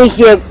of being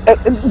here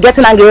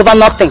getting angry over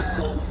nothing.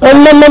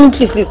 Mom,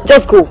 please,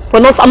 just go.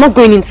 I'm not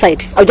going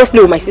inside. I'll just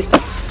play with my sister.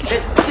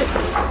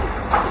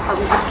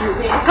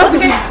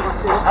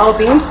 I'll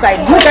be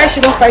inside. You guys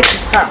shouldn't fight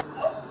with her.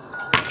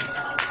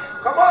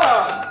 Come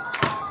on!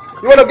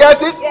 You want to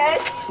get it?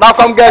 Yes. Now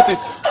come get it.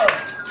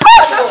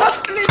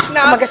 Please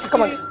now. Come on, get it,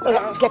 come on.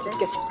 Get it.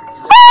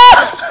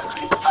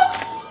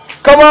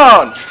 Come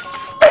on!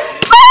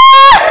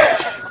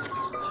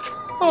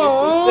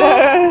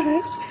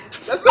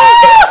 Let's go!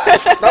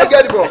 Now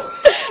get it, bro.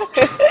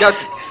 Get it. Get it.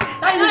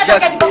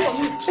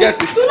 Get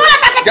it.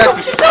 Get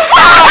it.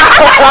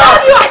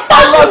 I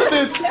lost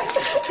it.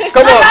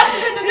 Come on.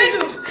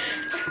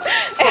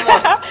 Come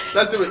on.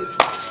 Let's do it.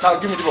 Now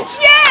give me the ball.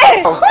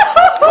 Yeah!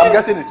 I'm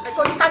getting it.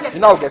 You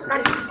now get it. Now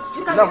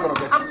I'm gonna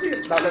get it. I'm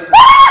serious. Now let's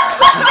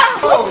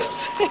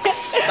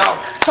Now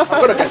I'm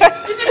gonna get it.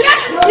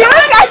 You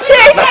got it!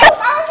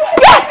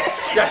 Yes!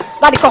 Yeah.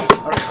 Daddy, come.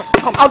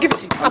 I'll give it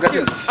to you. I'm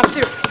getting serious. it. I'm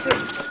serious.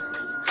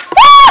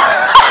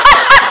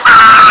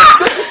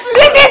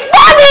 This is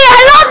funny! I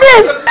love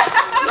this!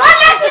 Don't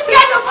let it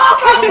get the ball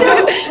from you!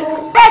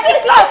 This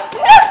is love!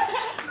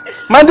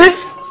 Mandy,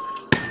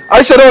 are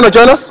you sure you want to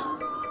join us?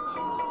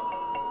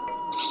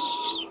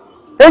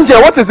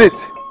 Angel, what is it?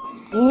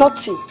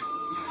 Nothing.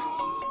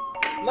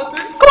 Nothing.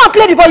 Come on,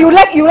 play the ball. You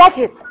like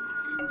it.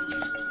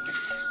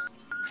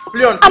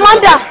 Play on.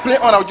 Amanda. Play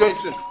on, I'll join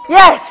you soon.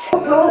 Yes.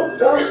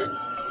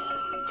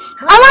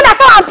 Amanda,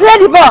 come and play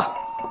the ball.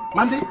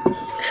 Mandy?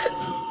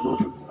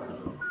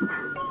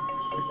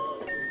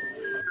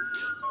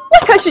 Why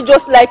can't she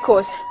just like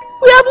us?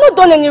 We have not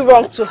done any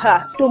wrong to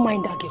her. Don't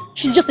mind that girl.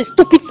 She's just a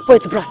stupid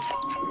spoiled brat.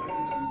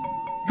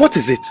 What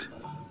is it?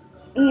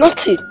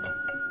 Nothing.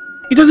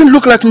 It doesn't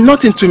look like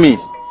nothing to me.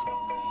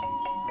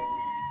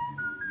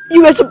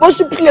 You were supposed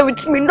to play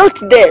with me, not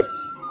them.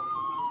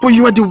 But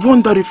you are the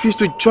one that refused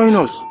to join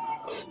us.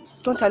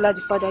 Don't allow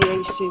the father hear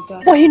you say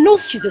that. But he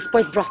knows she's a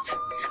spoiled brat.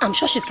 I'm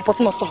sure she's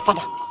reporting us to her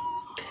father.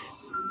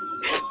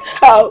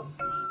 How?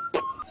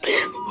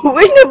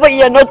 Whenever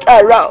you're not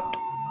around,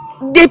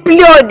 they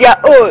play on their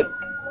own.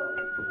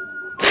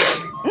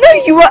 Now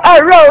you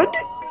are around,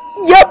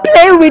 you're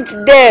playing with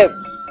them.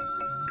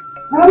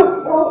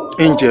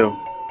 Angel,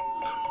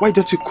 why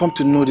don't you come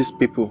to know these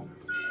people?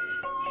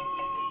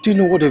 Do you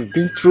know what they've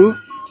been through?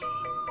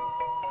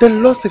 They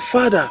lost a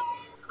father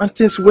and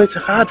things went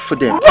hard for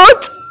them.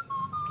 But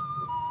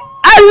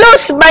I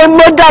lost my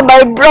mother,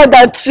 my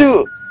brother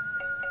too.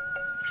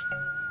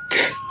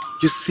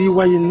 You see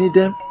why you need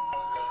them?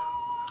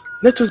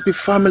 Let us be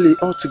family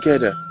all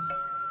together.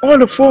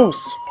 All of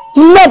us.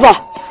 Never.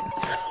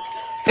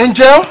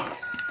 Angel?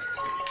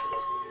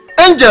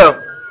 Angel!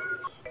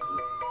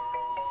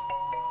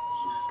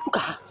 Look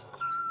at her.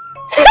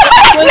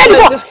 Let me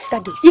go.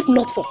 Daddy, if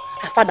not for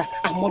her father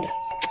and mother,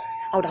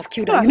 I would have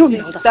killed her. You know me,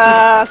 I would have killed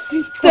her.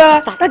 Sister.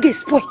 That girl is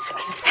spoiled.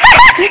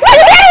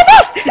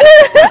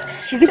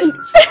 She's even...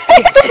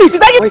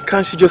 Why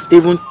can't she just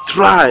even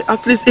try?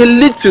 At least a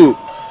little.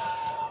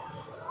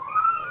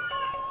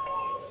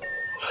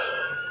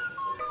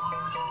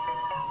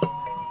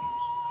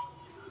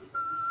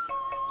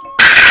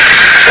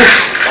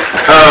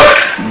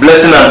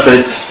 Blessing and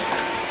faith.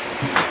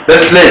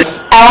 Let's play.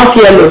 I want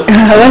yellow.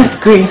 I want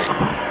green.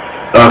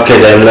 Okay,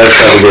 then let's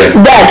start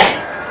again. Dad,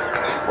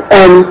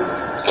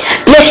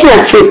 Blessing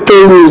and Faith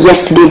told me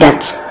yesterday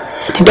that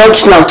they don't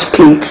know how to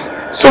play it.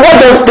 So why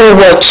don't they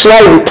watch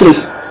while we play?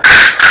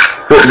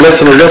 Wait,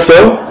 Blessing, is that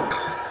so?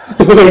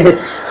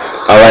 Yes.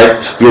 Alright,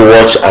 you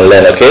watch and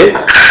learn, okay?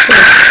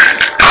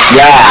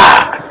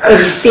 Yeah!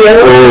 Okay.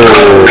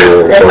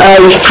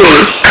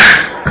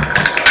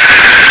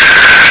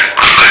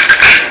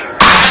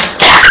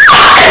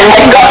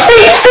 I got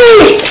 6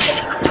 feet!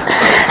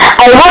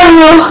 I want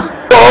you.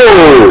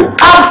 Oh!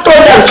 I've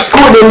thought I'm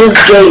good in this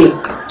game.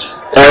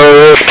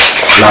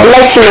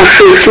 Blessing and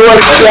Faith,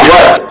 watch here.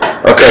 What?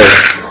 Okay,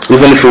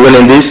 even if you win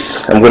in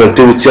this, I'm going to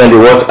deal with you on the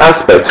what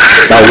aspect.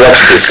 Now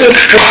watch this.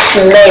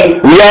 6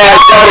 men. Yeah,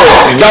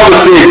 got it. Double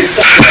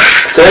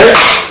 6. Okay?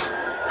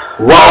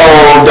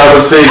 Wow, double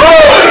 6.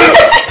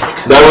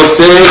 Double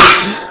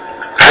 6.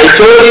 I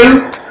told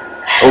you.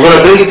 I'm going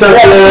to bring it up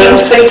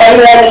Blessing, Faith, are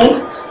you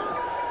ready?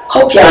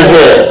 Hope you're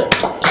ready.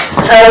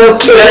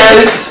 Okay.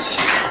 Yes.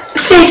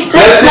 Faith,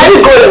 where are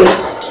you going?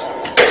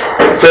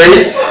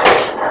 Faith.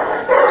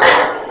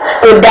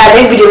 Oh, Dad,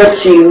 maybe they want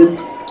to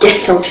get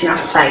something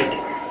outside.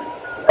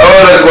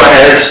 Oh, let's go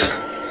ahead.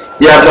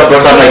 You have not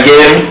brought up my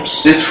game.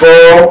 6-4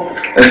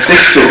 and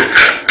 6-2.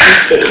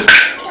 Okay.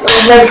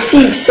 Let's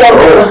see it.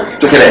 Oh,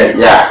 look at that.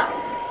 Yeah.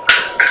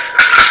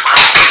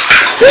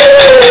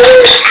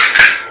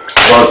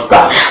 What's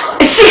that?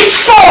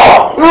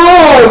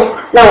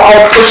 6-4. Now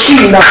I'll push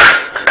you now.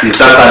 Is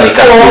that an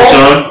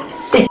calculation?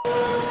 6.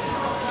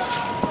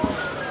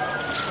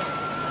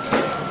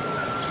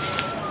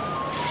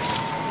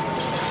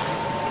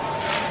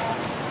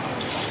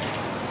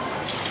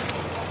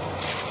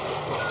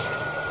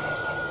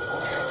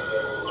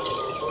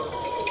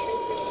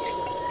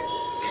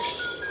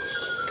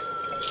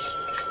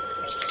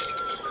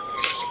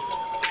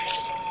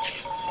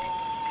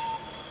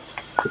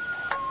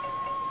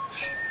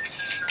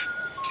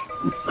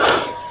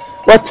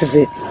 What is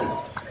it?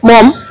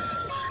 Mom,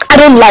 I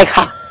don't like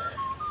her.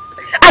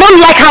 I don't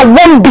like her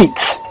one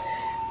bit.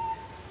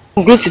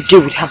 I'm going to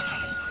deal with her.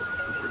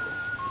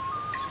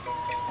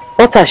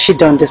 What has she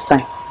done this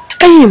time?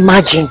 Can you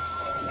imagine?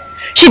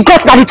 She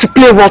got Daddy to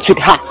play what with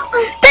her,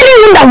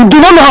 telling him that we do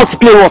not know how to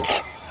play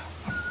what.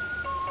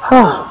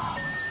 Oh.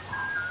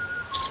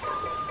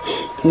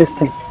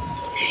 Listen,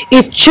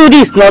 if Judy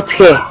is not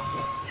here,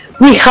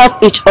 we have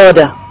each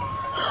other.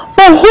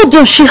 But who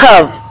does she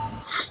have?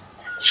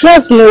 She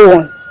has no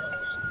one.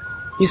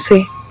 You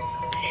see,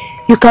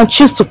 you can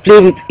choose to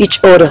play with each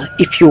other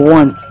if you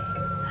want.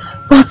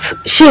 But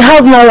she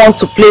has no one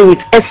to play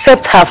with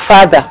except her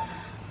father.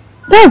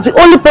 That's the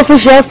only person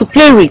she has to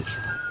play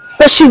with.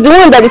 But she's the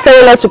one that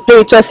decided not to play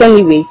with us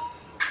anyway.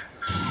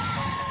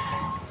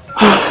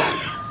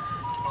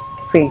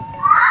 See,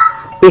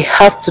 we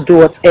have to do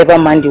whatever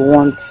Mandy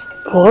wants.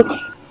 What?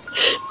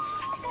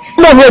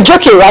 Mom, you're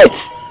joking, right?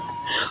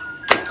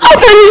 How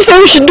can you say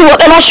we should do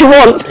whatever she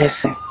wants?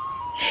 Listen,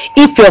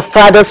 if your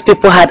father's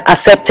people had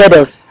accepted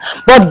us,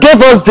 but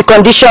gave us the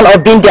condition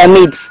of being their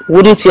maids,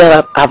 wouldn't you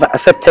have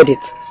accepted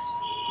it?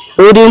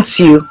 Wouldn't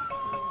you?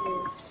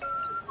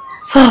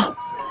 So,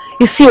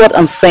 you see what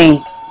I'm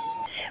saying?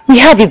 We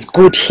have it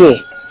good here.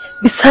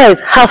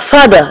 Besides, her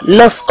father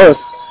loves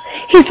us.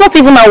 He's not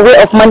even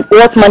aware of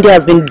what Mandy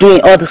has been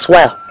doing all this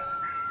while.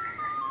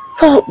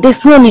 So,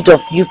 there's no need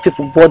of you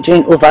people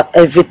bothering over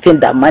everything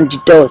that Mandy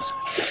does.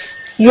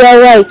 You are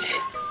right.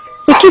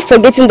 We keep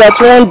forgetting that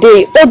one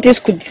day all this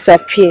could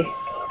disappear.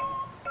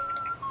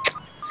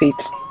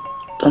 Faith,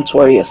 don't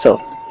worry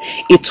yourself.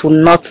 It will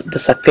not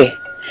disappear.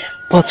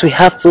 But we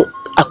have to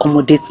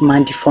accommodate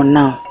Mandy for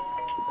now.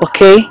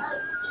 Okay?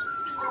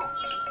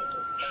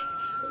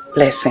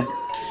 Blessing.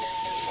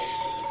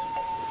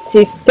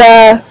 Sister,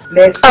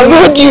 I've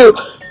heard you.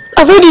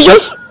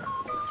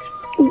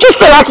 Just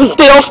tell her to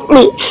stay off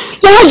me.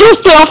 Let her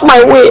just stay off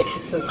my way.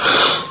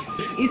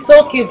 It's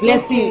okay,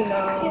 Blessing.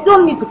 You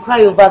don't need to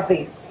cry over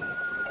this.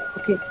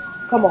 Okay,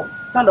 come on,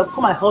 stand up,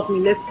 come and help me.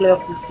 Let's clear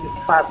up this place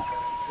fast.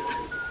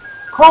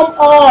 Come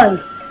on,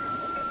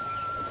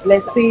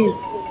 Blessing.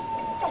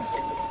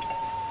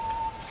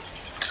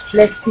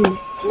 Blessing,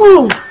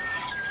 move.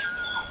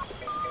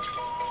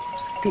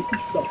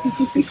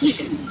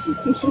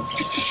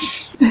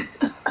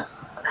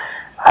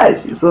 Ah,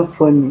 she's so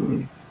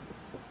funny.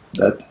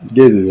 That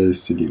girl is very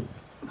silly.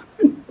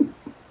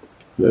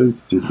 Very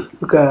silly.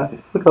 Look at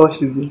what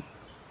she's doing.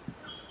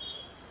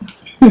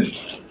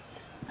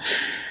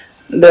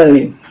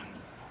 Darling.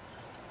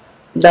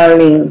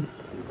 Darling.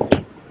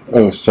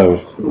 Oh,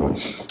 sorry.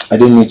 I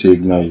didn't mean to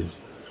ignore you.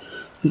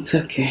 It's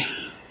okay.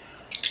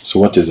 So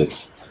what is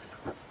it?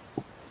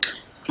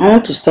 I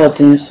want to start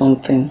doing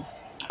something.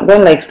 I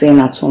don't like staying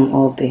at home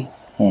all day.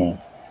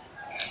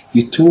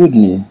 You told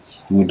me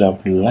you would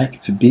have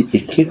liked to be a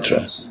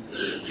caterer.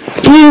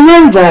 You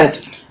remembered?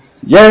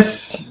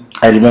 Yes,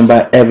 I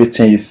remember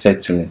everything you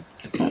said to me.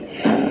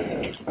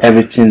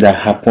 Everything that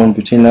happened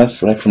between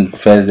us right from the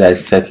first day I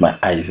set my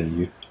eyes on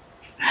you.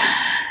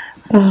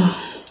 Oh,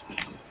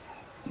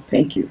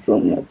 thank you so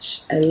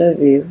much. I love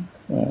you.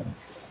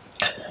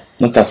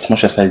 Not as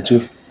much as I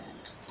do.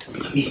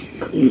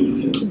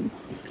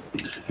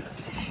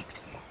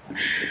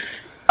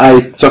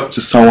 I talked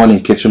to someone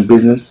in kitchen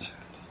business,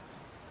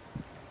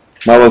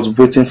 but I was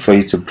waiting for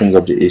you to bring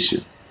up the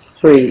issue.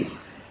 Really?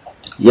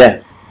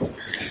 Yeah.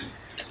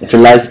 If you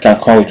like, you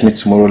can come with me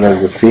tomorrow. Let's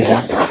go see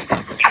her.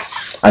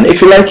 And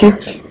if you like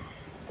it,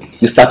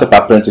 you start up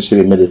apprenticeship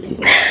immediately.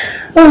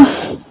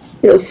 Oh,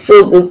 you're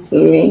so good to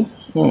me.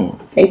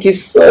 Thank you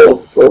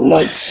so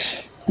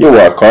much. You're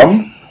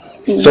welcome.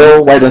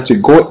 So why don't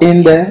you go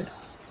in there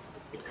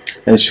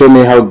and show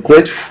me how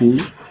grateful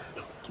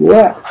you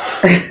are?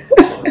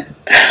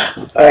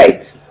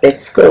 Alright,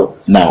 let's go.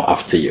 Now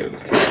after you.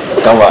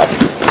 Come on.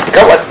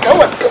 Come on, come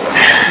on, come on.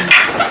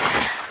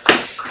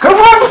 Come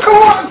on,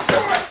 come on,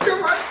 come on,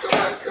 come on, come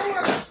on, come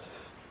on.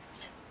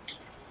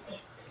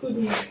 Good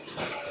night.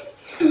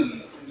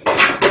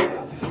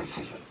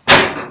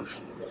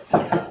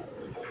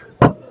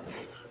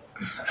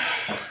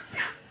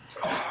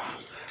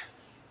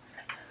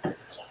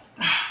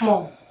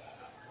 Mom.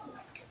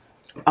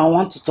 I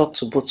want to talk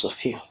to both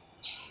of you.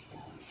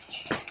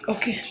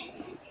 Okay.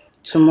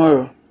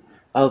 Tomorrow,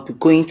 I'll be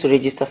going to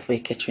register for a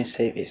catering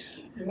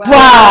service.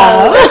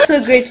 Wow, that's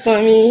so great for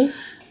me.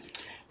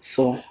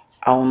 So,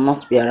 I will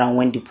not be around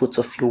when the both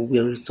of you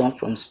will return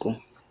from school.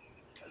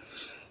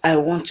 I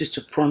want you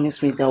to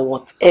promise me that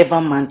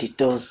whatever Mandy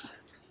does,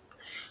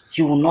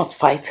 you will not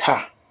fight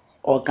her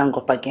or gang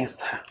up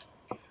against her.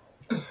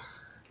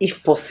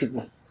 If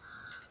possible,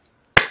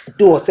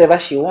 do whatever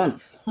she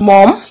wants.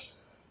 Mom,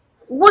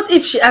 what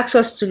if she asks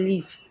us to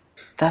leave?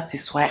 That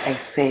is why I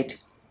said,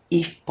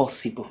 if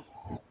possible.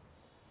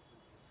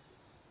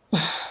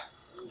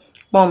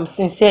 Mom,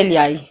 sincerely,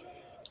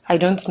 I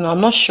don't know.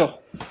 I'm not sure.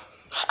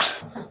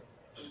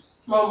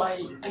 Mom,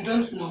 I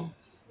don't know.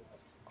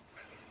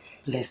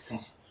 Listen,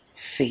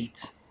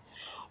 Faith,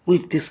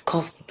 we've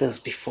discussed this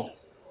before.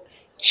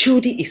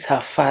 Chudi is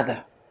her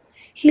father.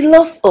 He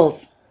loves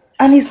us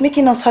and he's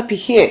making us happy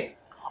here.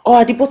 Or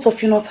are the both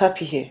of you not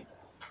happy here?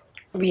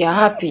 We are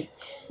happy.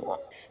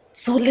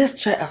 So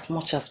let's try as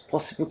much as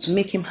possible to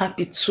make him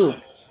happy too.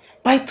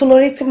 By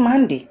tolerating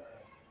Mandy.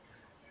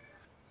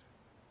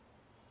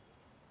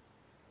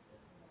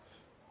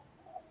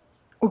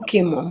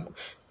 Okay, Mom.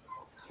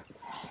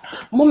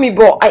 Mommy,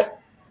 but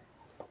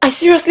I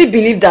seriously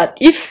believe that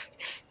if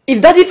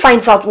Daddy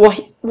finds out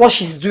what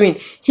she's doing,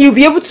 he'll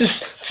be able to...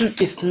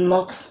 She's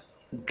not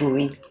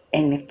doing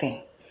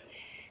anything.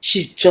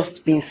 She's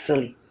just being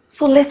silly.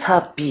 So let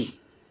her be.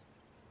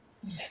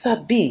 Let her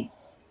be.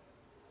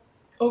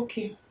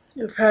 Okay.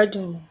 You've heard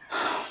me.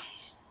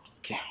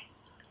 Okay.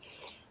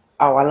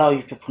 I'll allow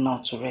you people now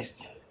to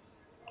rest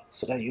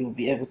so that you'll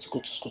be able to go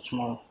to school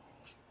tomorrow.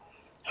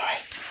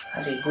 Alright.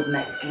 Have a good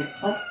night's sleep.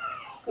 Huh?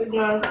 Good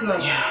night.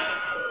 Yeah.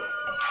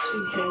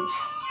 Sweet dreams.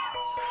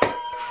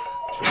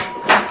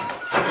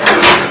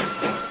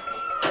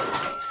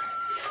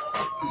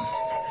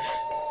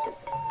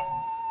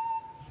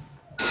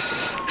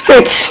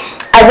 Faith,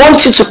 I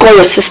want you to call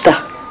your sister.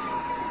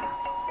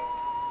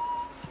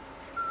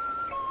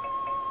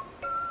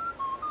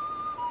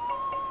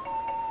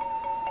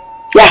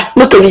 Yeah,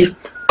 both of you,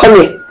 come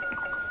here.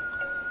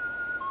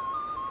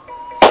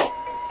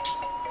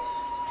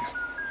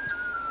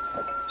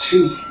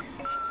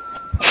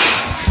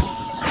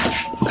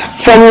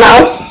 From now,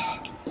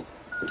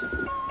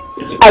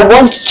 I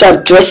want you to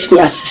address me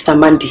as Sister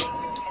Mandy.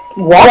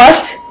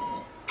 What?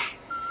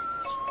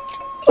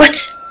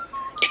 What?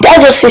 Did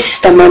I just say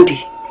Sister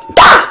Mandy?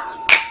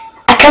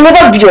 I can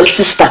never be your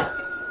sister.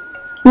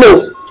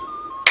 No.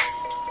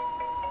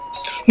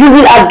 You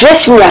will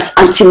address me as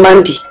Auntie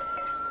Mandy.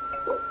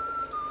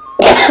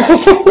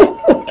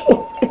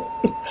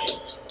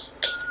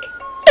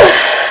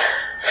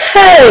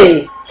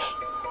 Hey!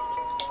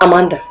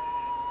 Amanda,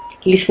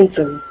 listen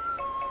to me.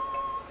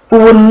 We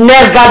will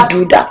never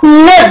do that.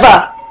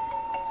 Never!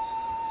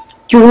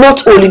 You will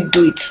not only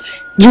do it,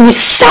 you will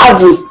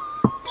serve me.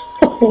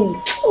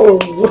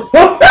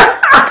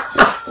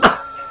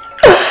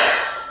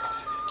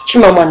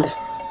 Chimamanda,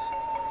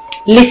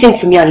 listen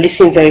to me and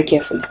listen very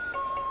carefully.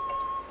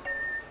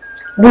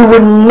 We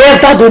will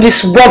never do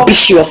this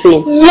rubbish you are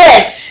saying.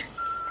 Yes!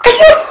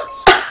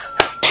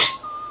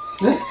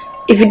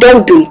 If you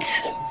don't do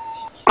it,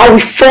 I will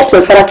force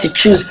my father to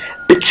choose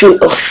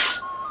between us.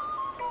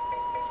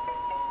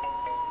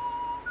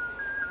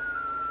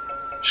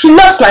 She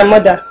loves my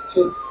mother.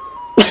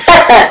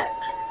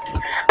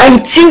 And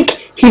you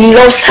think He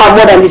loves her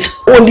more than his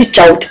only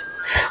child.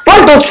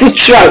 Why don't we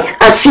try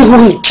and see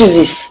who he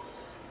chooses?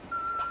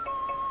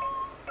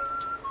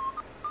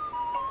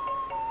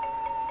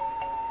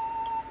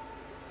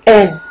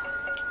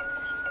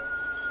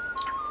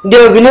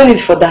 There will be no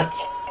need for that.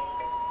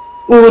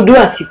 We will do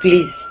as you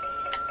please.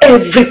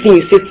 Everything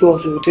you say to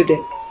us, we will do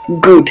them.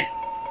 Good.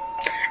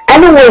 I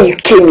know when you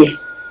came here,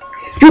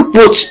 you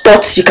both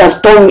thought you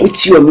can turn me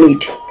into your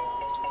maid.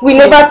 We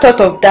never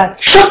thought of that.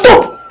 Shut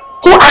up!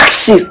 Who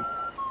asked you?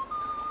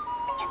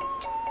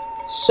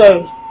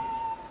 Sorry.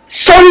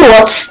 Sorry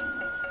what?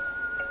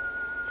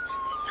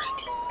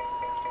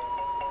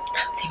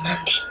 Auntie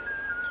Mandy.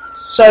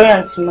 Sorry,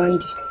 Auntie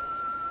Mandy.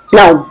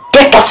 Now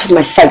get out of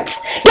my sight.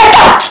 Get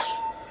out!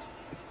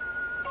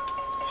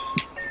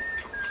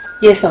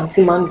 Yes,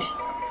 Auntie Mandy.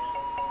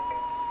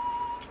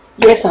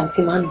 Yes,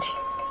 Auntie Mandy.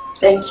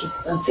 Thank you,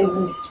 Auntie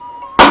Mandy.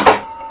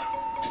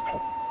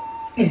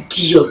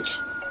 Idiot.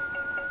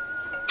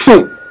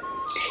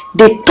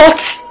 They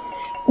thought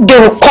they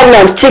would come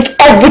and take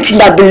everything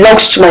that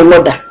belongs to my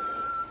mother.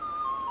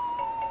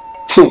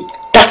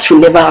 That will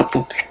never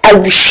happen. I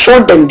will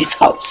show them this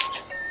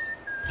house.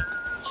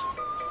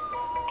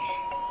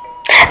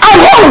 I'm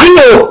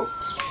hungry!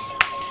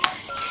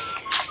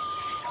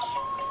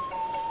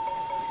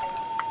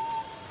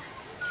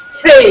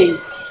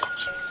 Faith!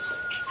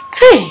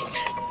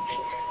 Faith!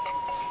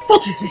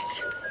 What is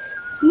it?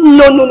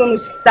 No,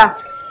 sister.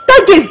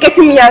 That girl is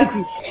getting me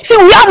angry. See,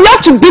 we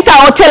have to beat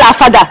her or tell her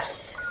father.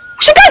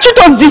 She can't treat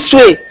us this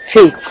way.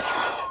 Faith,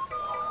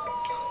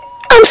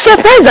 I'm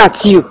surprised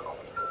at you.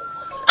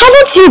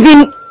 Haven't you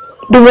been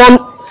the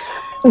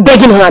one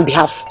begging on her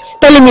behalf,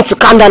 telling me to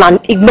calm down and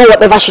ignore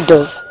whatever she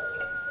does?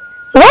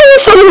 Why are you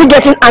suddenly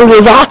getting angry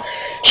over her?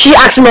 She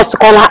asking us to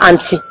call her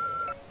auntie.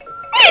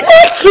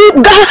 Let's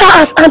regard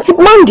her as Auntie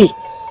Mandy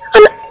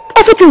and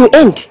everything will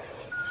end.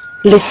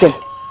 Listen,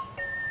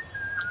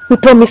 we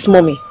promised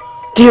mommy.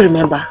 Do you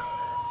remember?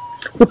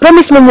 We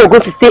promised mommy we were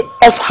going to stay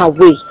off her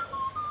way.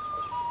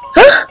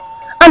 Huh?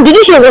 And did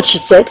you hear what she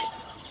said?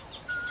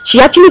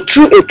 She actually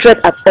threw a threat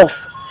at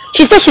us.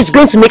 She said she's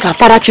going to make her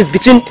father choose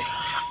between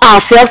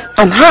ourselves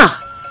and her.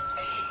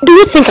 Do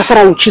you think her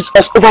father will choose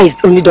us over his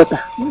only daughter?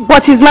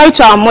 But he's married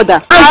to our mother.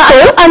 And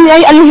so?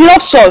 And he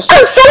loves us.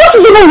 And so what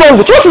is even wrong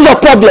with you? What is your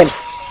problem?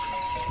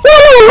 No,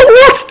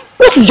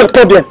 what is your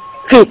problem?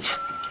 Faith,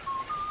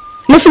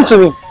 listen to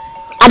me.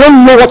 I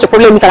don't know what your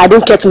problem is and I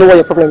don't care to know what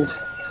your problem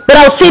is. But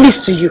I'll say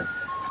this to you.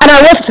 And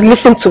I want you to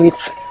listen to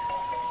it.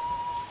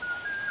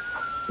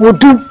 We'll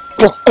do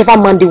whatever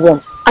Mandy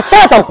wants. As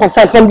far as I'm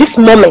concerned, from this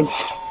moment,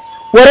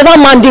 whatever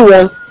Mandy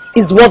wants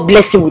is what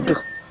Blessing will do.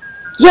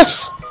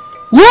 Yes.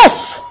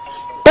 Yes.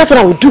 That's what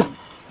I will do.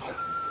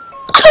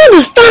 I don't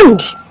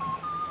understand.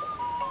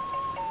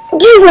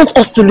 Do you want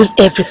us to lose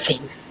everything?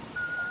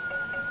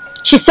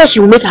 She says she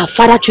will make her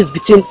father choose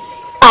between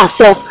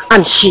herself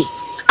and she.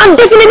 And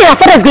definitely her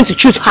father is going to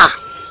choose her.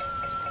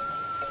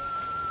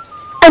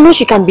 I know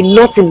she can be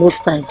naughty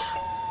most times.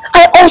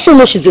 I also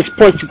know she's a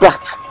spoiled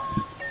brat.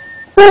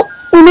 Well,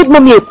 we made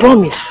mommy a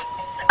promise.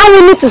 And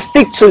we need to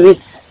stick to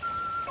it.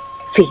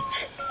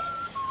 Faith,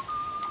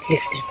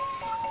 listen.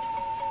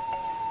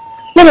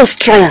 Let us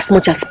try as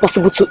much as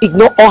possible to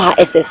ignore all her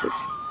excesses.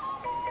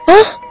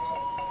 Huh?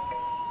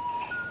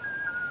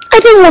 I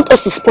don't want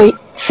us to spoil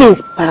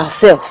things by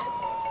ourselves.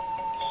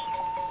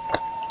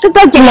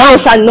 That girl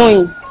is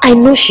annoying. I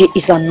know she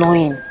is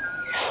annoying.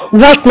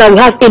 Right now we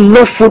have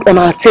enough food on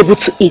our table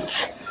to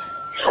eat.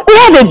 We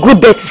have a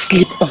good bed to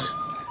sleep on.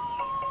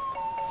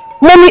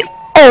 Mommy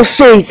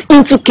also is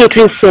into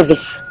catering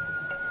service.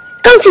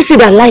 Can't you see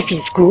that life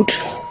is good?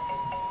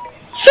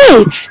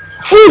 Faith,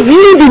 we've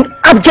lived in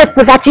abject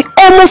poverty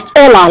almost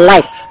all our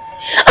lives.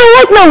 And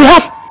right now we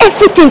have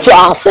everything to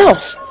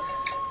ourselves.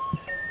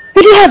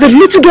 Would you have a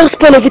little girl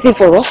spoil everything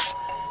for us?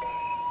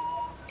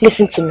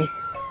 Listen to me.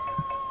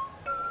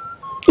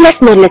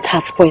 Let's not let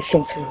her spoil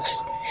things for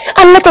us.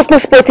 And let us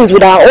not spoil things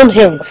with our own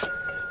hands.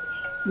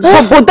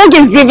 But that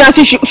girl is behaving as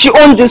if she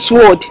owned this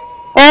world.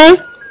 Eh?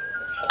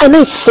 I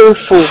know it's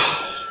painful.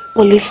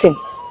 But listen,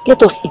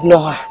 let us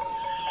ignore her.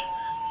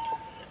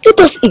 Let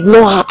us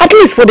ignore her, at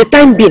least for the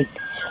time being.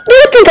 Do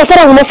you think her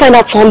father will not find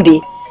out someday?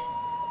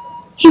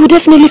 He will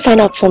definitely find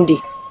out someday.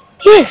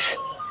 Yes.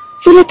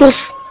 So let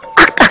us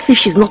act as if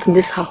she's not in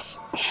this house.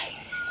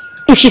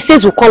 If she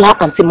says we'll call her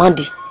Auntie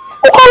Mandy,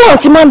 we'll call her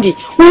Auntie Mandy.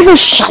 We even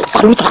shall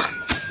salute her.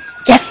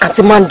 Yes,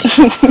 Auntie Mandy.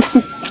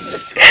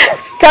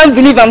 Can't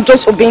believe I'm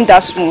just obeying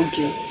that small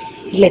girl.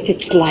 Let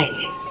it slide.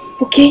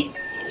 Okay?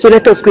 So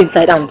let us go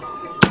inside and...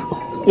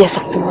 Yes,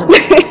 Auntie Mandy.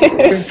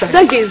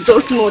 That girl is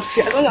just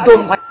naughty. I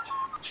don't like.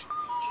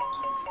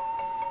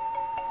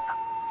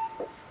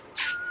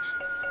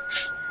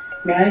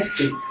 May I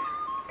sit?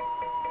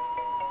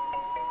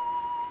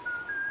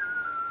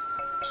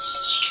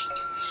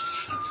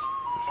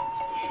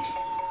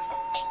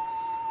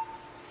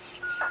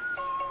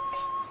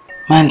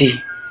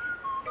 Mandy,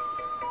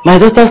 my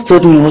daughters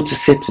told me what to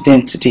say to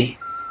them today.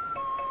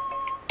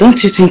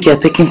 Don't you think you're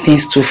taking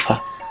things too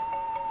far?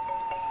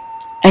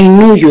 I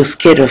know you're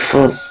scared of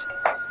us,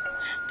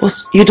 But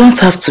you don't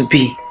have to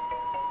be.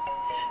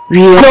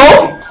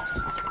 No!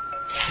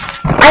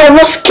 I am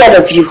not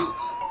scared of you.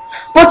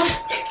 But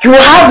you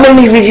have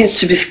many reasons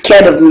to be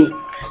scared of me.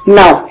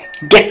 Now,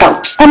 get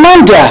out.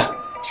 Amanda!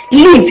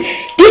 Leave.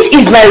 This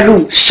is my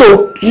room,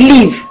 so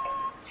leave.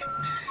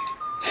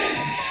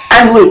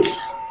 And wait.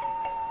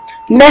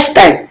 Next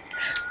time,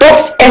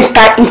 don't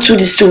enter into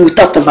this room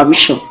without my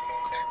permission.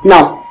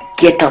 Now,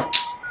 get out.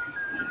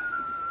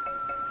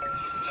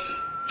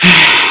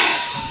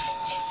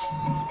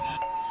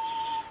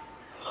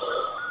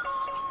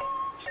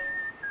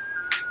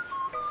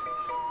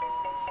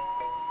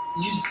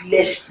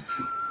 Useless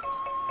people.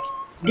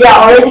 They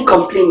are already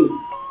complaining.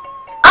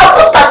 I've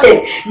not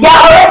started. They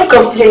are already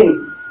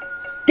complaining.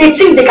 They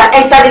think they can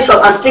enter this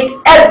house and take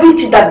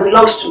everything that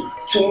belongs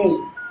to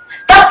me.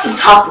 That won't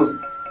happen.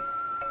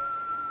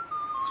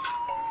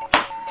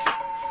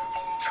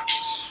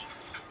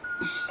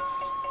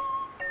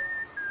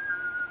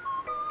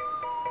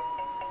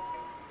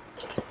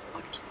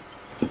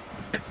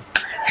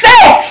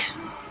 Faith!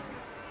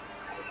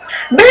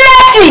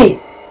 Blessing!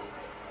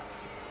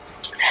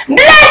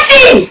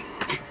 Blessing!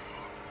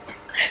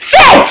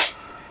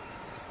 Faith!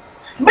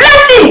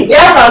 Blessing!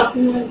 Yes,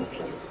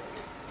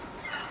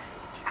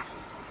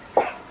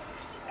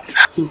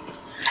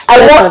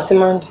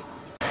 Auntie.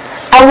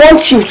 I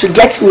want you to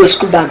get me your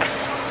school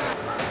bags.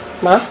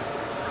 Ma?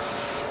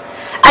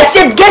 I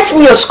said get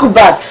me your school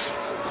bags.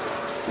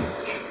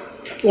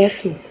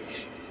 Yes, ma.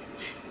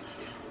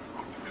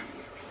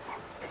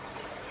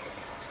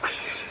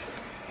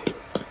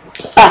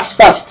 Fast,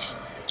 fast.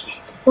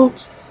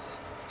 Okay.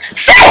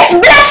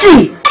 Faith!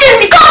 Blessing!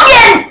 Come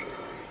here!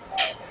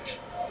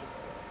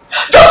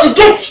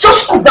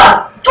 Just school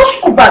bag. Just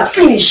school bag.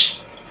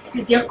 Finish.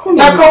 They are coming.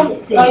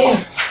 Oh,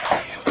 yeah.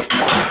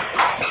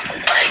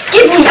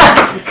 Give me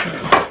that.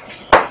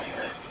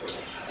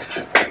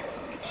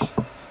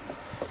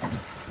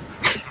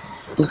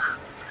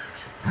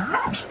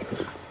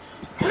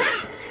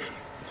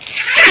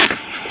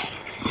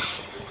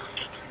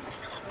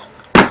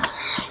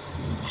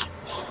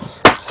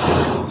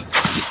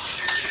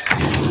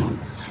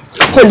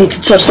 Hold it,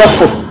 it's not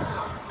for.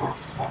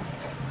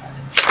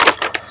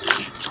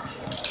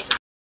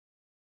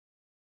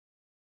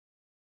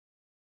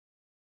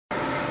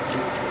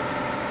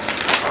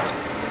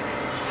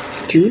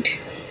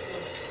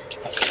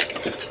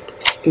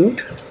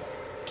 Good.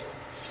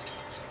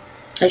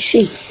 I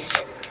see.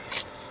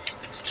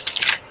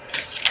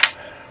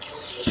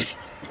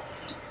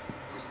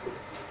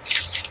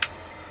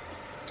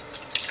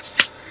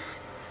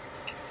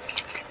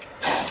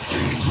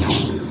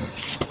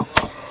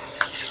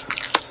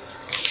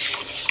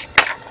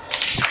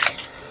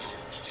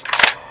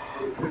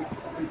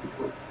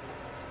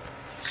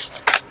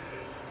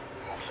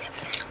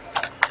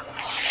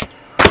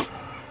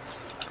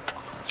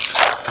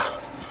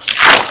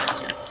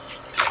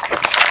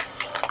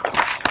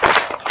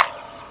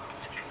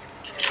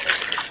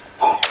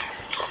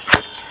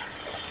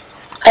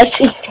 I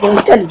see. You're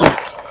intelligent.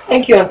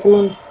 Thank you, Auntie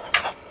Mom.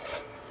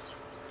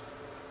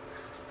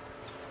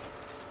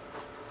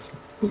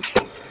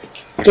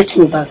 Get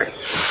me your bag.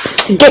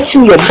 Get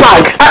me your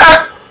bag.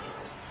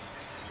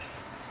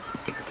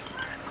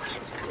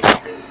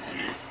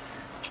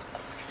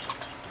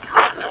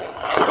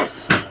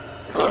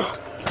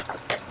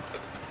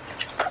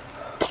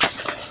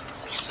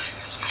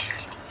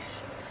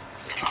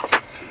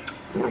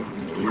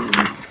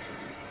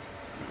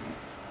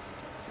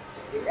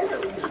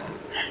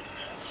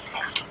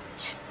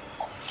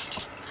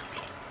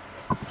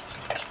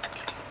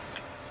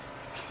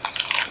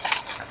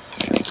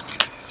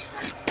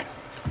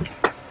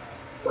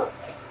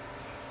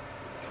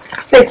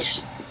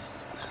 Faith,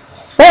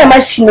 why am I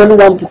seeing only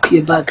one book in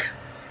your bag?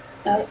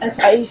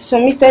 I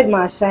submitted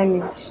my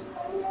assignment.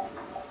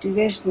 The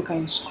rest book are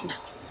in school.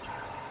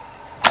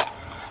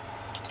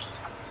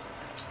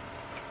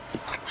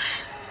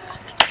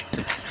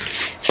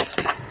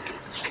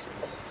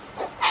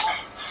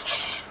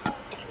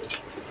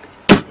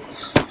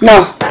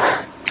 Now,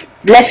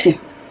 Blessing,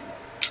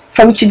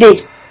 from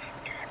today,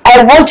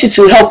 I want you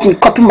to help me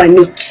copy my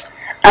notes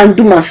and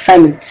do my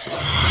assignments.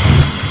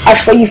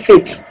 As for you,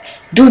 Faith,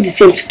 do the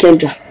same to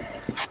Kendra.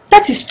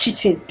 That is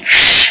cheating.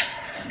 Shh!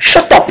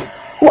 Shut up!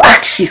 Who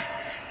asked you?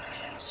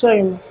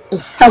 Sorry, ma.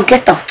 Now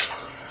get out.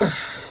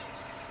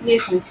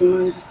 Yes, Auntie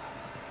Mandy.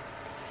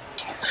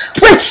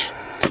 Wait!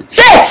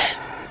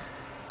 Faith!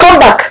 Come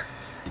back!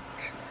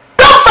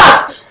 Come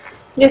fast!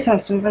 Yes,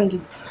 Auntie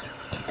Mandy.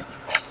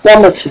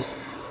 One more thing.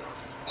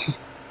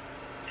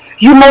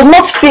 You must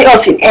not fail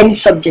us in any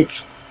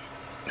subject.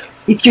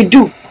 If you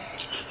do,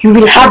 you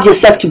will have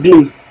yourself to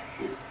blame.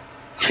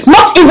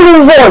 Not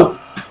even one.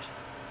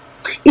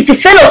 If you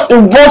fail us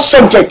in one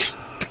subject,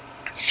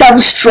 7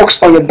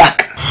 strokes on your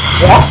back.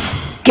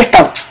 What? Get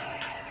out.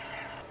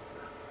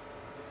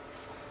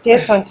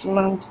 Yes, Auntie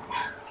Mandy.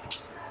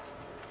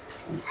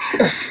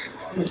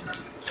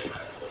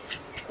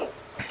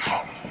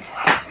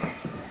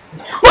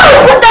 Why you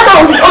put that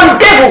on the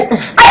table?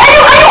 Are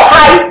you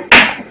high?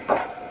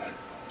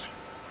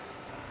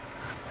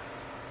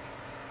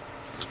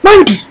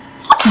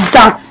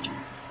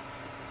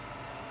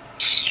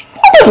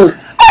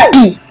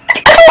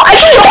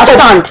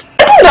 understand.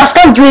 I don't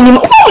understand you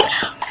anymore.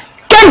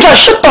 Kendra,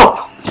 shut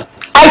up.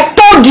 I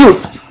told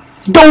you,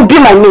 don't be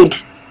my maid.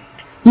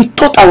 You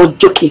thought I was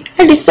joking.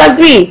 I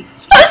disagree.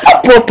 It's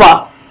not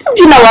proper. Don't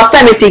do our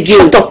assignment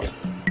again. Shut up.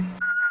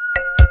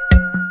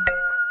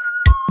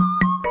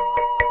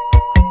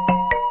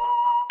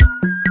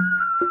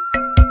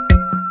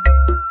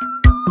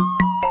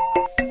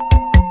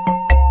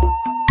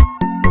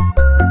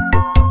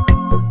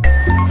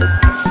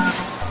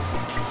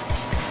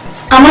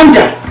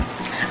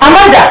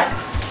 Amanda,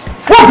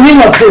 what's the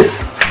meaning of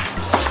this?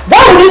 Why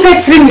would you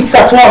take 3 meats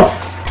at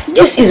once?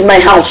 This is my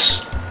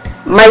house,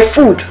 my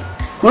food,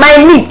 my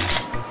meat.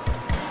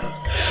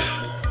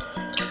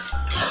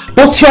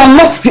 But you are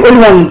not the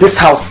only one in this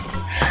house.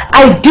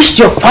 I dished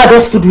your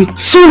father's food with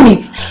 2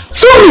 meats.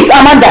 2 meats,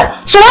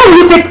 Amanda. So why will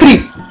you take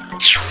 3?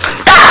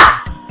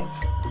 Ah!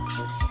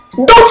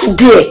 Don't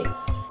dare.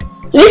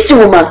 Listen,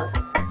 woman.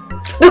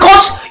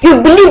 Because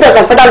you believe that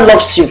my father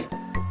loves you,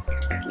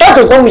 that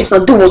does not mean you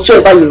can do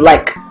whatsoever you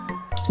like.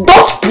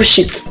 Don't push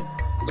it.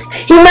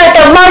 He might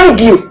have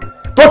married you,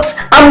 but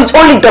I'm his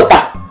only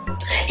daughter.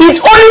 His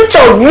only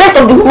child, left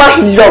of the woman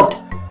he loved.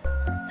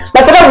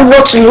 My father will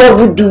not love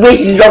you the way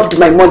he loved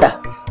my mother.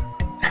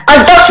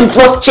 And that will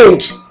not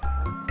change.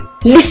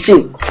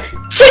 Listen,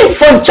 think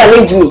before you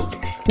challenge me.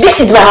 This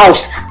is my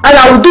house, and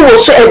I will do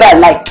whatsoever I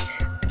like.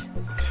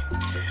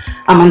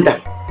 Amanda,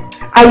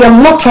 I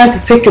am not trying to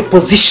take your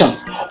position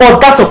or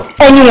that of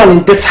anyone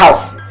in this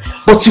house.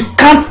 But you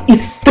can't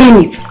eat 3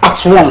 meats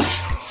at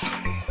once.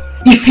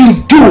 If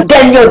you do,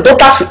 then your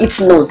daughters will eat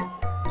none.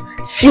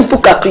 Simple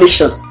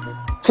calculation.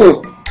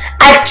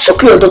 I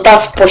took your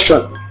daughter's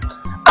portion.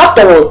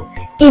 After all,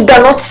 if they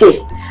are not safe,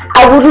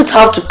 I wouldn't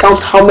have to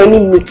count how many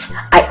meats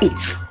I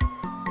eat.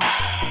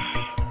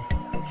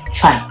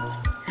 Fine.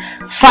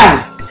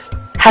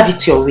 Have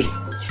it your way.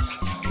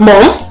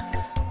 Mom?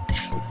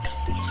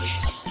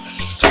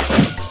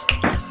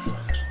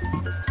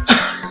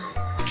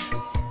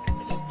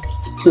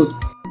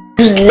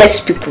 Useless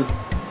people.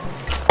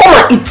 Come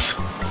and eat.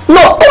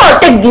 No, come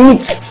and take the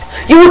meat.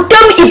 You will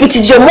tell me if it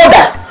is your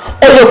mother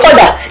or your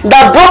father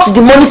that brought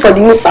the money for the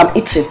meat I'm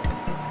eating.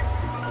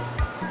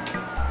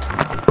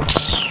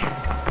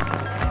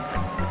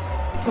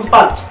 In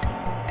fact,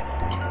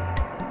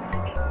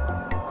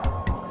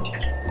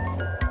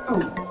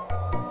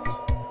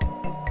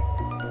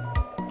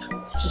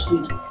 this is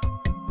good.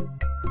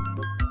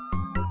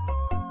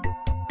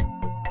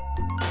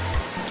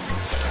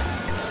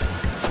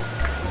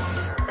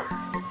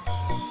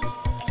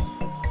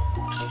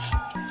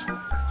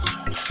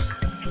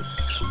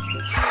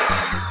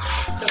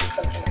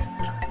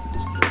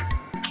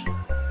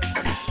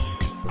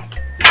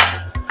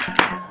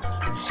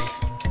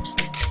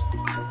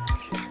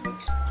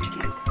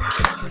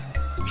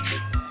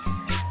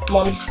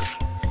 Mommy,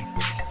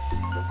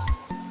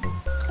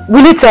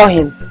 will you tell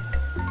him?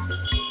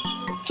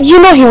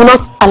 You know he will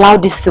not allow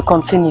this to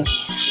continue.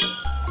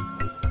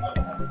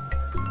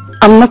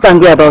 I'm not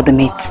angry about the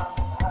meat.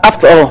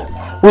 After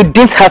all, we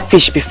didn't have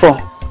fish before.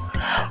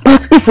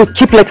 But if we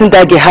keep letting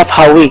that girl have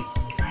her way,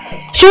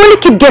 she will only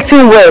keep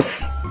getting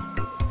worse.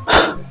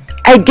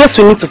 I guess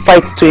we need to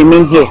fight to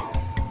remain here.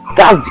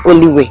 That's the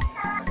only way.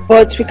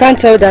 But we can't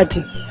tell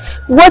Daddy.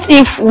 What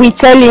if we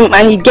tell him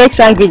and he gets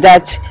angry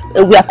that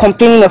we are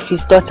complaining of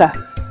his daughter?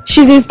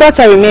 She's his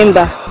daughter,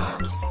 remember?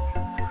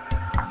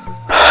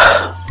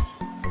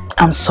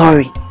 I'm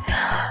sorry.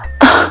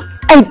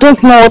 I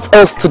don't know what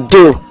else to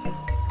do.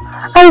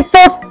 I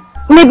thought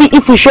maybe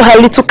if we show her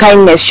a little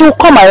kindness, she'll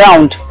come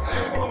around.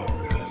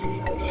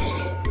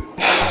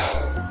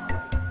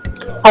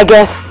 I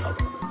guess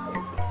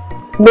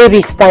maybe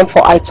it's time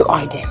for eye to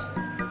eye then.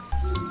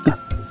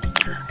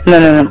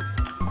 No.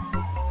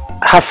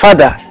 Her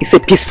father is a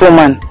peaceful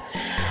man.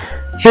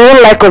 He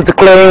won't like us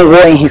declaring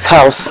war in his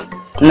house.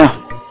 No.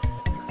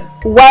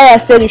 Why I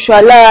said you should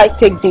allow her to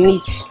take the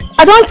meat?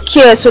 I don't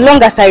care so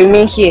long as I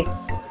remain here.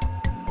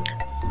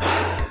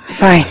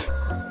 Fine.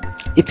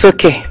 It's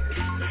okay.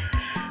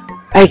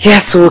 I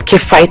guess we'll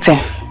keep fighting.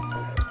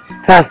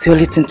 That's the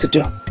only thing to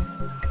do.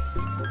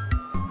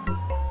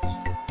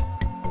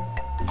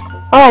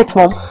 Alright,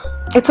 Mom.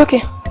 It's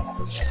okay.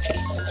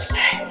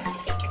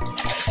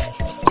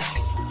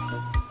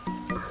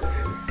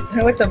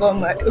 What about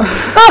my...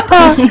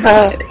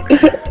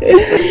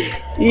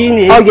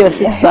 Oh, your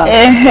sister.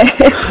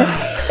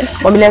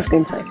 Mommy, let's go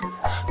inside.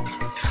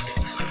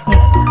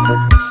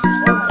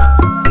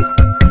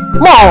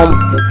 Mom,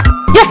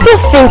 you're still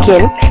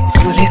thinking? Let's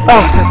go.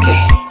 It's okay.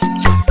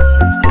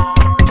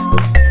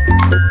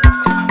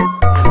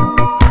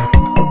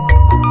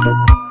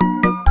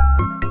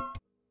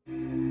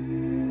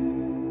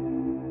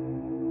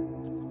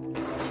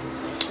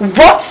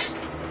 What?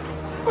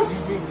 What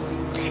is it?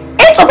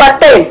 8 over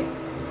 10.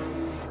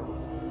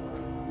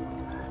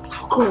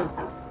 Cool.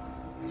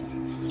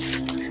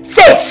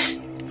 Faith.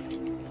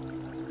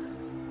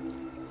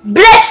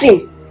 Blessing.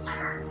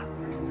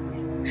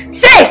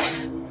 Faith.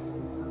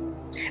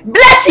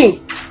 Blessing.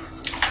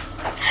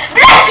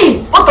 Blessing.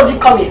 Both of you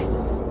come here.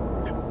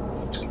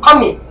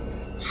 Come here.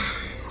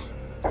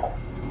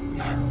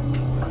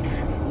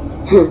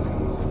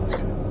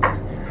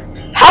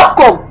 How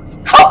come?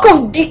 How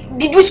come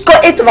did we score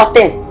 8 over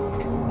 10?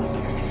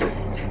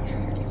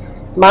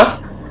 Ma?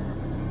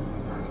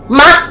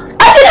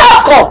 I said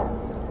how come?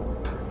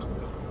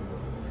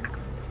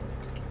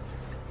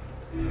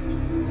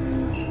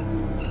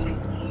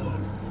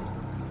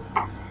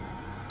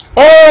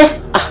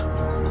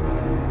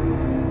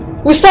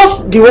 We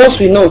solved the ones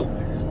we know.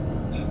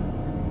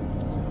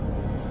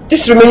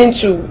 This remaining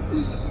 2,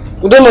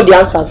 we don't know the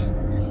answers.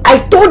 I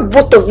told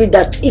both of you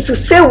that if you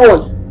fail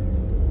one,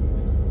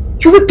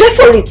 you will pay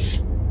for it.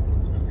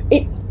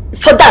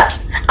 For that,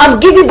 I'm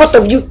giving both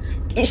of you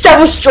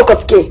 7 stroke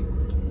of cane.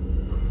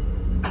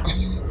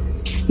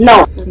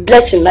 Now,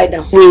 blessing, lie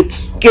down.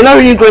 Wait, you're not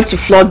really going to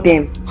flog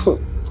them.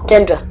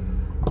 Kendra,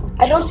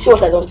 I don't see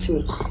what I don't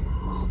see.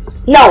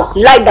 Now,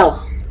 lie down.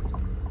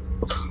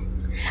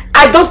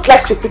 I don't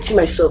like repeating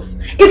myself.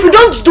 If you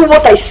don't do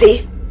what I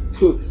say,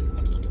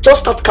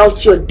 just start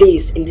counting your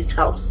days in this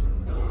house.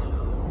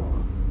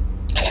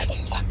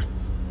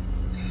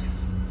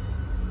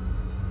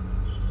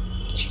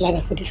 Should lie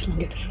down for this one,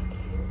 get the food.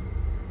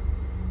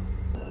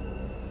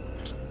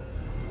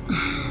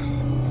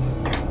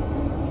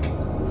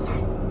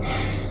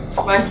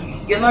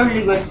 Man, you're not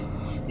really going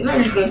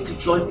to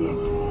flog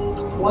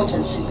them. Watch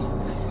and see.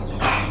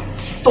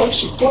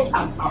 She thought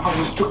I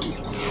was joking.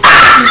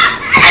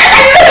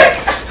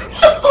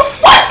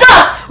 What's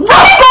that?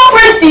 Have you gone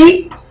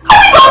crazy?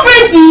 Have you gone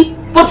crazy?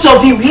 Both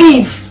of you,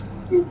 leave.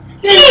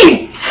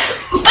 Leave!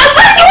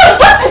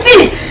 What is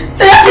it?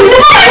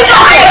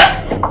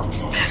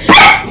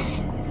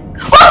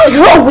 What is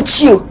wrong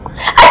with you? I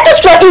thought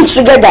we were in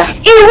together.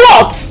 In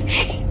what?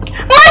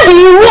 Mandy,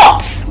 in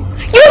what?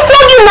 You're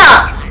flogging her.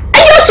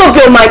 Are you out of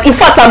your mind? In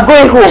fact, I'm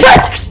going home.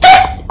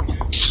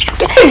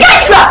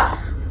 Kendra!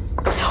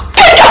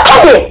 Kendra,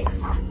 come here!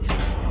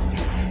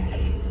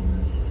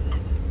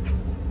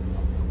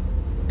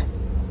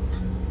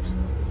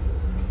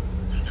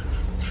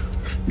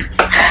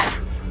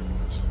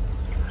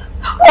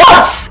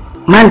 What?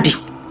 Mandy,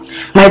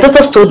 my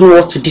daughters told me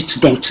what to do to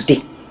them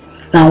today.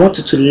 Now I want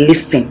you to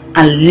listen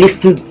and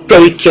listen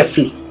very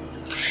carefully.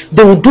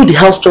 They will do the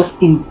house chores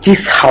in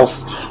this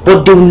house,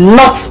 but they will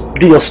not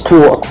do your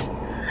schoolworks.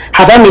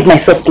 Have I made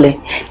myself clear?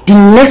 The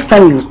next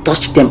time you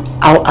touch them,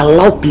 I'll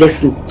allow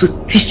Blessing to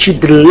teach you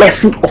the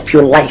lesson of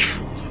your life.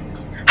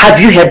 Have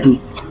you heard me?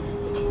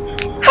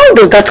 How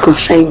does that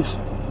concern you?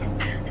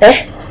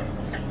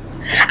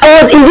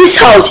 I was in this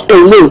house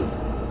alone.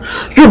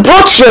 You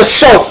brought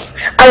yourself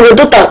and your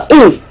daughter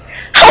in.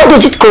 How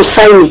does it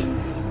concern me?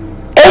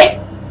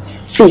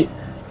 See,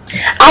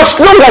 as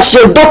long as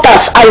your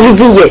daughters are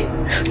living here,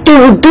 they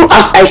will do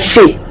as I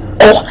say,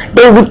 or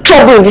they will be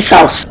trouble in this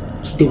house.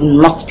 There will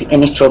not be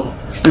any trouble.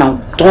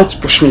 Now,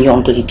 don't push me,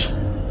 young lady.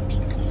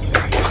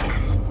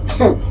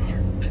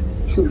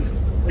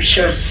 We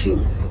shall see.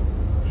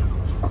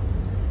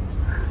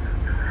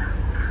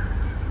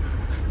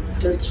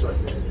 Don't worry.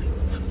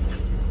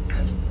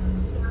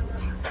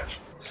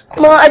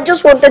 Mom, I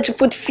just wanted to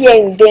put fear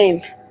in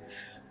them.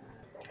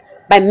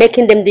 By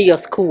making them do your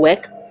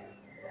schoolwork?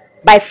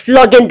 By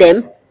flogging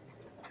them?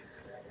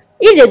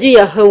 If they do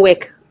your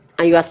homework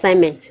and your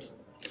assignment,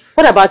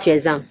 what about your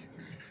exams?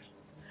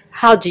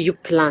 How do you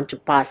plan to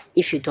pass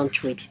if you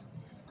don't read?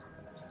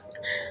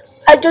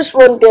 I just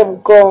want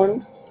them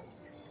gone.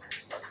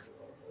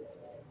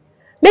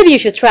 Maybe you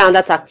should try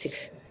other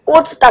tactics.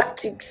 What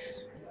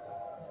tactics?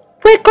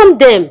 Welcome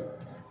them.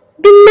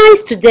 Be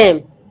nice to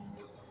them.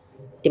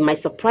 They might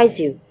surprise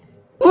you.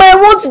 I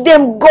want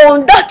them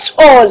gone, that's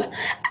all.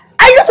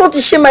 I don't want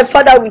to share my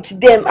father with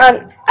them,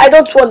 and I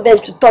don't want them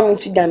to turn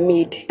into their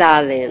maid.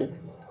 Darling,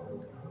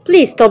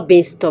 please stop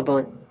being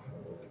stubborn.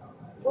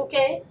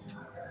 Okay?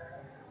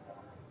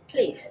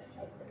 Please.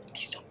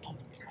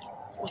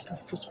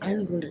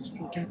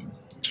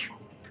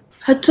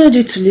 I told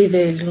you to leave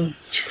her alone.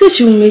 She said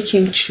she will make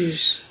him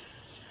choose.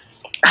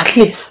 At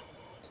least,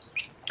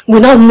 we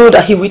now know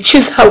that he will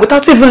choose her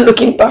without even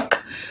looking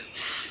back.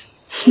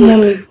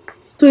 Mommy,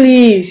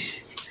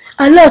 please.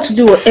 Allow her to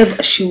do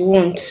whatever she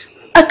wants.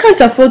 We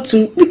can't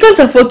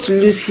afford to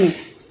lose him.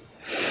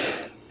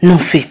 No,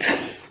 Faith.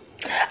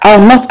 I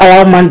will not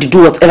allow Mandy to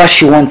do whatever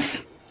she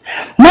wants.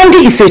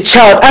 Mandy is a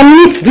child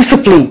and needs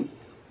discipline.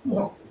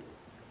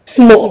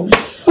 Mom.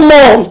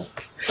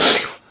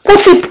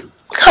 What if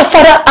her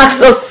father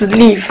asks us to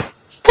leave?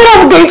 What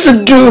are we going to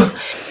do?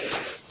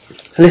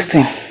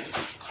 Listen,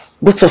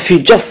 both of you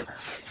just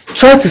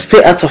try to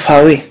stay out of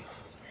her way.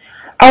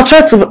 I'll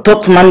try to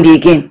talk to Mandy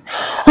again.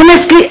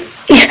 Honestly,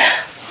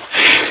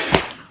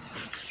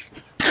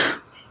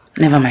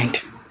 never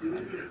mind.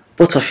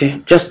 Both of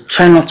you, just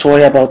try not to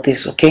worry about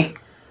this, okay?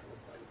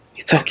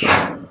 It's okay.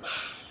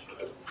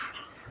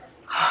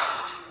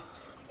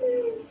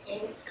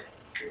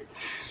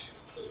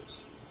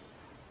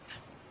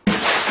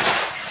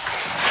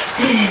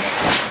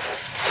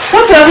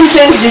 What if you haven't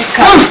changed this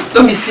car?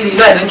 Don't be silly,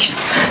 no I don't cheat.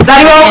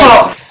 Daddy,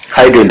 welcome.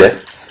 How you doing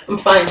there? I'm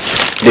fine.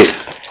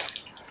 This.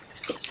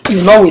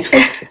 You know it.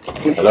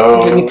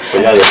 Hello. Thank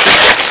you, Daddy.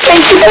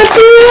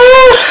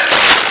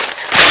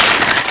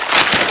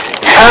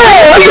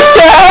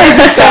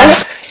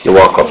 sir. You're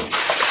welcome.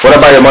 What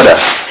about your mother?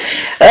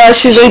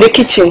 She's in the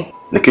kitchen.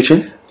 The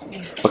kitchen?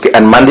 Okay,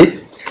 and Mandy?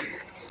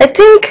 I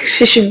think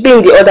she should be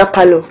in the other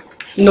parlor.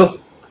 No.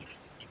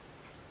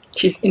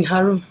 She's in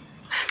her room.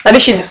 I mean,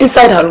 she's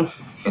inside her room.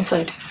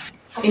 Inside.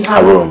 In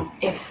her room?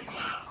 Yes.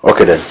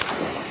 Okay then.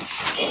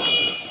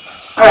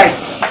 Alright.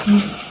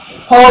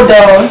 Hold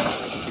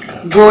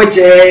on. Go,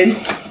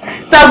 Jen.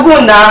 Stop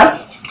going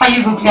now. Are you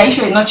even Are you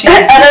sure you're not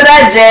changing?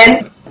 Another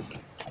Jen.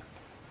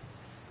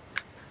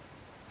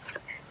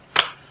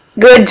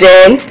 Go,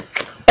 Jen.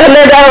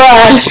 Another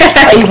one.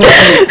 Are you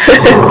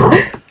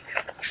even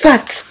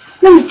Fat.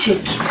 Let me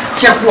check.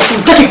 Check what you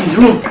got in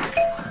the room.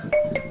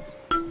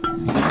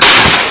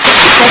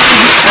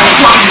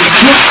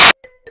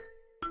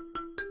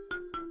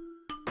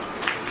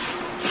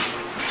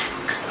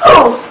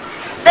 Oh,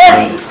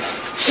 Debbie,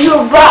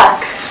 you're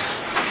back.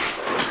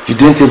 You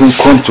didn't even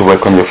come to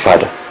welcome your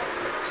father.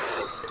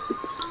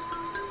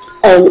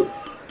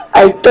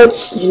 I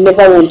thought you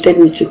never wanted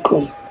me to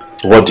come.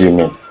 What do you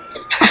mean?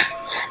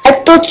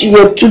 I thought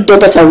your two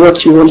daughters are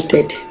what you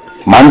wanted.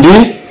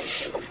 Mandy?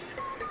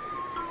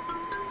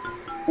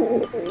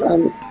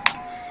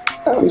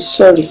 I'm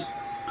sorry.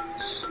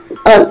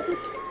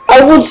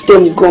 I want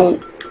them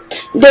gone.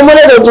 Their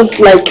mother doesn't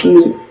like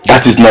me.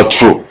 That is not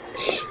true.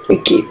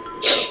 Okay.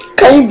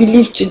 Can you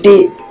believe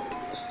today?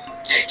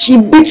 She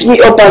beat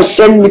me up and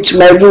sent me to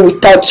my room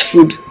without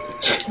food.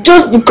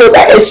 Just because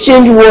I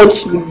exchanged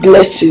words with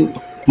Blessing.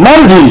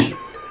 Mandy!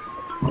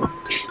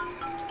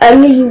 I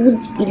knew you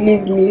wouldn't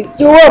believe me.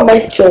 So what am I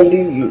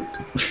telling you?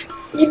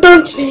 You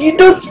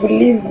don't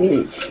believe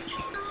me.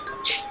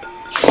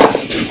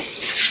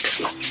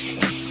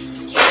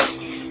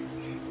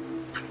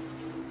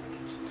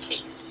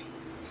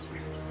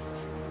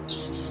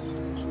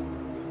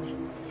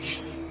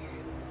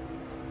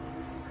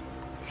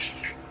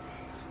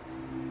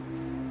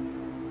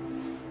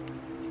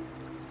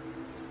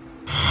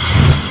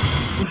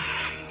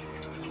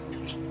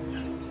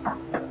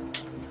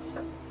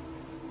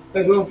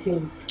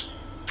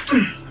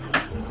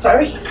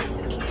 Sorry?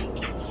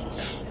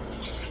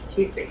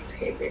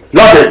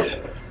 Love it!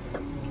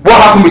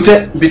 What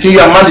happened between you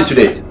and Mandy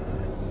today?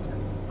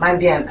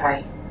 Mandy and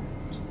I.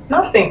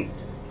 Nothing.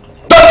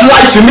 Don't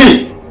lie to me!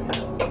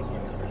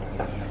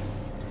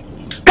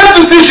 Can't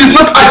you see she's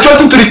not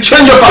adjusting to the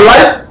change of her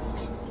life?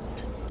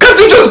 Can't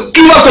you just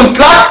give her some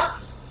slack?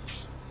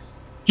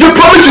 You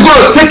promised you're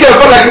going to take care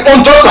of her like your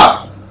own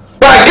daughter.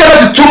 But I guess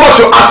that is too much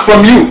to ask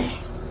from you.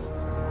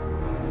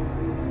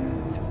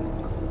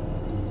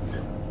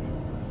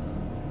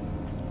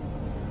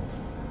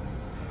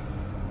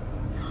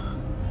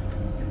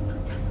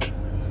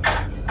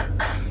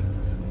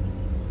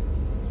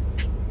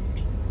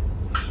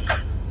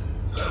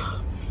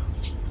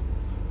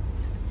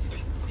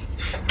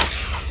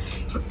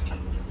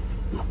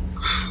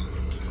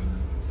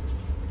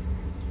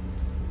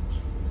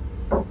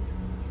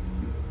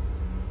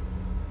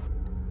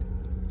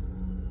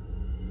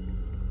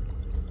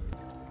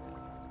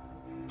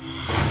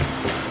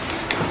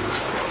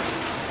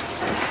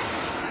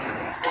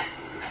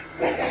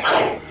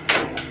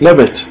 Love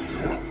it.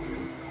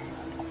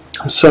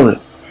 I'm sorry.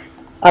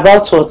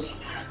 About what?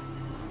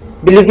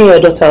 Believing your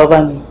daughter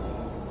over me.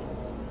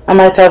 I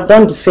might have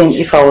done the same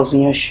if I was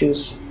in your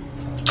shoes.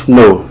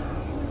 No.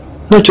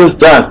 Not just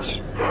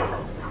that.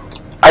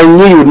 I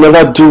knew you would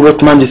never do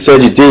what Mandy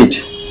said you did.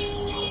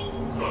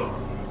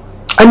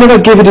 I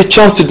never gave you the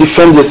chance to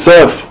defend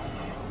yourself.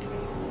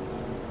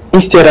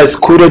 Instead, I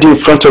scolded you in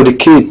front of the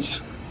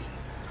kids.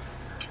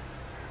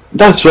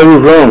 That's very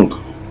wrong.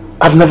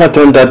 I've never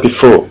done that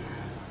before.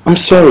 I'm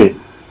sorry.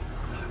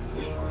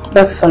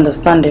 That's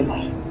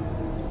understandable.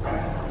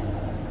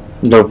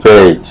 No,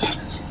 wait.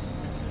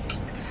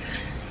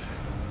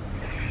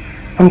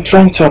 I'm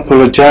trying to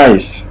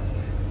apologize.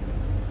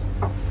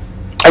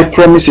 I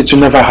promise it will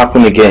never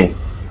happen again.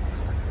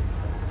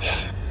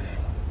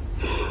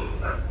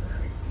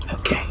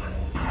 Okay.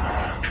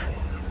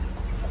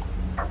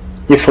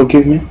 You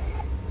forgive me?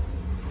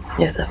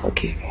 Yes, I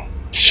forgive you.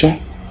 Sure.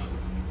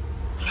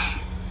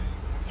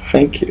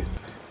 Thank you.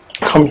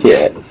 Come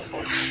here.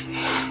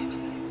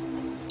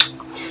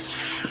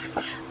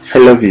 I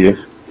love you.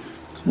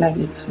 Love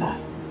you too.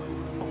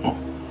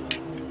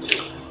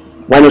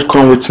 Why not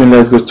come with me?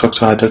 Let's go talk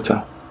to our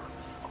daughter.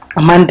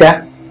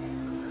 Amanda?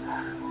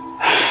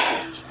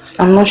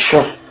 I'm not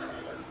sure.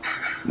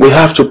 We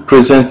have to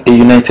present a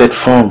united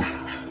front.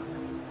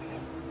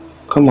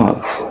 Come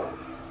on.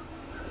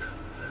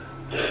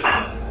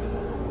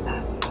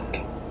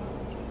 Okay.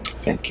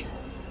 Thank you.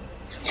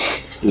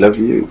 Love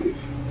you.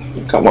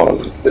 Come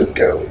on, let's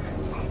go.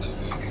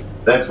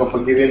 Thanks for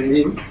forgiving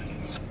me.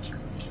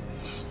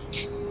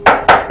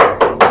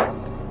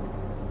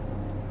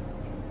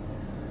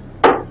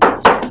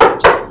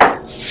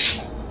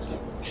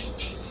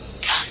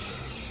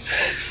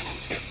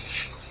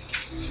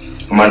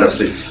 Amanda,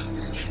 sit.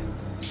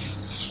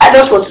 I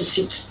don't want to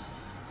sit.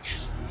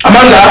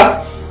 Amanda!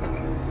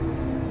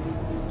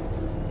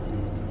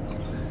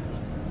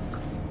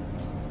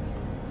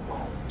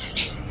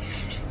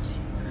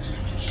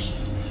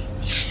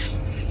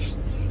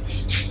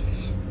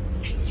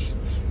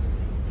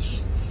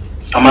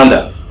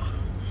 Amanda,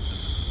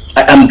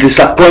 I am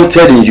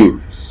disappointed in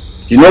you.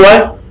 You know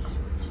why?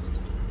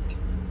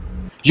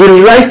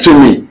 You lied to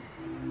me.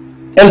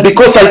 And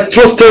because I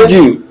trusted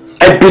you,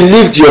 I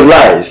believed your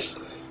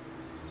lies.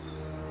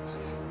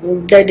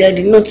 Daddy, I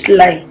did not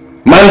lie.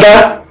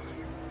 Amanda!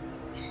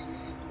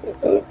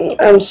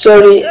 I'm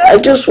sorry. I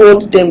just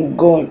want them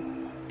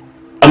gone.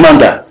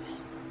 Amanda,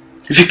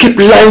 if you keep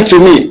lying to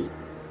me,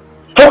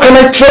 how can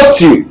I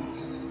trust you?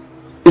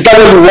 Is that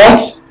what you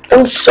want?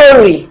 I'm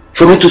sorry.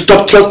 For me to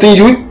stop trusting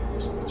you?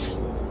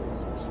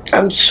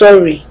 I'm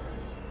sorry.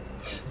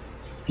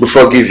 We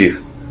forgive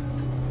you.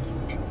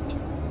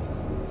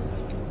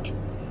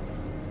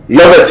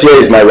 Lovett here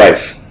is my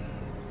wife,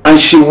 and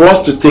she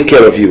wants to take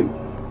care of you.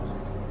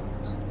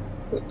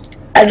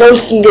 I don't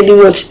think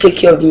anyone wants to take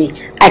care of me.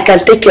 I can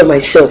take care of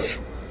myself.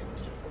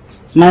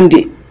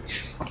 Mandy,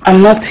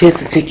 I'm not here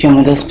to take your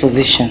mother's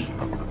position.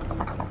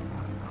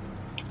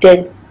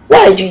 Then,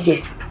 why are you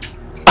here?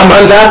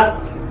 Amanda!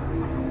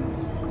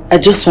 I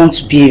just want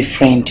to be a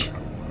friend.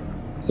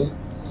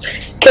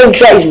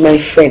 Kendra is my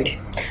friend,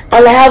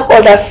 and I have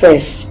other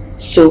friends,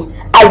 so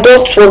I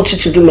don't want you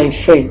to be my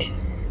friend.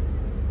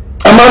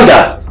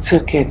 Amanda! It's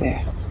okay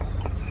there.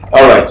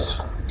 Alright.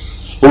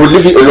 We will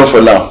leave it alone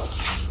for now.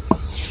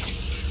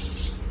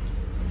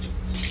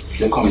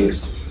 Then come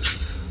next.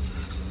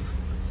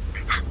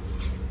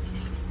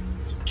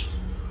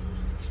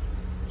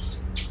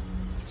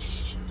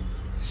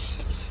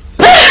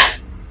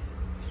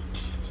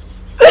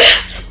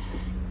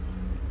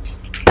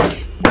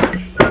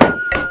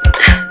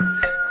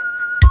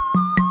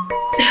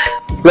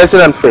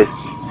 Blessing and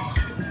Faith,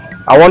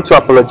 I want to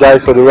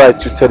apologize for the way I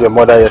treated your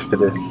mother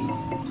yesterday.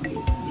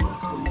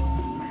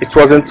 It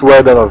wasn't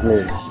well done of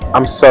me.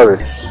 I'm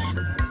sorry.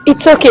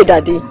 It's okay,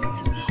 Daddy.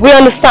 We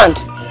understand,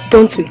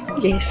 don't we?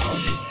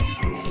 Yes.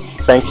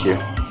 Thank you.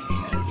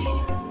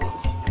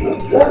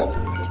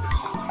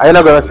 Are you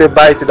not going to say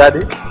bye to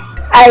Daddy?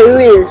 I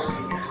will.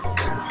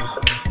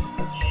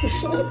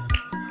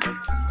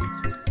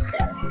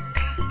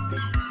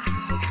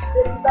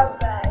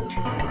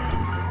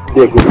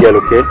 Be a good girl,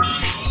 okay?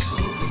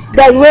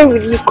 Then when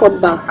will you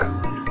come back?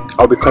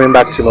 I'll be coming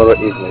back tomorrow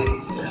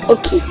evening.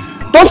 Okay.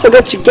 Don't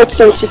forget to get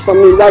something for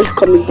me while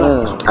coming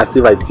back. As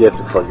if I dare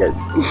to forget.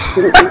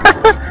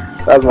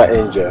 That's my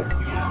angel.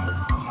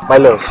 My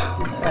love,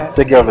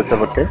 take care of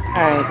yourself, okay?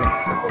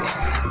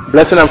 Alright.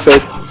 Blessing and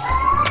Faith,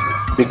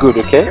 be good,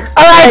 okay?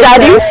 Alright,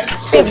 Daddy.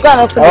 Please go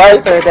and open the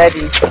door for your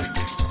daddy.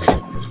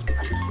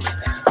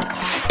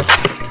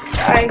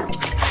 Alright.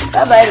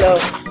 Bye-bye,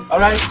 love.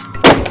 Alright.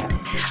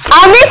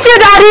 I'll miss you,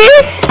 Daddy.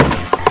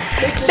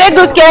 Take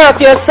good care of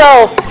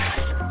yourself.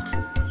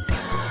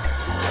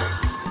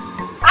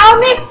 I'll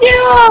miss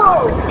you.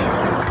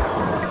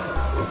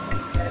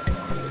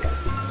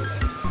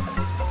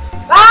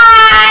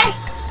 Bye.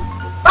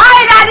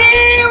 Bye, Daddy.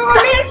 We'll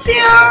miss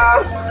you.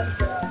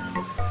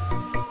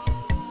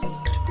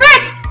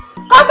 Faith,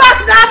 come back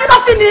now. Have you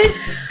not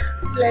finished?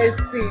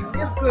 Blessing,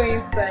 just go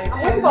inside. I'm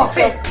waiting for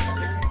Faith.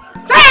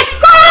 Faith,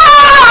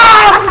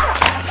 come!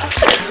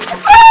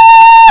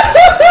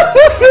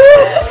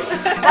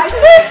 My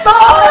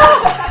sister!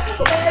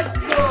 Let's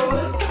go.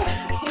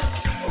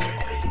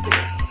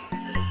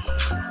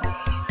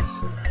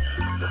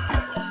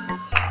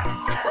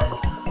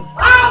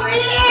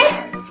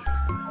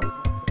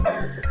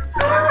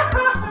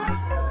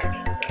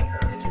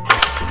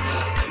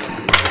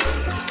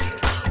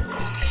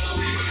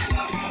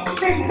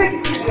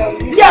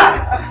 Yeah.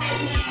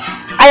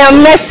 I am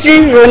Messi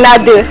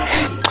Ronaldo.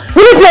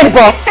 Will you play the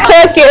ball?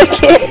 Okay.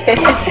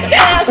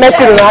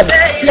 Messi Ronaldo.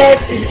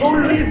 Blessing,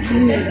 always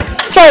me.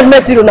 Try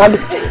Messi Ronaldo.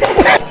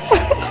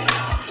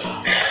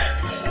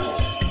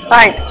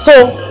 Fine. So,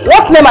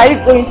 what name are you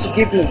going to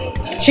give me?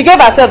 She gave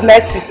herself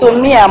Messi, so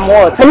me, I'm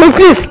what? Mommy,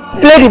 please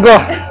play the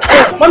ball.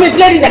 Mommy,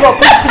 play this ball.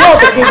 Please, you know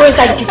what? You go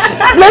inside the kitchen.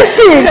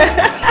 Messi.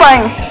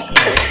 Fine.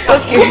 It's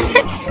okay.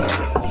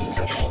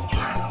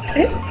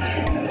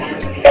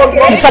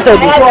 You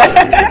started it.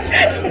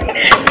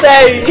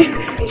 Sorry.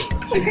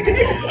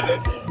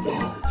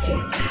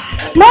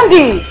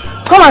 Mandy,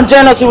 come and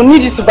join us. We will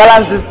need you to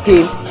balance this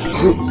game.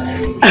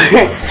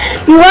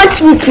 You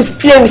want me to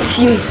play with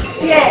you?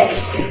 Yes.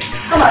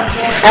 Come and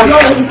join us. I'm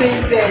not even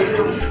staying there.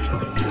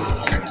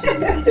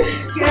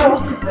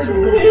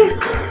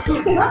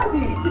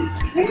 Mandy,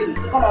 we need you to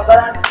come and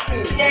balance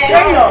this game.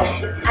 Join us.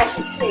 I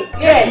should play.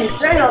 Yes,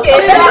 join us. Okay,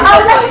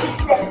 I'll let you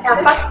play.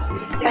 I'll pass.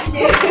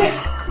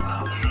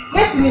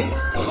 Wait a minute.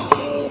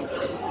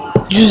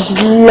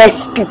 Useless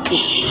people.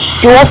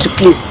 You want to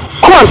play?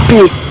 Come and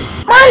play.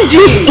 Mandy.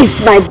 This is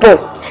my ball.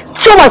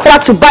 Tell my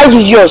father to buy you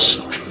yours.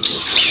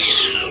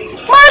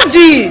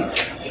 Mandy.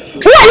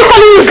 Why are you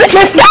calling me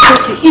useless?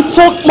 It's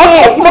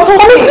okay. Mommy,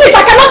 please,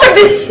 I cannot take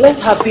this. Let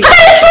her be.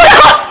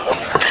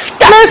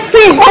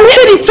 Mercy. I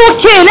said it's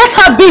okay. Let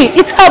her be.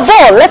 It's her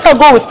ball. Let her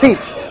go with it.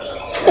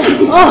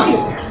 Oh,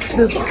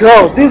 this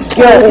girl.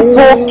 It's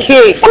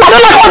okay. I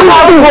don't like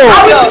all this.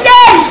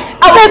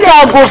 Let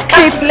her go.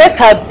 Kate, let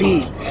her be.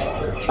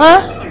 Huh?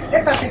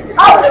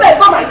 I'll do it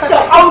for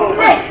myself. I'll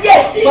wait.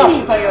 Yes, see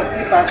me. Put on your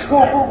slippers. Go,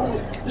 go,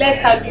 go. Let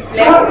her be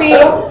blessing.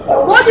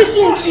 What do you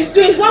think she's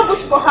doing? It's not good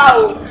for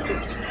her.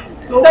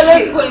 So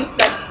let's go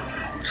inside.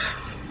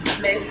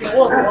 Blessing,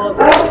 what's all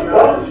this?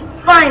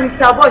 Fine, it's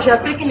her boy. She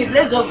has taken it.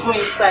 Let's just go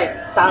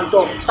inside. Stand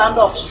up. Stand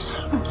up.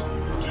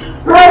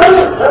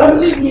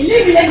 Leave me.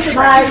 Let me take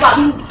my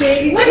sleep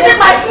baby. Let me take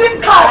my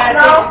sleep card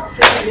now.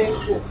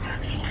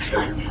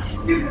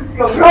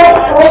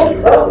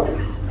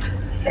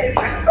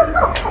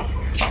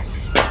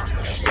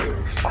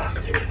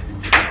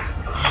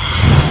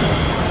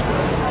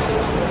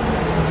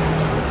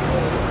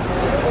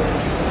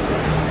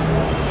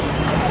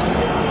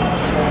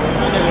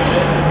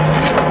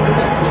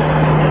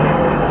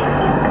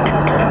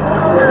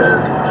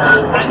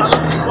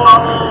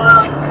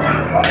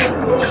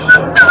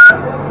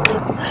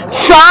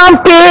 Some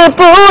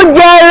people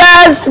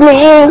jealous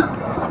me.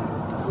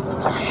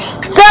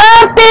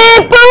 Some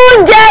people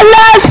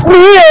jealous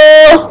me.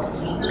 Oh.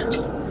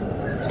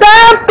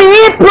 Some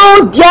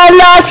people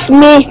jealous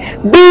me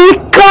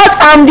because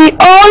I'm the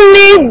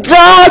only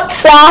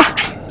daughter.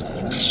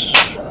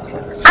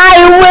 I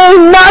will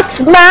not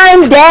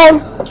mind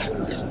them.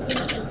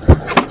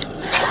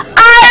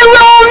 I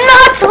will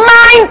not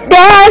mind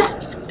them.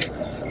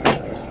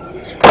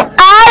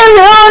 I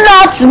will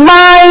not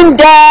mind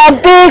them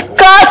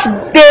because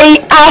they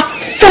are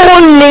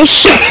foolish.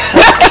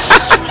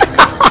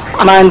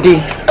 Mandy.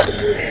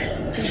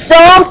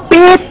 Some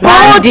people.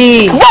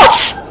 Mandy. What?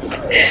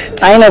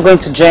 Are you not going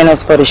to join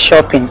us for the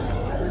shopping?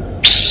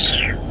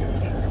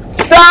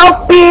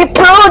 Some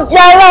people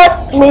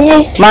jealous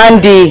me.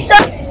 Mandy.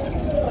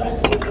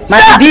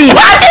 Mandy.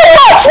 Mandy,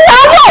 what?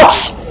 Now what?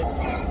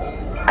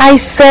 I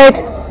said,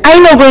 are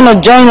you not going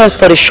to join us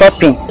for the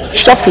shopping?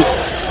 Shopping?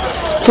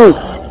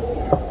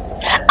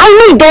 I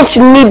know you don't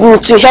need me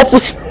to help you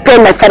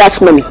spend my father's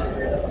money.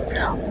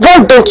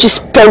 Why don't you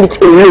spend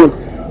it alone?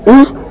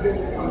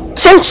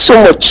 Thanks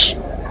so much.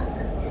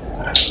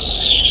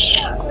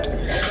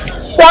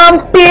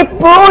 Some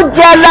people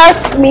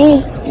jealous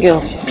me.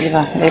 Girls,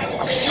 Eva, let's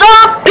go.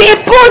 Some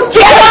people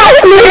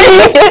jealous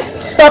me.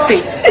 Stop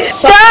it.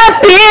 Some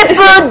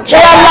people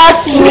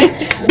jealous me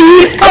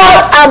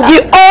because I'm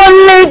the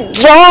only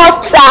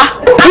daughter.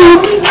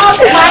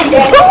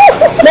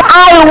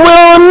 I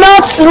will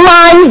not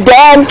mind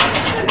them.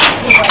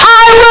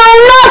 I will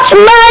not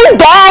mind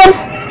them.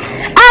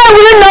 I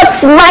will not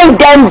mind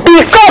them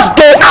because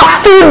they are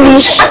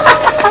foolish.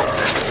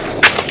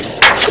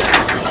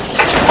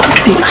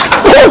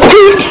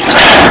 Stupid.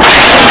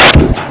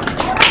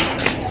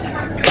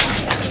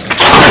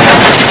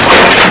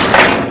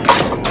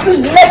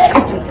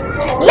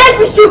 Let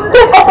me see who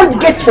opened the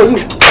gate for you.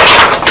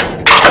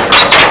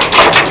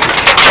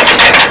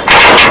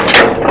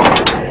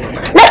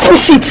 Let me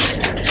see it.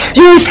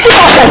 You will sleep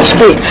outside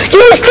today. You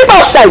will sleep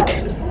outside.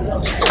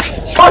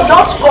 Oh,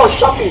 don't go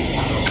shopping.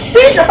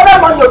 Finish the father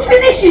money.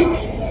 Finish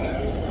it.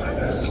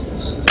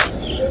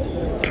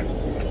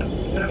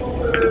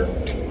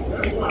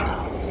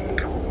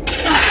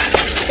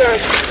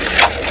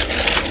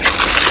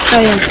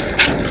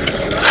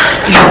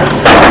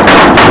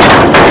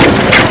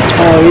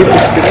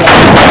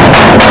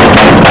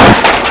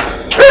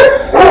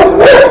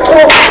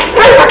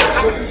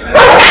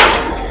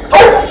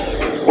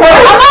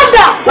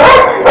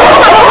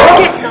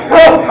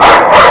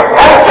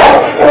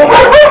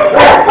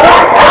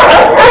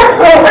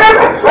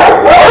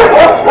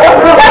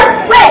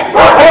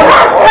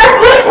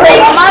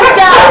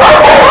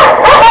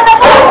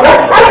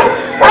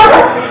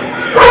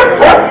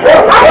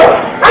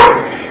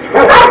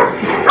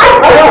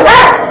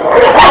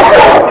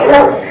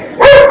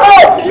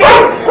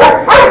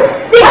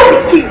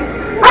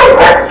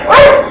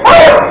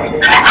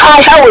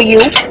 How are you?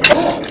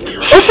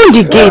 Open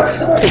the gate.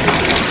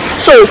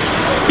 So,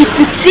 if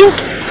you think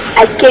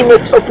I came here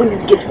to open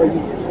this gate for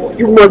you,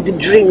 you must be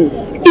dreaming.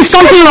 Is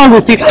something wrong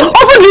with you?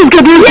 Open this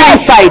gate.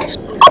 Yes. Inside.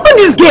 Open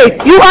this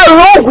gate. You are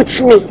wrong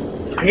with me.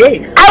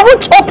 Hey. I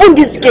won't open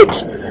this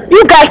gate.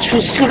 You guys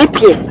should sleep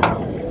here.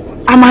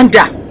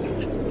 Amanda,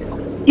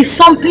 is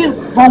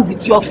something wrong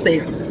with you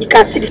upstairs? You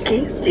can see the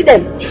keys. See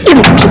them.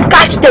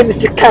 Catch them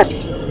if you can.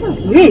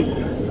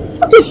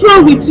 What is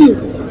wrong with you?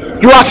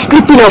 You are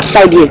sleeping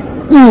outside here.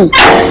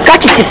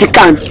 Catch it if you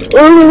can.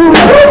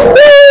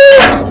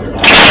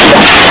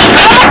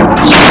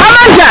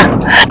 Amanda!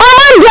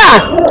 Amanda,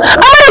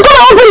 come and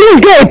open this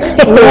gate.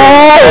 What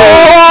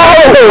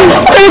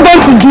are you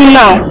going to do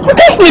now?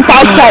 Let's sleep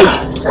outside.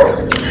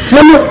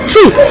 Mama,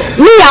 see,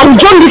 me, I'll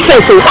jump this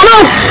fence. And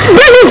I'll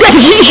bring this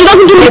gate. She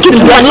doesn't give me a kiss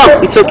to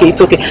unlock. It's okay,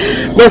 it's okay.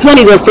 There's no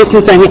need of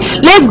wasting time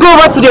here. Let's go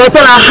over to the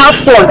hotel and have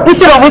fun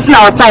instead of wasting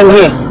our time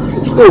here.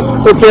 It's cool.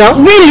 Hotel?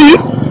 Really?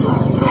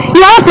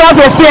 You have to have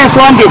the experience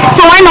one day,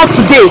 so why not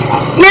today?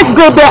 Let's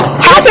go there.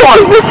 Have fun.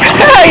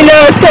 I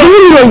know. Do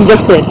you know what you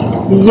just said?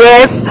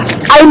 Yes,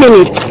 I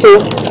mean it.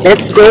 So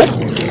let's go.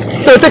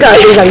 So take our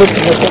days and go to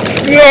the hotel.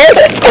 Yes.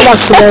 Come back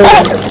tomorrow.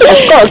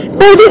 Of course.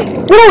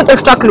 You know, with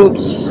extra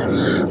clothes.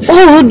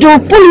 Oh, you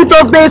pull it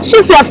up there.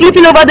 Since you are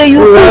sleeping over there,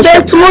 you pull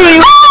there tomorrow.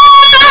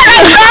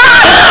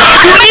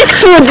 You eat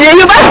food,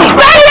 you buy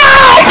food.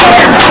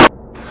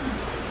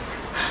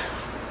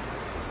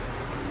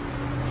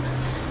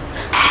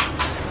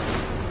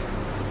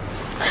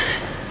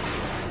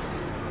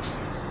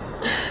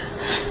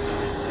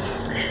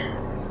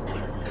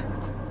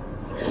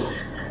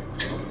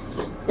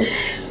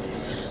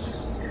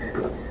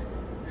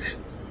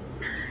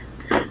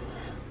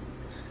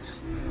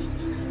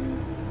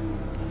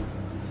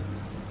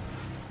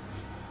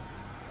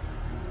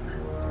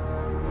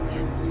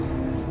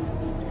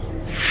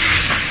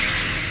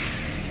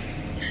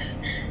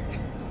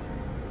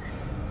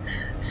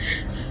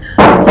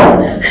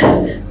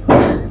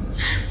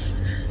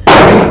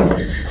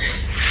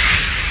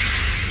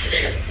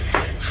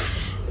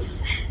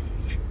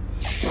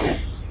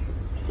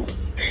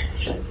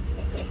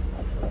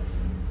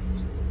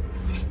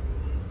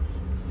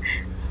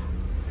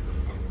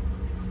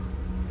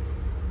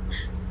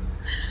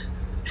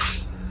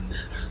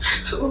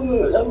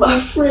 I'm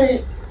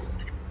afraid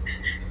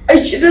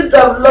I shouldn't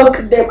have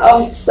locked them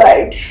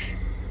outside.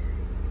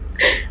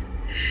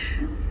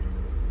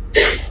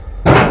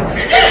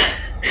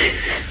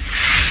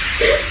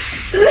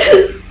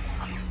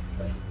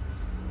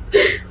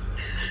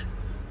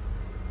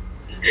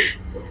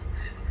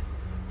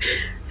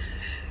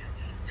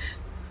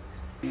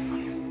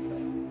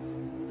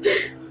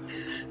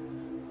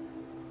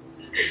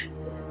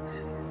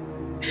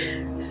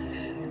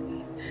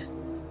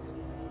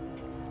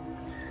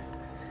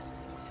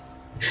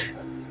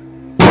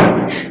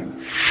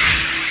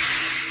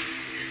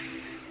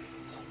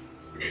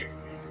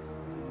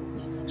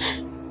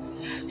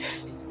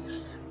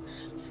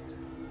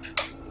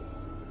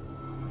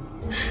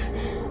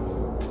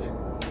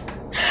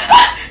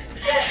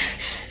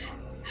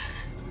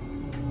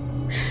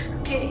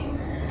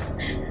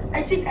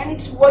 I think I need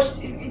to watch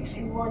TV in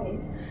the morning.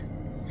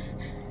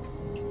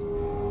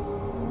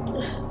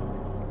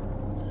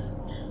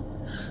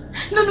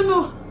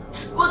 No.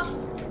 What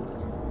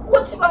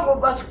if I'm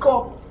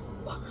overcome?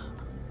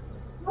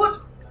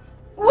 What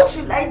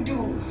will I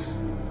do?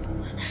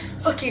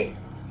 Okay.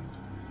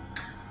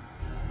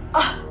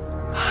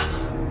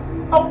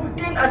 I'll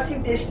pretend as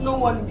if there's no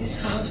one in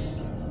this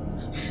house.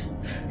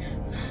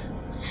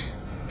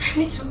 I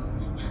need to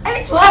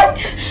hide.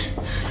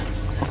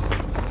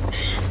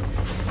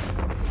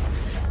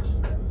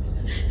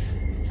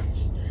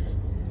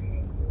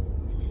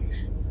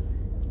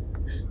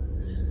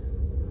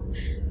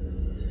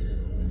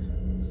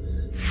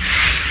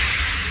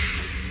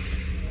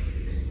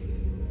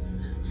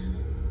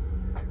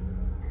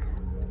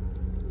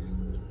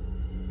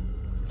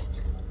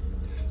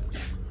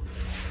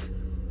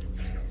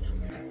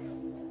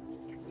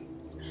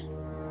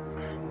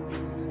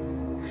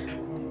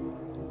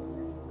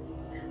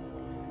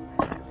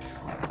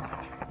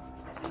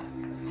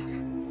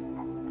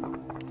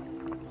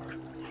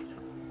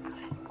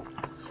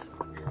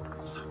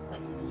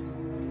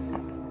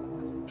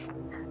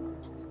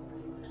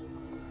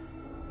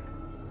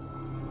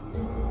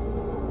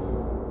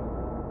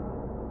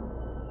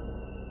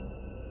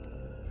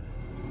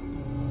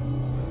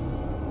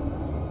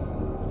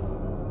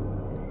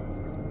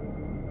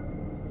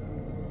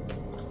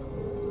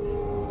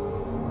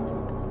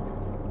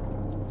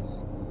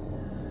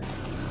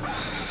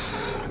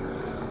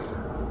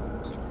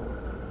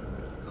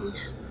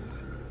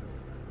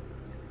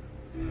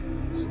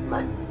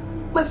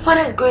 My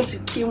father is going to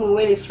kill me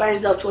when he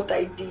finds out what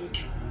I did.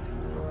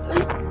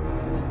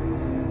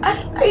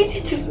 I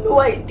didn't even know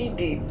I did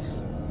it.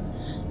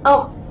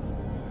 I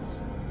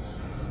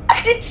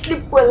didn't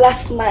sleep well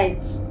last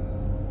night.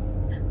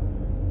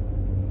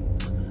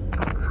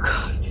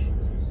 God.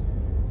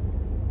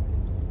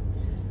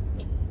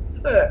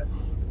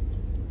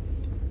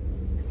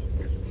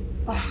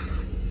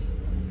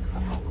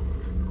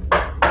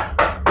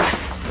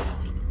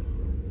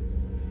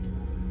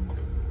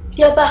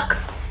 They're back.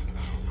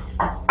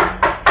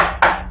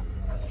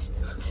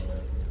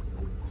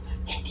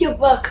 You're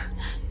back.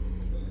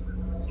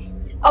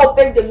 I'll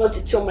beg them not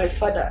to tell my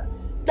father.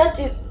 That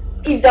is,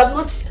 if they have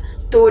not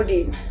told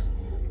him.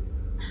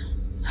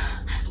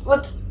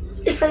 But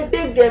if I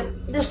beg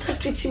them, they'll start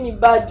treating me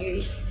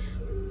badly.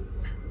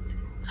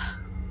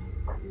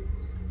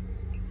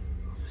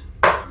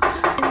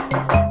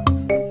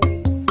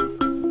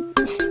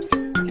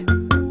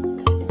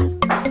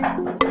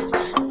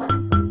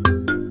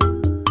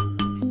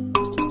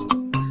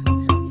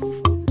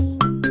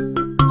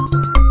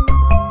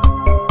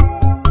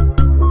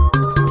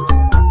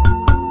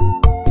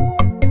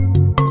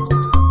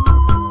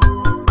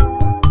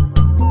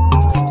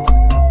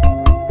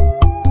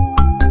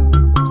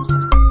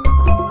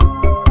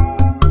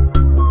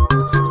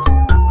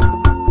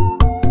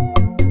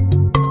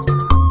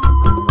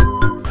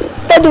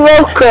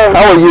 Welcome.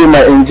 How are you,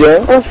 my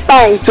angel? I'm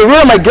fine. So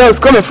where are my girls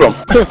coming from?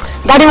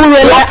 Daddy, we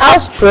were like out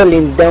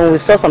strolling, then we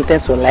saw some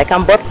things we like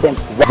and bought them.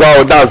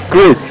 Wow, that's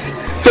great.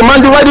 So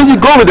Mandy, why didn't you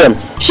go with them?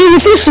 She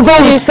refused to go.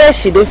 She said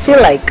she didn't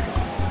feel like.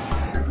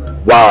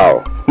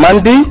 Wow.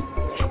 Mandy,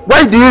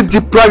 why do you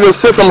deprive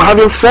yourself from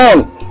having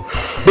fun?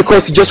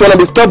 Because you just want to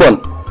be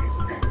stubborn?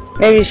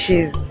 Maybe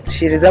she's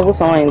she resembles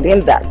someone in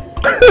doing that.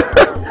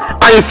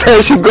 And you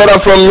say she got her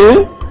from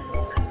me?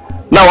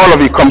 Now all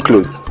of you come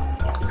close.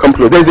 Come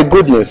close. There's a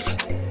good news.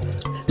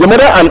 Your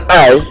mother and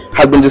I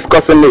have been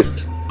discussing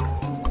this.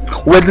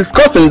 We're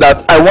discussing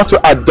that I want to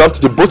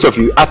adopt the both of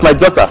you as my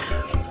daughter.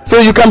 So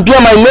you can bear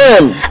my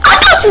name.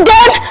 Adopt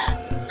them?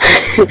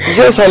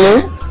 Yes,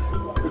 honey.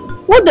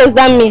 What does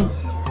that mean?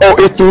 Oh,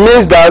 it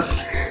means that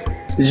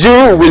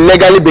you will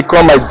legally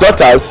become my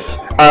daughters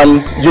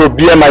and you'll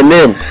bear my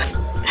name.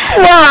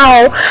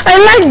 Wow, I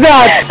like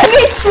that.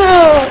 Me too.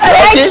 I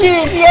like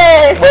it,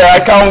 yes. Well, I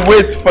can't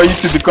wait for you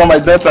to become my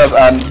daughters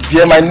and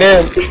bear my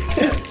name.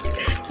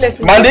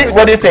 Mandy,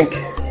 what do you think?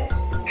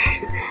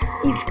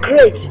 It's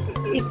great.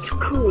 It's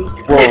cool.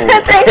 It's cool.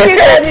 Thank you,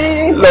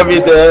 Daddy. Love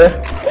you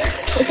there.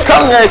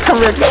 Come here, come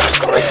here.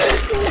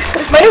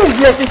 My name is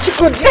Blessing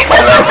Chikudi.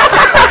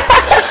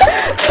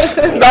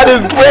 That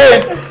is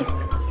great.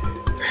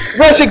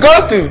 Where's she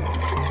gone to?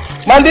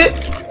 Mandy,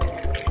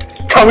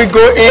 can we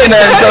go in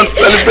and just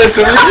celebrate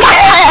together?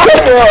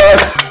 Come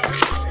on.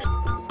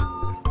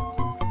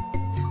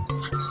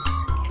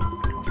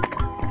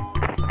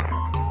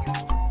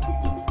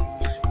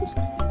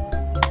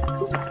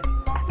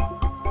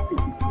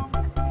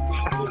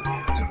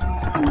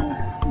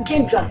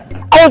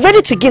 I was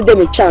ready to give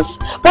them a chance,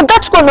 but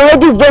that one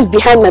already went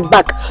behind my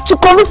back to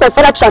convince my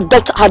father to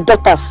adopt her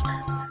daughters.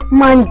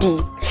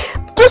 Mandy,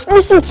 just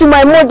listen to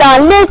my mother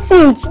and let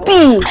things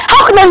be.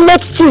 How can I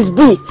let things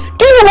be?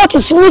 Do you know what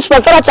it means for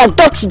my father to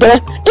adopt them?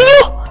 Do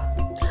you?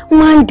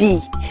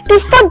 Mandy, the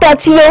fact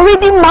that he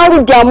already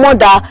married their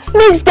mother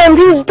makes them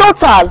his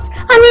daughters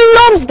and he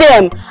loves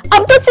them.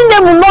 Adopting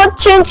them will not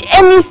change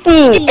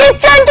anything. It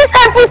changes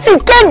everything,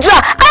 Kendra.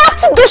 I have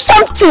to do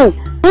something.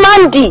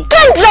 Mandy,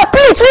 Kendra,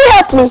 please, will you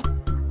help me?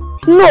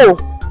 No,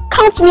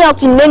 count me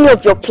out in any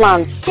of your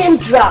plans.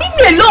 Kendra, leave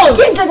me alone.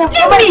 Kendra,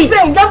 you're my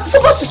friend. You're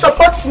supposed to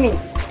support me.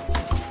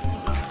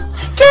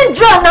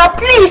 Kendra, now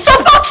please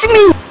support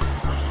me.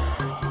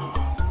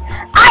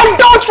 I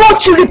don't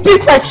want to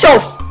repeat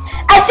myself.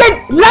 I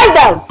said lie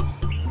down.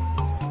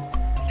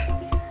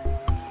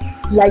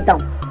 Lie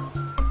down.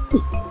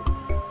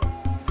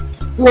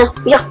 Now,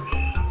 yeah.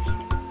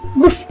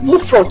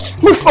 Move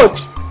front. Move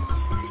front.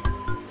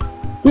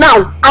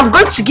 Now, I'm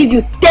going to give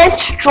you 10th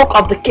stroke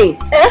of the cane.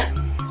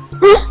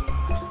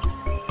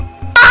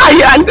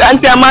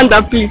 Auntie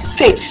Amanda, please.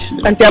 Faith.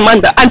 Auntie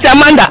Amanda.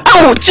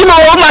 Oh, Chima,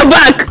 on my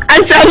back.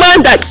 Auntie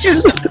Amanda,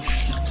 Jesus.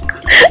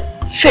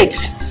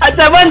 Faith.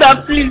 Auntie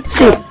Amanda, please.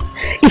 See,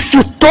 if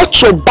you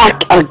touch your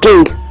back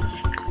again,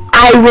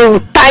 I will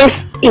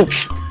times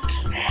it.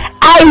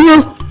 I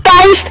will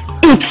times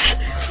it.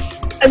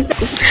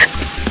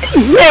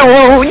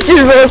 Oh,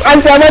 Jesus.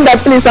 Auntie Amanda,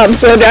 please, I'm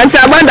sorry. Auntie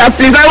Amanda,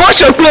 please, I wash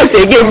your clothes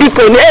again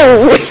because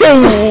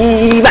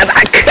my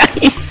back.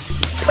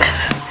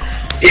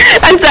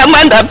 Auntie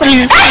Amanda,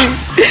 please.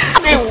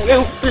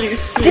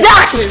 Please. Did I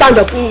ask you to stand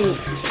up? Did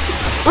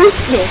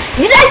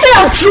I say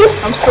I'm true?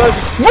 I'm sorry.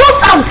 Once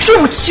I'm true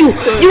with you,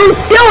 you will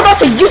tell not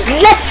to use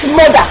less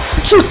mother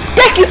to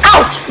take you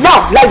out.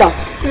 Now, lie down.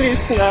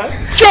 Please, now.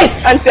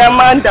 Faith. Auntie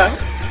Amanda.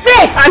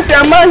 Faith. Auntie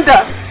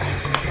Amanda.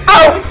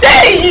 Oh,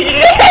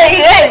 hey,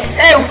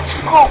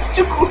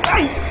 Chuku.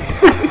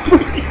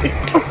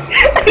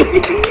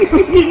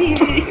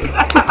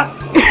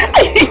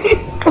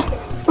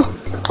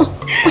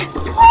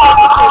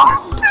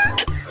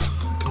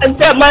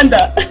 Auntie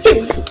Amanda.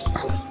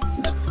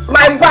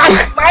 My back.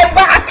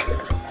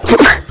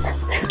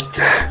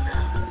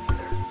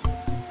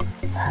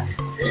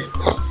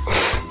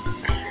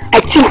 I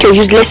think your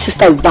useless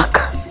sister is back.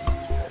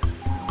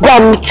 Go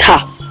and meet her.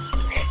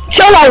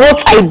 Tell her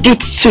what I did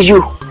to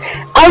you.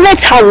 I'll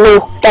let her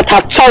know that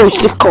her child will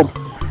soon come.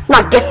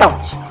 Now get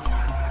out.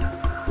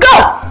 Go!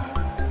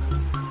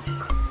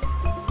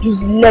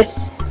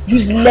 Useless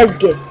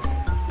girl.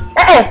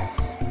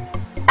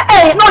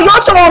 No, you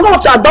also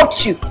want to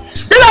adopt you.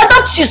 They will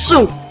adopt you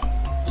soon.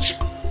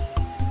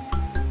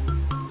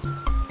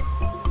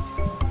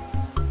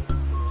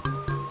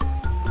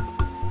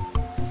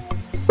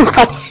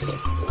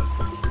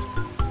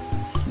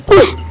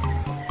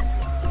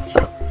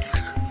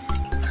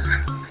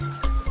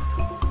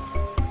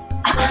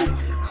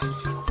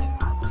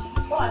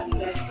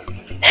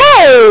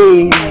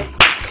 Hey!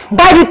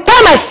 By the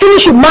time I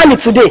finish with money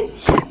today,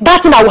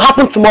 that thing that will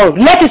happen tomorrow.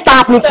 Let it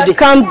start happening today.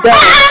 Calm down.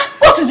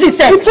 What is this?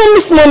 You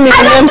promise mommy.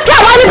 I don't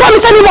care why you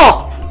promise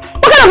anymore.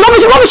 What kind of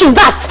rubbish is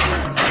that?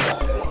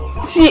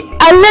 See,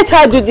 I let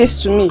her do this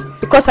to me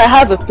because I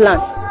have a plan.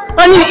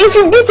 And if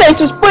you beat her, it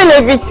will spoil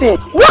everything.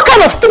 What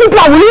kind of stupid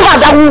plan will you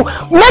have that will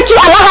make you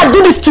allow her to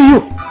do this to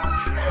you?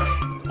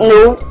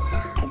 No.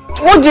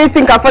 What do you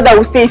think her father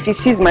will say if he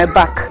sees my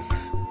back?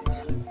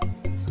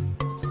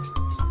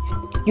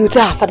 You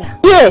tell her father?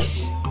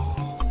 Yes.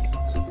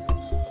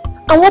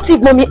 And what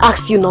if mommy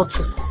asks you not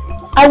to?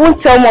 I won't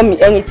tell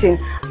mommy anything.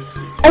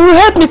 And you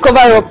help me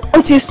cover up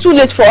until it's too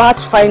late for her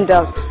to find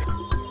out.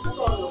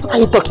 What are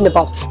you talking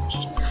about?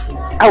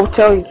 I will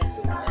tell you.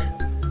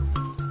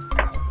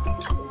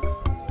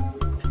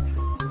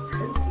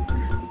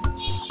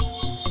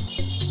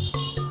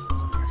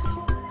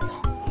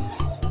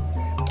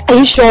 Are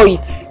you sure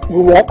it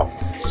will work?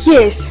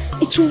 Yes,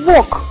 it will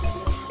work.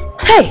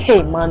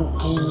 Hey,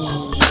 Mandy.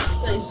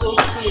 It's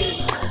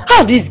okay.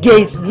 How this girl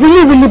is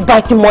really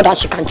biting more than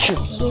she can chew.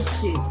 It's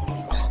okay.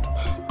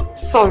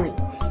 Sorry.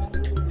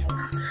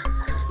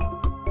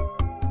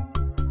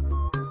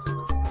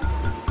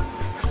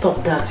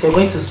 Stop that. You're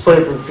going to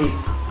spoil the zip.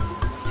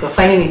 You're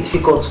finding it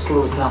difficult to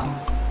close now.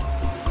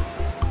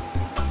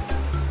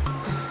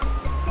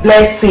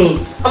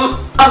 Blessing.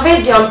 I'm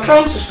ready. I'm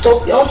trying to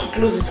stop. You want to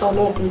close it, I'll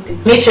not open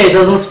it. Make sure it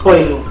doesn't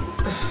spoil you.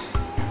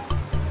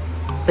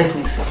 Let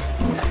me see.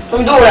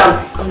 Don't worry,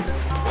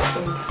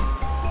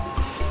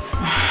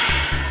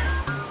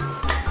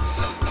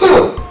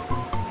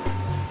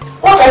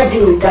 What are you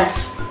doing with that?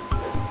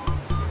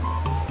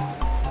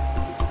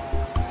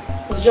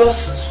 It's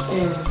just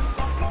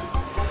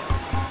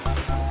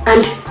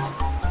and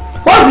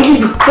why will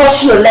you be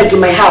crossing your leg in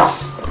my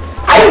house?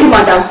 Are you the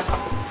madam?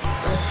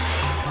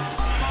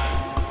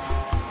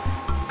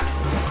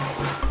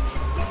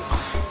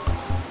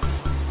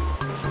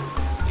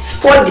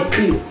 Spoil the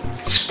pillow.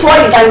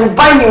 Spoil it and you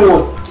buy me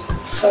one.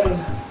 Sorry.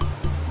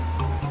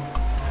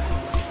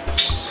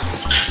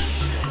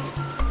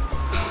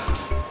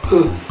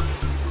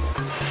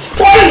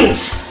 Spoil it.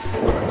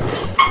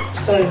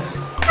 Sorry.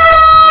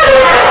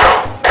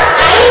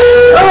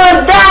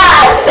 Oh,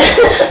 Dad!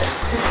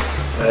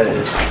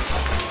 Hey.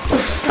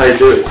 How you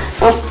doing?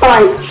 I'm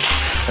fine.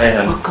 Hi,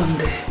 honey. Welcome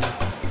there.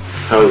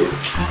 How are you?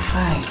 I'm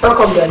fine.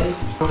 Welcome, Daddy.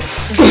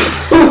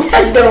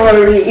 Don't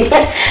worry.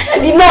 I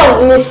did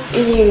not miss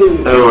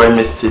you. Oh, I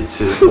missed you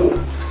too.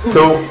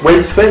 So,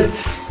 where's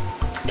Faith?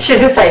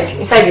 She's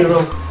inside the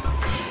room.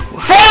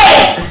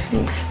 Faith!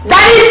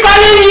 Daddy is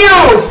calling you!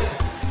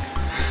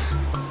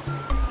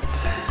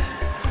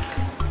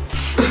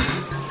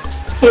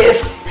 Yes.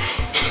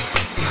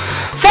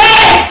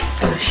 Faith!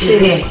 Oh, she's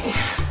here.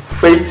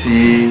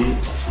 Faithy.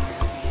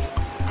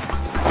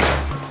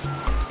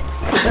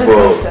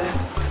 Whoa.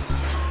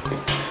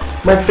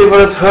 My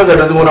favorite hugger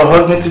doesn't want to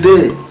hug me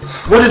today.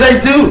 What did I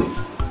do?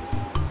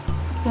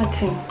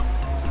 Nothing.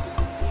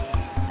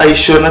 Are you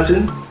sure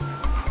nothing?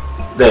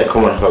 Then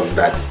come on, hug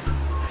Daddy.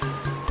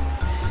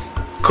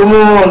 Come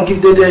on,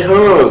 give Daddy a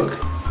hug.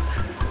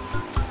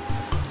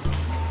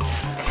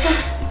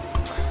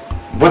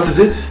 What is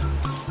it?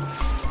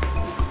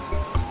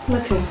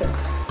 Nothing, sir.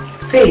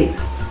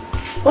 Faith,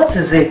 what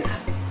is it?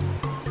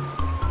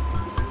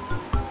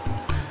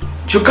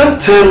 You can't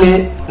tell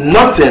me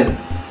nothing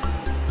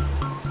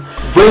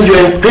when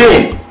you're in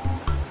pain.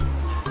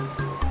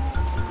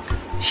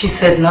 She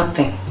said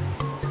nothing.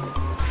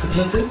 Said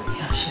nothing?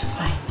 Yeah, she's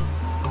fine.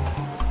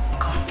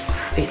 Come,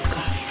 Faith,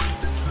 come.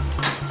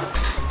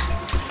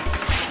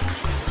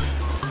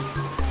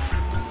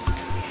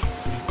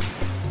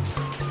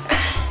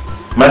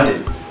 Mandy,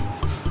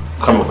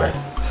 come over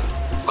here.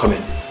 Come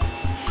in.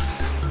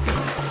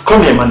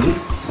 Come here, Mandy.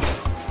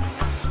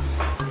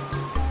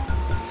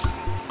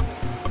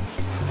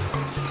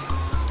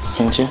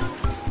 Angel,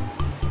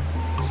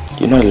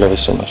 you know I love you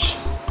so much.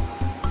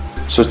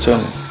 So tell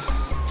me,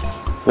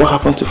 what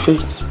happened to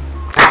Faith?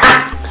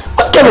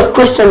 What kind of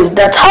question is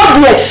that? How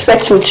do you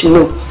expect me to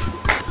know?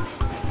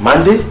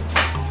 Mandy?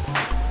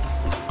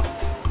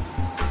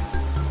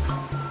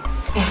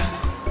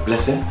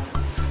 Blessing?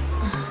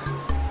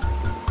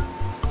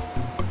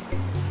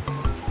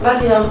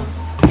 Daddy,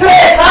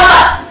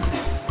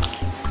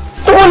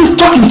 No one is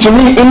talking to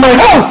me in my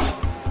house.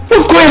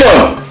 What's going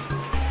on?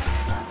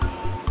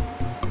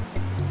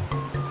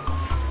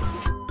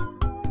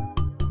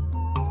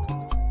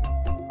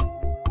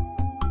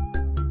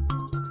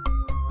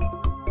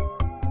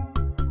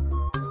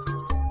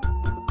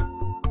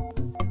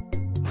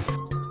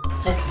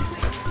 Let me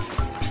see.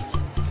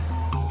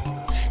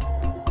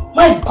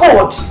 My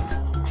God!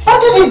 How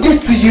did he do this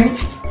to you?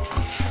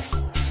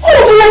 Why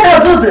did you let her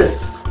do this?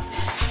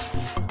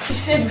 She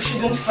said we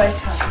shouldn't fight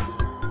her.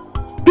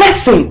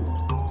 Blessing,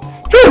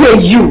 where were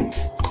you?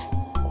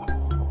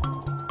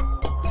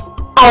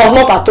 I was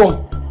not at home.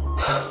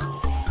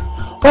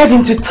 Why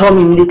didn't you tell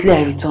me immediately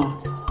I returned?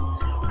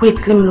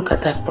 Wait, let me look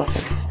at that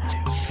properly.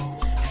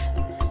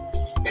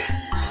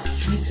 I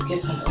need to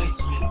get some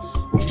ointment.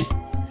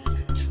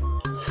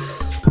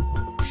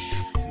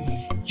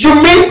 You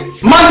mean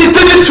Mandy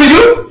did this to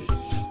you?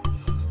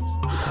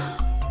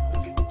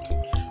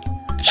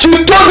 She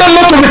told them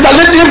not to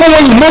retaliate even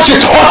when you know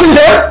she's hurting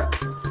them?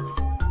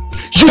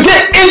 You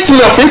get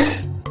intimate of it,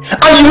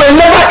 and you were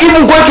never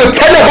even going to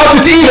tell her about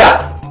it either.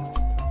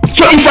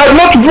 So if I had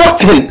not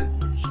walked in,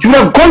 you would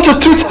have gone to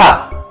treat her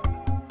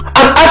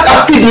and ask her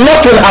if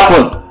nothing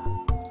happened.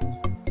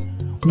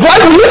 Why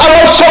will you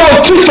allow someone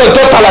to treat your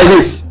daughter like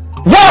this?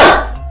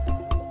 Why?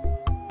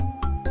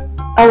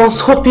 I was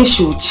hoping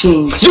she would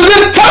change. You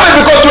didn't tell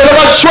me because you were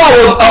never sure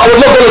I was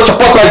not going to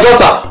support my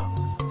daughter.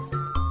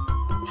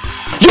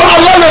 You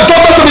allow your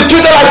daughter to be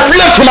treated like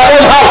slaves in my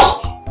own house.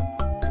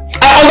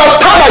 I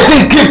understand I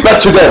didn't give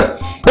birth to them,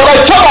 but I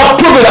thought I'd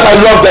proven that I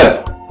love them.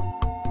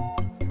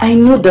 I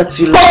know that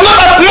you But not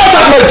as much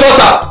as my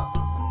daughter.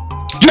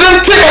 You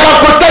didn't think I can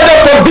protect them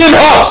from being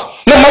hurt,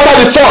 no matter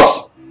the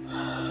source.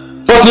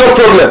 But no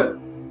problem.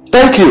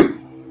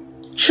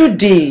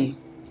 Trudy.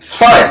 It's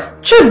fine.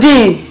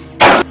 Trudy.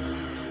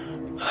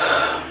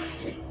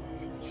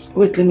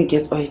 Wait, let me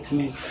get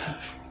ointment.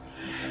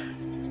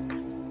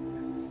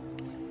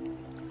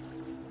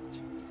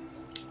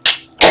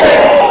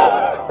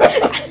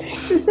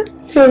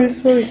 Sorry.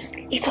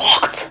 It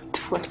worked.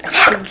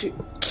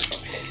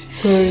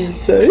 Sorry.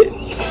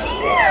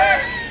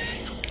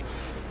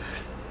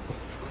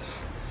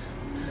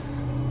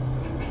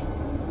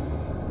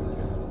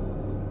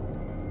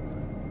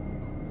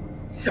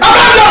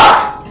 Amanda!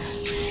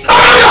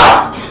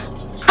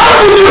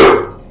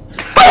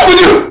 How could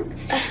you?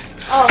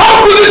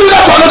 How could you do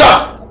that to another?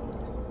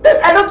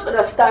 I don't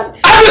understand.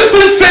 Have you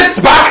seen Faith's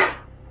back?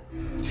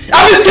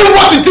 Have you seen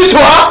what you did to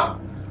her?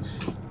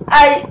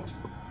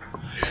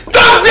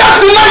 Don't dare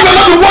deny you're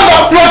not the one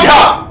that flogged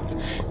her!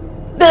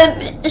 Then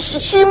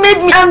she made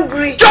me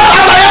angry. Just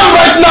as I am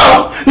right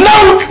now!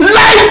 Now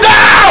lie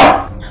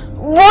down!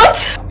 What?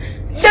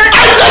 I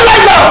said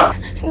lie down!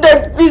 Then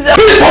please,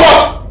 Please for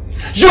what?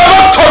 You are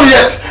not come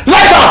yet!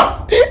 Lie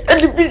down!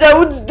 and please, I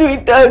won't do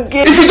it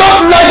again. If you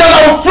don't lie down,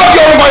 I will flog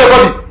you all over your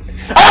body!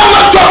 I am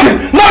not joking!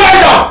 Now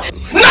lie down!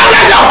 Now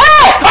lie down!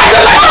 I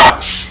said lie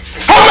down!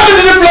 How many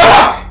did you flog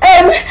her?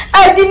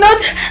 I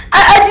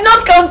did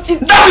not count it.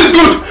 That is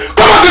good!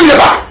 Come on, give me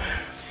your back!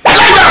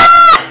 Lie down!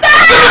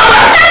 Give me your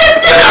back!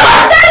 Give me your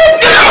back! Give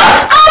me your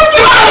back!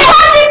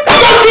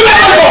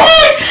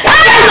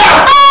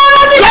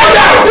 Don't do that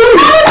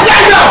anymore!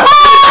 Lie down!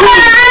 Lie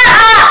down!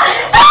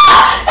 Lie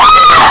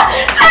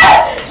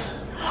down!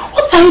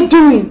 What are you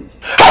doing?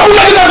 How could I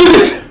do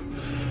this?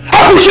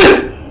 How could she?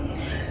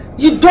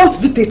 You don't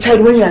beat a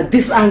child when you are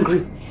this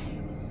angry.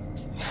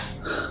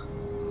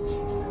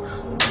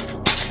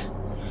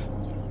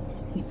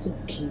 It's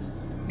okay.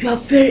 You are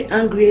very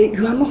angry.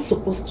 You are not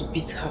supposed to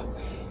beat her.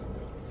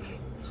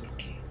 It's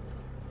okay.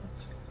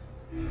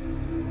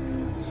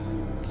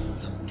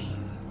 It's okay.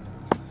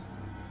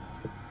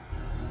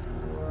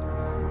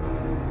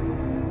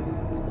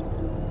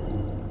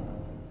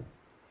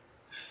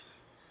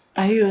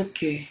 Are you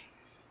okay?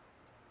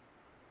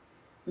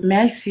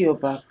 May I see your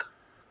back?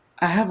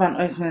 I have an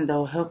ointment that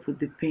will help with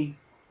the pain.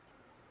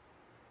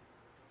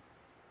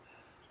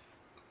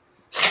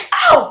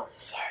 Ow!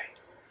 Sorry.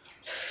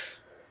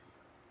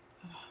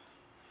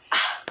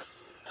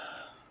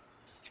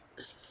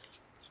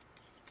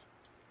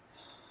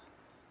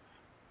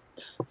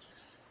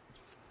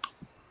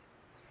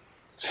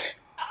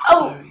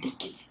 Oh,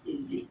 take it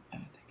easy.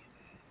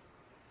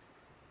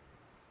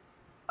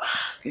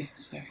 It's okay,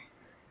 sorry.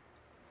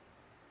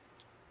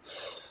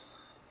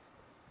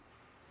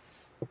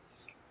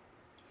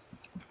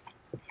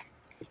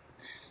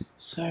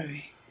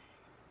 Sorry.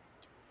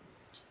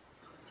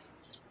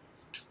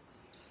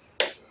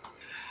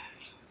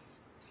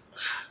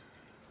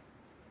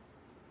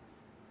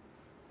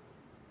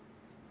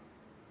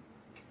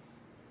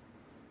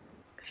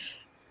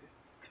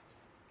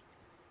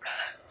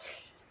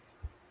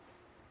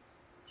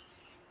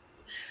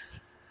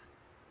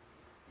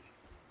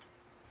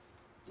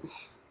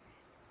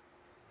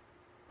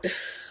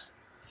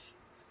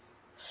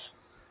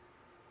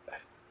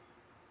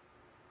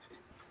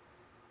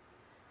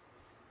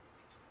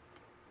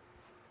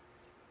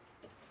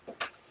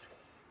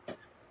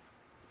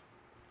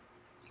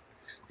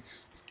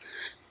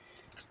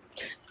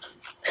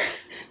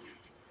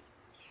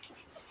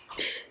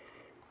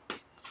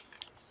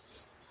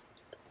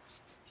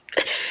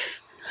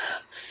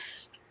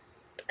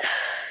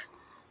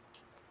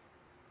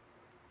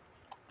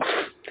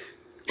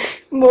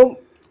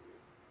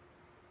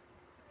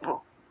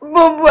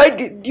 Mom, why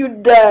did you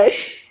die?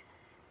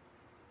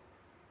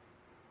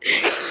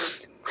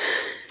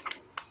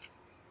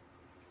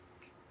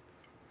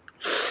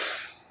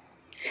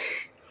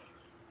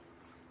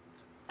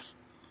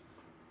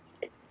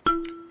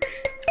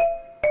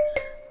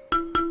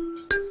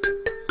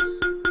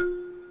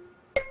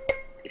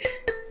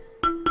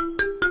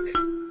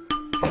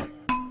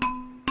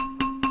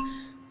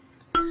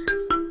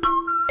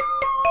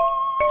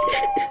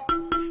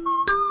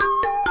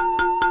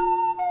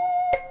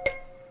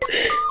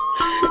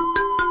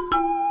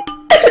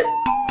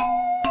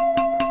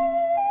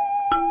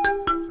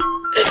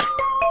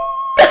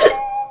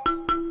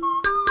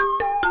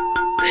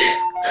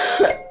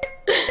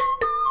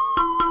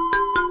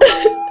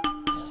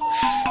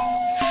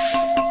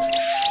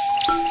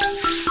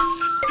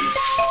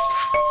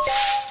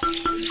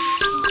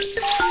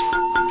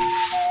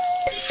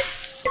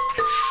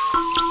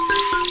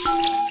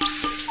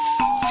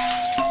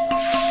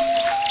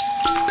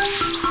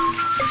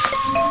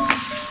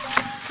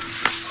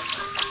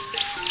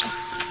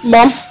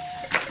 Mom,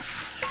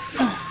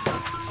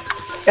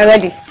 you're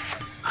ready?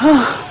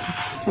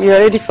 You're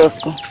ready for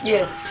school?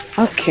 Yes.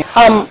 Okay.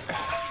 I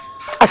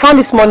found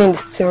this money in the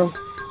sitting room.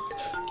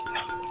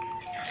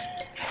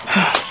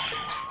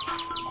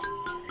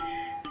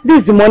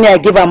 This is the money I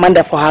gave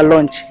Amanda for her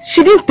lunch.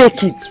 She didn't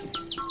take it.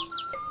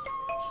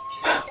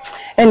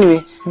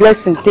 Anyway,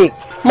 blessing, take.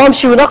 Mom,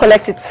 she will not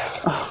collect it.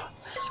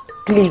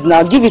 Please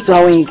now, give it to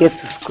her when you get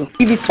to school.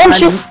 Give it to her.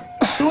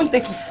 She won't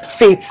take it.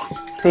 Faith,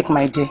 Take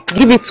my dear.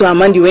 Give it to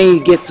Amanda when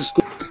you get to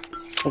school.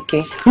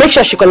 Okay? Make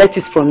sure she collects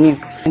it from you.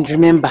 And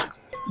remember,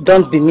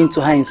 don't be mean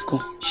to her in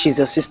school. She's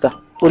your sister.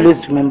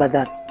 Always remember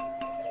that.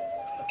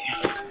 Okay.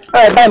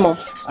 Alright, bye, Mom.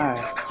 Alright.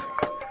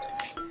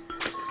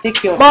 Take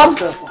care of Mom.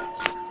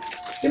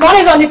 yourself. The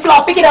money's on the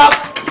floor. Pick it up.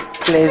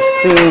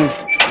 Blessing.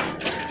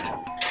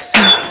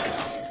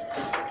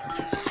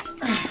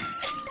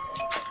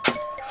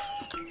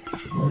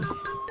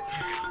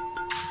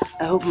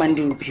 I hope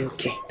Mandy will be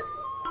okay.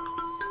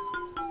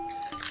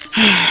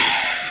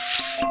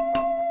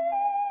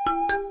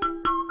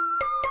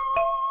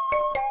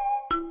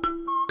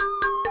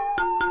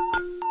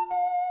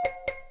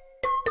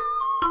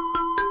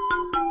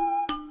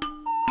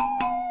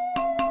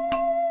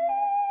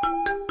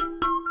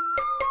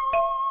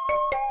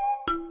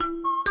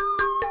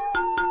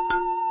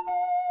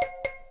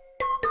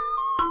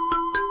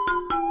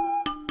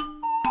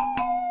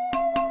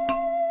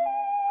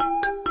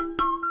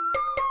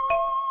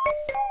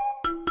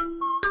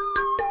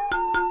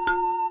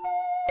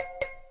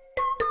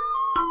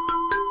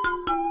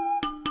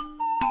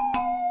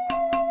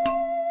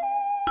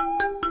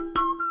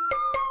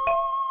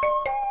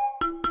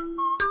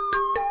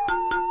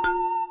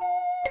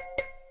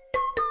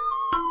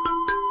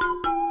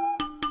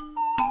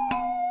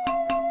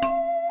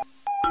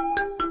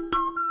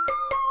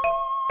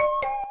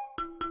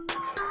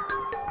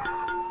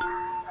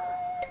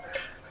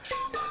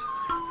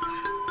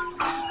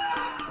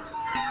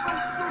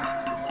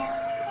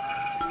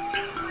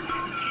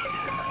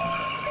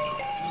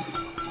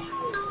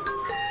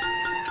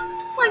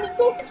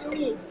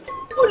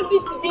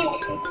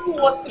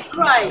 Was to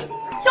cry.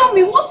 Tell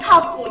me what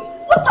happened.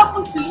 What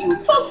happened to you?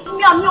 Talk to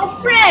me. I'm your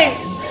friend.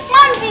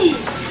 Mandy.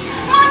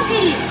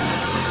 Mandy.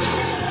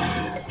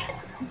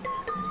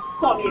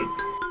 Come here.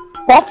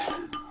 What?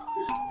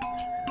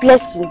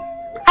 Blessing,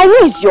 I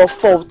know it's your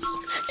fault.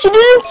 She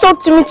didn't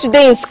talk to me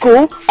today in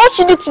school. All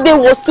she did today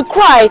was to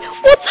cry.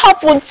 What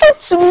happened? Talk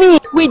to me.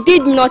 We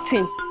did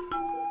nothing.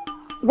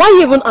 Why are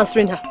you even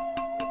answering her?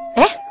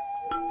 Eh?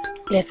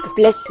 Let's go.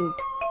 Blessing,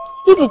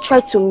 if you try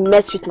to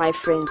mess with my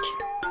friend,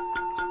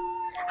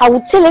 I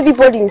will tell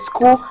everybody in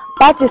school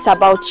bad things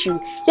about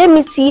you. Let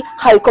me see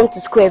how you come to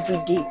school every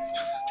day.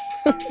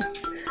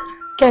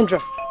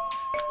 Kendra,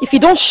 if you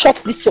don't shut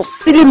this your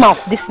silly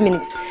mouth this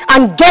minute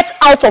and get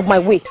out of my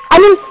way, I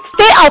mean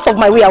stay out of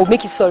my way, I will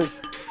make you sorry.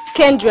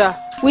 Kendra,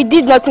 we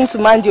did nothing to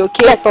Mandy,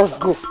 okay? Let us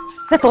go.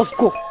 Let us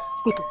go.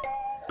 Wait.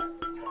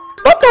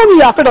 Don't tell me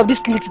you're afraid of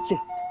this little thing.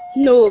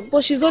 No,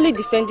 but she's only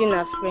defending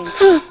her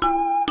friend.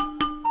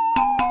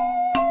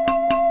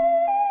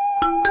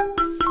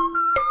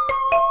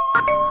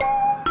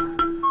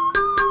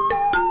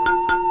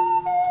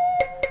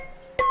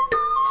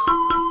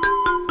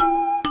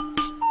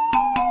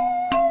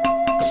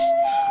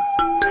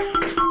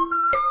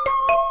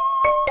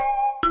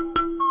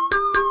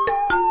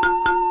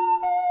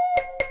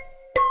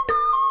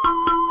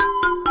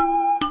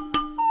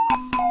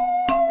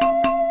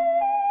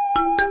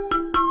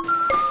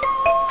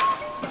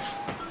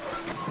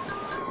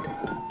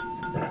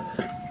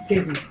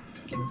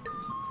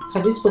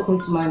 Have you spoken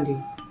to Mandy?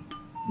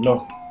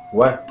 No.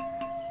 Why?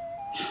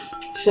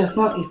 She has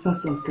not eaten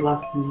since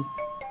last night.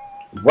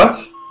 What?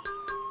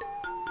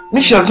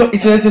 Me, she has not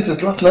eaten anything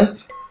since last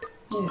night?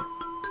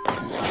 Yes.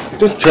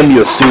 Don't tell me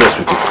you're serious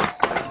with it.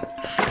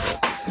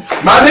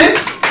 Mandy?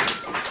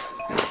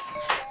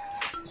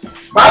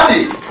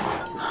 Mandy?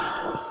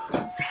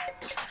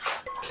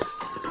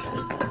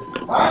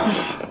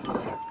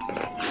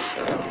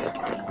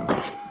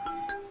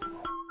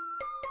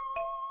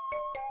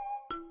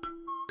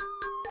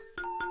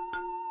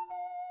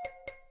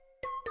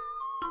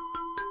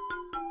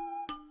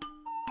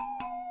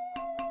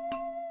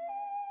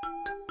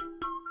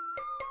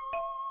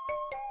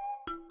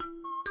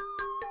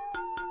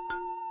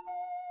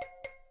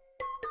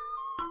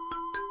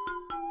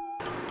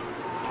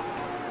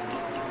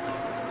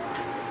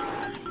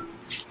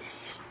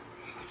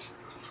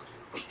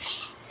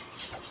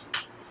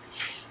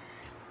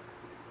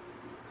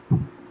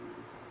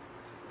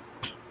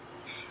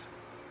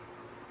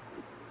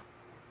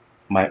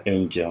 My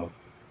angel.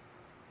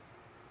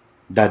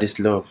 That is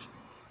love.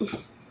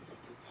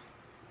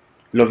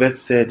 Lovette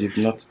said you've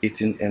not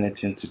eaten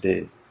anything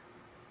today.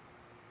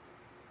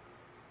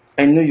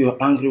 I know you're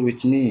angry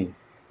with me.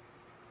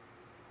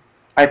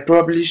 I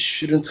probably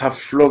shouldn't have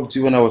flogged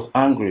you when I was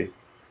angry.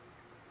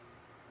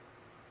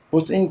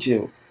 But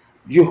Angel,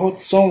 you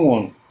hurt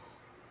someone.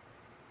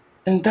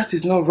 And that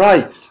is not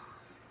right.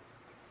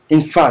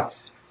 In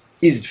fact,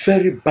 it's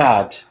very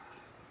bad.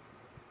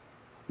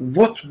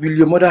 What will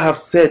your mother have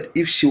said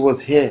if she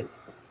was here?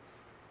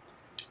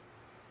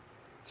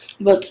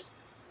 But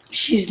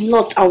she's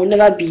not. I will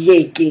never be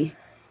here again.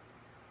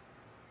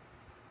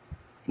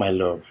 My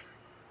love,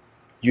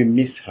 you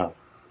miss her.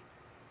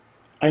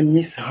 I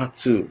miss her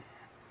too.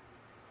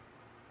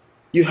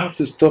 You have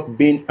to stop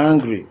being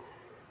angry.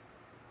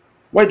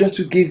 Why don't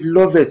you give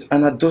Lovette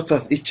and her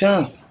daughters a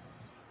chance?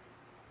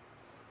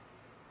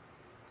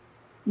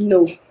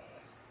 No.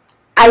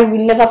 I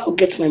will never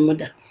forget my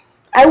mother.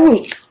 I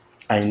won't.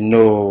 I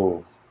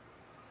know.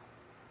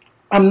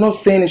 I'm not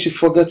saying you should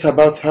forget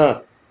about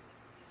her.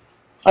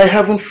 I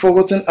haven't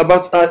forgotten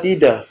about her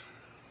either.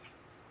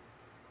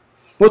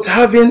 But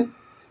having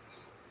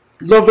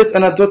Lovett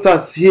and her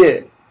daughters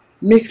here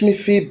makes me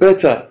feel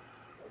better.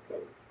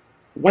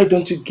 Why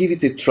don't you give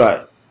it a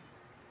try?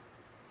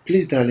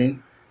 Please,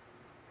 darling.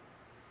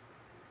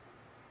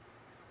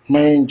 My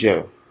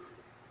angel,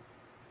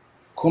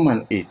 come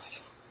and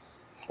eat.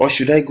 Or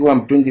should I go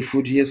and bring the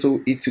food here so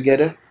we eat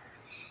together?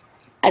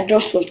 I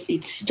don't want to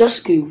eat.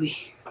 Just go away.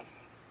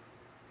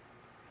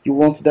 You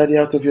want Daddy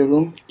out of your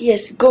room?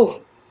 Yes,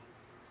 go.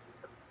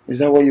 Is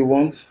that what you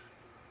want?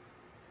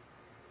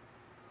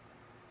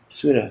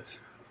 Sweetheart.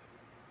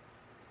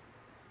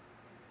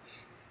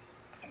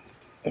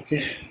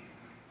 Okay.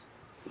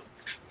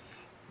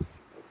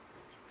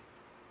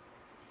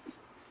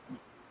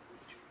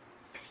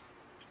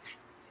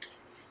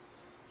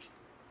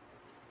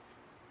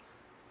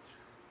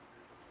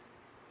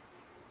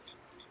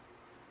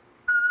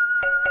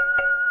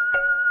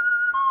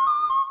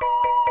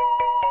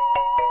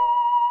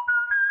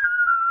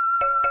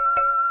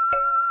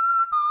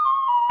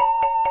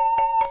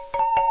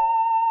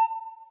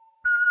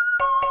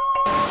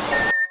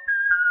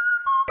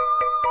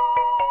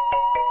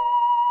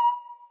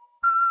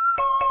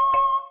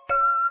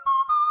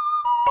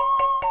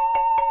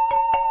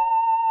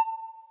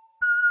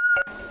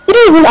 You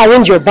didn't even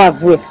arrange your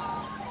bag well.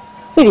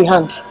 See the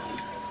hand.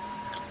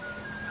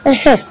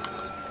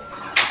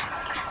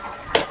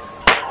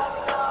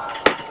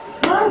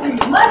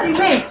 Mandy,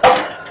 wait.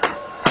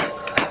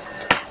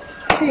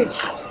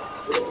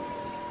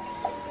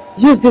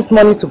 Use this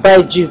money to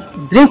buy juice.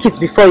 Drink it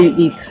before you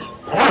eat.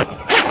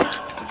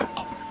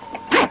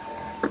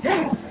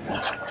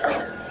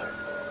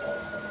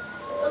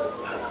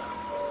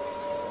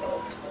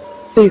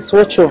 Please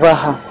watch over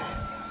her.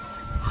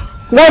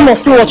 Why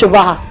must we watch over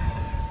her?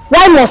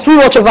 Why must we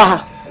watch over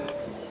her?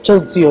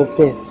 Just do your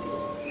best.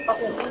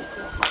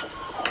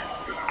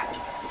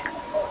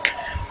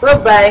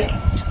 Bye-bye.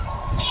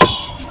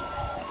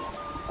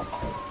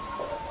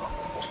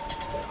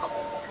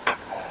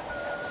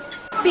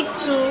 Pick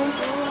two.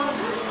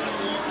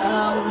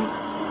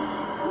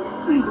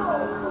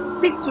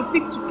 Pick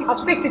two.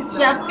 I've picked it.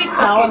 She has picked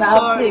her own.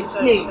 Sorry.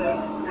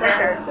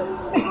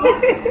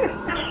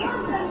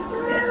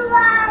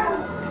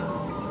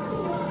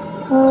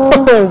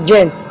 Oh,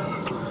 Jen.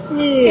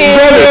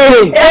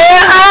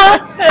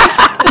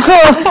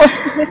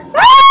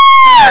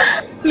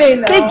 Play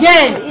now. Hey,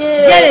 Jen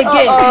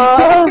again.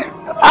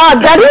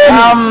 Daddy,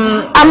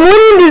 I'm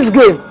winning this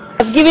game.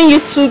 I've given you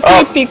two,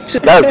 pick two.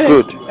 That's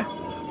good.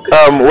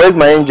 Where's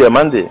my angel,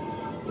 Mandy?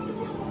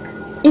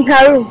 In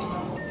her room.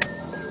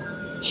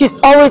 She's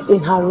always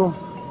in her room.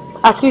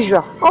 As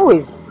usual,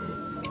 always.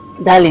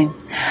 Darling,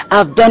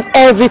 I've done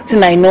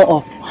everything I know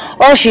of.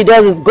 All she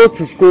does is go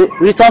to school,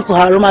 return to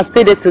her room and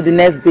stay there till the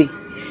next day.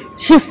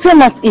 She's still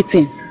not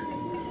eating.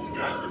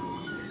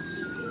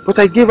 But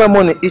I give her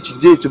money each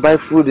day to buy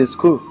food in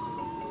school.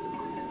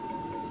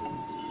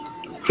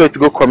 Try to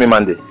go call me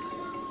Monday.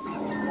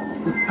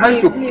 It's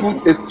time to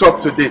put a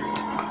stop to this.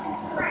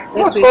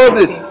 What's all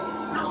this?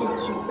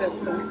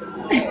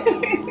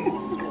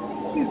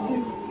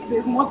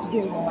 There's much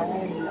game on my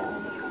hand.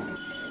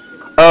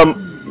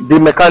 The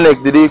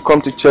mechanic, did he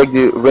come to check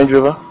the Range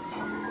Rover?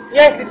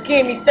 Yes, it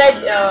came. He said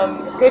he's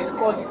going to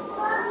call you.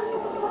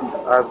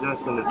 I've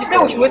just seen this. You said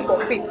we should wait for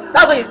Faith.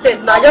 That's what you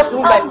said. Now just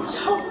move like.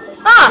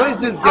 Who is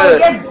this girl?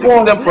 It's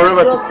taking them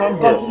forever to come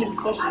here.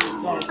 How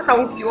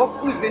can we be off?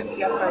 Who is going to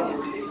get tired?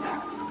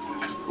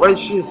 Where is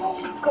she?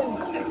 She's coming.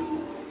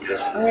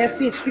 I have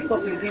Faith pick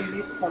up again.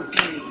 Let's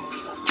continue.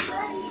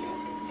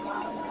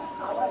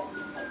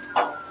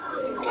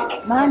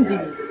 Mandy.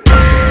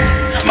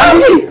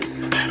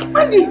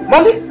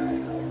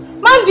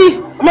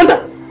 Amanda!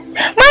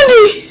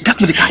 Mandy! Get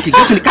me the khaki,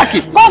 get me the khaki!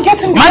 Go and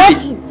get him the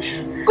khaki!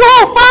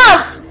 Go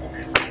fast!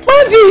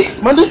 Mandy! Hey,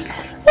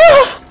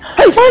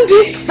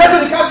 Mandy! Get me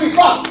the khaki,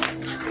 fast!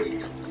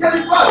 Get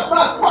it fast!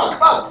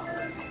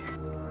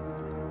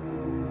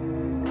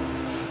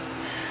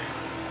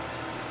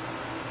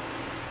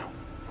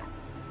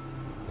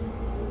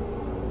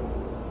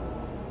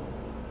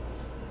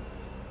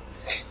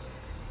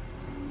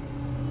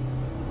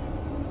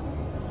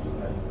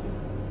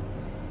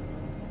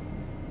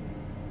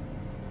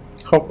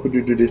 How could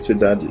you do this to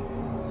Daddy?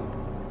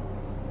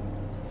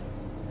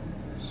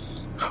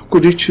 How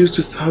could you choose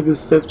to starve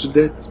yourself to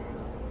death?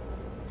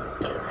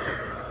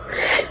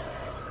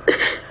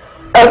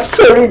 I'm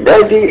sorry,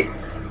 Daddy.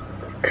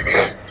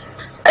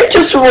 I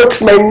just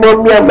want my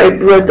mommy and my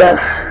brother.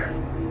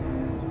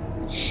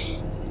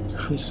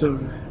 I'm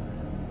sorry.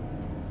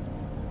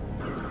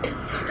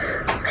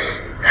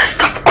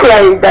 Stop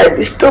crying,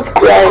 Daddy. Stop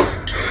crying.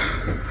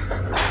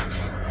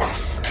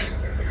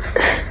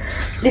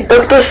 The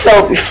doctor said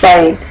I'll be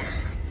fine.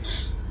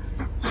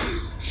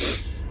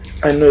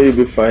 I know you'll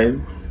be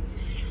fine.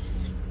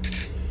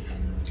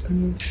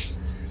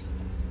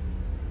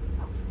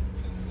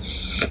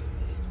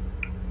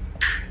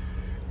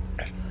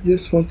 I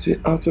just want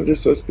you out of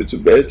this hospital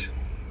bed.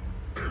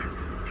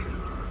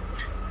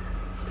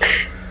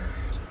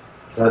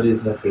 Daddy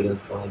is not feeling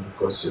fine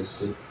because you're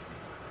sick.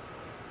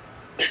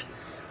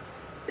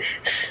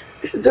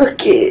 It's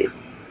okay.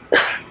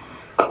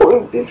 I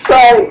will be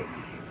fine.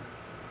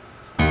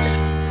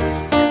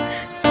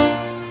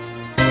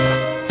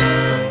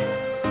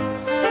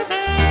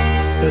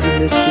 Daddy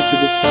needs you to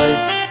be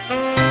fine.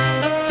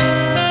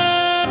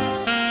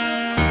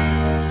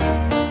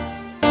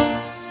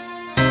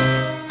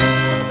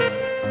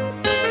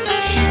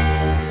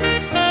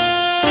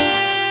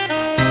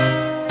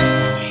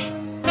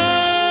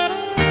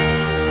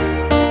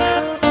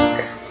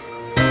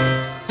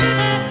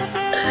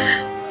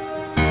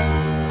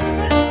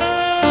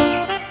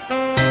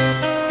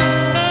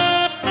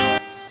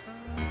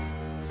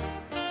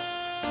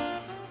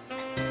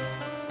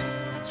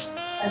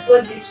 I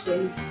bought this for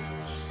you.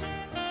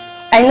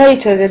 I know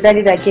it was your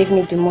daddy that gave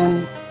me the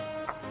money.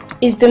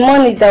 It's the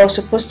money that was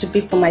supposed to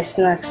be for my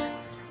snacks,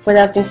 but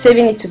I've been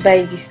saving it to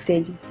buy this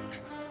teddy.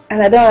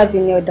 And I don't have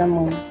any other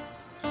money.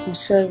 I'm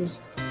sorry.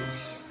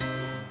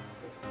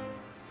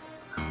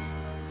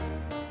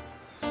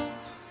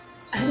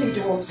 I know you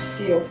don't want to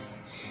see us.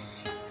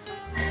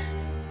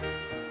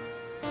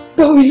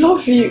 But we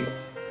love you.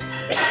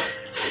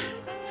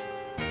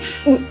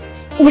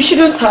 We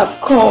shouldn't have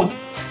come.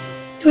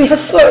 We are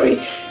sorry.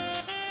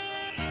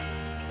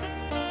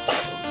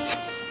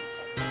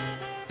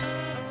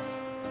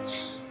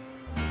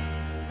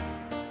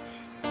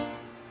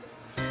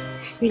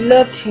 We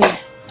loved him.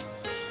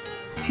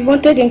 We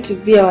wanted him to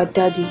be our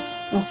daddy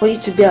and for you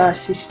to be our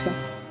sister.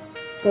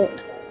 But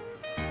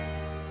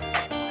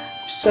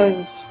I'm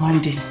sorry.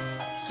 Mandy,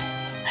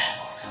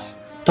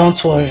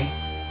 don't worry.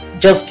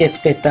 Just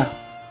get better.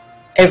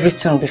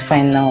 Everything will be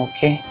fine now,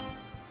 okay?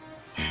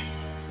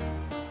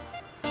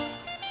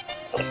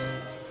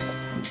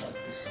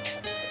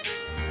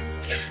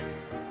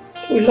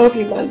 We love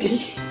you,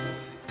 Mandy.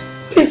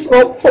 Please,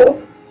 Mom,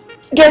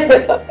 get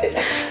better, please.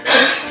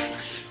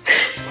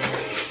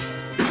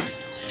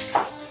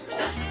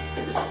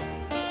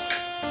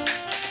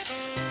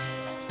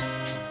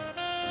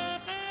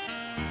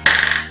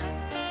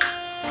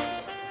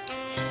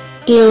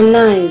 They are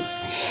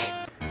nice.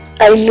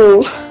 I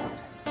know.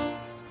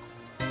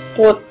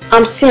 But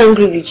I'm still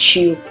angry with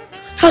you.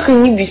 How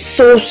can you be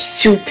so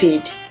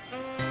stupid?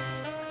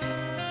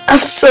 I'm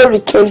sorry,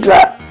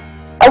 Kendra.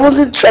 I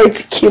wasn't trying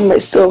to kill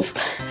myself.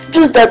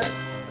 Just that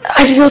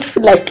I did not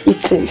feel like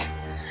eating.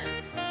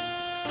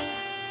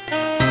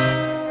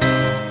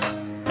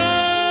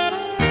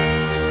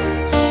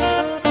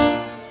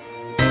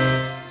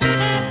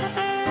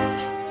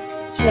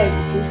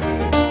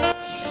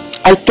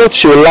 I thought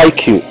she would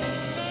like you.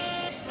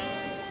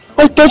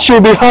 I thought she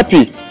would be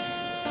happy.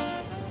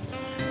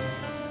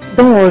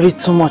 Don't worry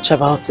too much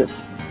about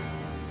it.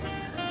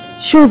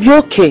 She'll be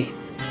okay.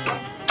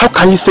 How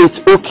can you say it's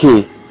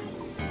okay?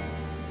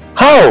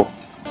 How?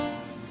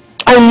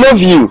 I love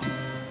you.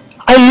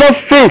 I love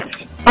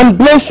Faith and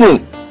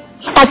Blessing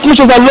as much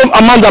as I love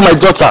Amanda, my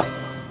daughter.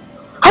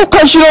 How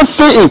can she not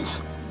say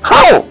it?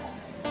 How?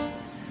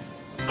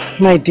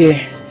 My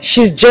dear,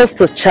 she's just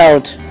a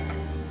child.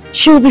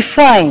 She'll be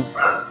fine.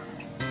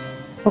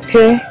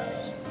 Okay?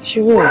 She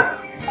will.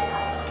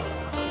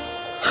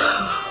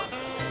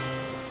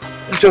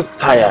 I'm just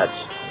tired.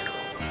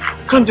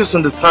 I can't just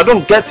understand. I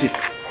don't get it.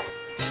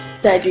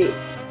 Daddy,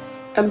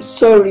 I'm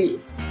sorry.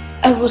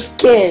 I was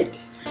scared.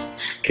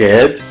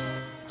 Scared?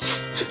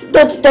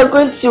 That they're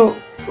going to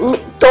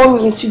turn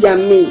me into their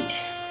maid.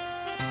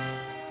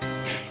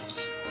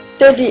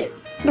 Daddy,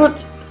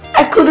 but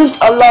I couldn't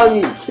allow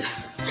it.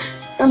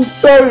 I'm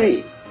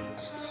sorry.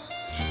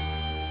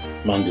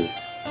 Mandy,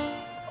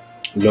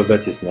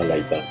 Lovett is not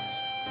like that.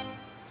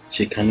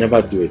 She can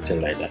never do a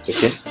thing like that,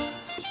 okay?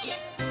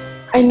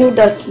 I know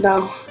that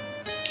now.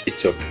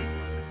 It's okay.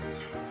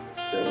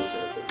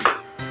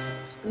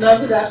 No,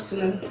 good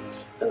afternoon.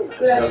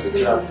 Good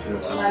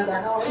afternoon.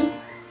 Amanda, how are you?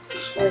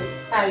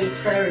 How are you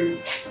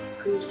faring?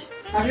 Good.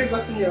 Have you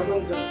gotten your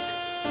home dress?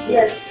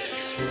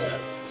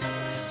 Yes.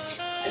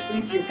 I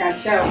think you can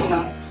share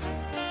now.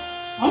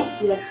 Huh?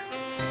 Yeah.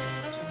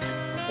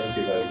 Thank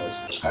you very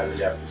much. I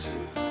really appreciate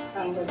it.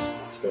 Thank God.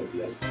 God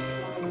bless.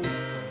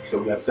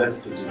 So we are set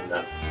to do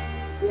now.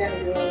 Yeah,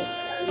 you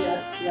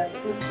are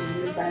supposed to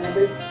do it by now,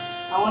 but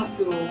I want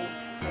to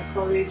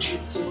encourage you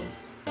to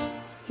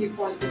keep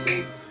on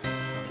taking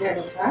care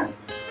of her.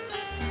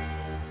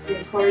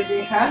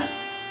 Encouraging her.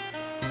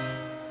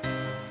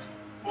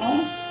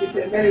 She's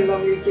a very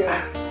lovely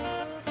girl.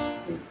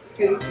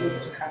 Very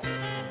close to her.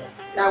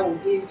 That will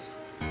give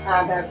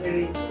her that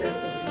very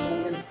sense of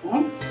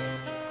belonging.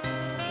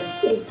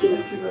 Thank you.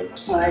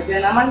 Alright,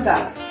 then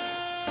Amanda,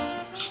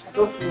 I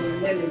hope you will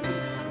remain a good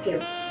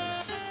girl.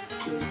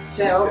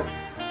 Share up.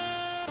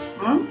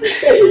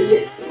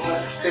 Yes.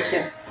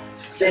 Second.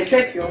 Then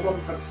take your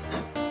home drugs.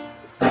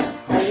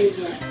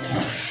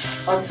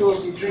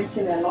 Also be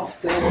drinking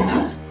enough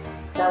water.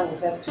 That will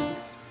help to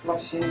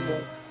flushing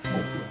the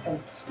system.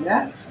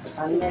 Yeah?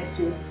 And make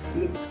you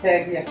look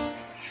healthier.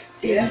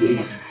 Yeah?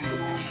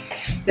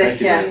 Take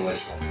care.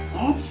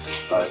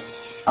 But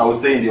I will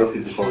stay in the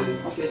office before we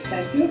leave. Okay,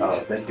 thank you.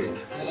 Alright, thank you.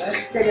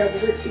 Alright, then I'll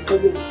be waiting for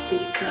you in the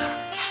car.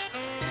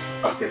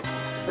 Okay.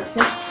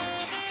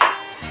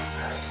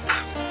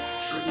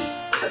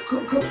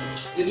 Come.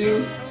 Did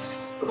you?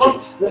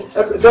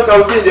 Okay. Doc, I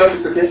will see you in the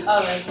office, okay?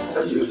 Alright.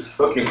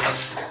 Okay.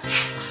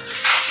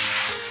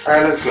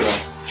 Alright, let's go now.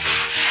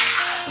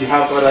 You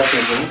have other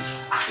things,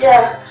 huh?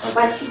 Yeah,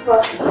 my school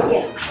bus is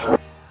here.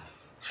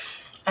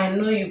 I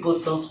know you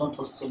both don't want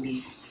us to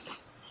leave,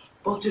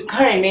 but you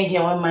can't remain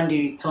here when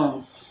Mandy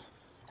returns.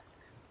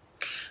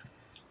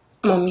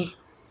 Mommy,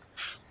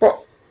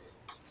 but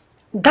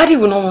Daddy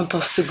will not want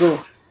us to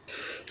go.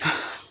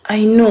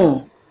 I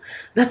know.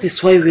 That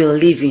is why we are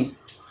leaving.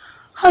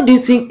 How do you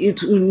think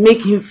it will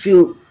make him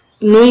feel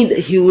knowing that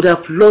he would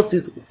have lost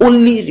his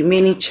only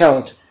remaining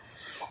child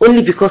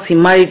only because he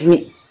married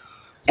me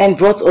and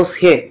brought us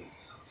here?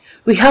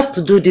 We have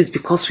to do this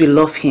because we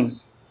love him.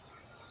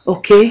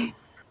 Okay?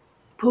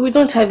 But we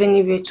don't have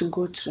anywhere to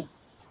go to.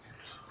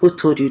 Who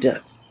told you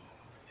that?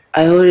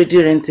 I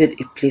already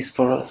rented a place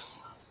for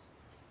us.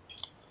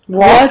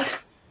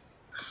 What?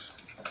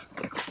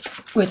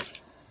 Wait,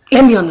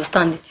 let me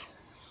understand it.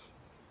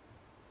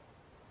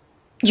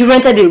 You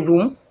rented a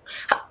room?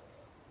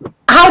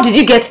 How did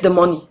you get the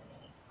money?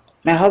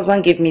 My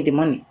husband gave me the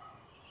money.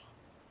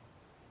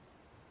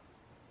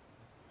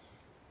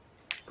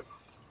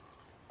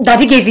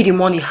 Daddy gave you the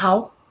money,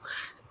 how?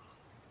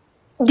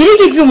 Did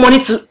he give you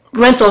money to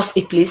rent us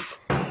a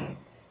place?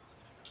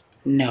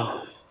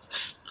 No.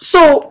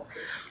 So,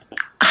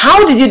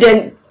 how did you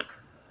then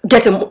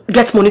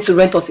get money to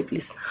rent us a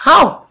place?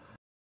 How?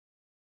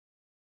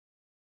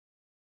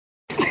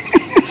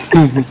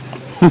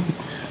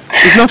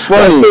 It's not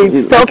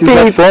funny. Stop it.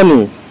 It's not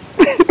funny.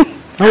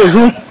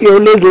 You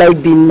always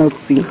like being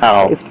naughty.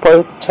 How? A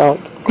spoiled child.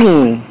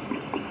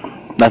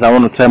 That I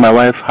want to tell my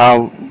wife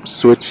how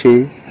sweet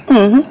she is.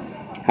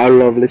 How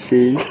lovely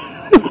she is.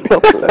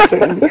 Stop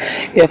flattering me.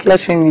 You're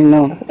flattering me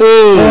now.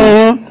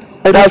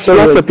 That's a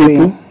lot of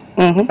people.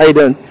 I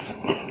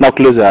don't. Now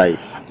close your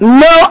eyes.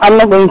 No, I'm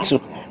not going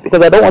to.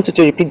 Because I don't want you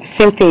to repeat the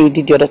same thing you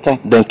did the other time.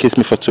 Then kiss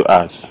me for 2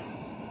 hours.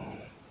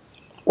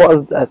 What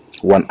was that?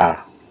 1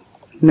 hour.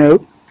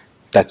 No.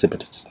 30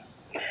 minutes.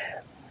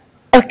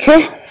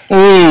 Okay.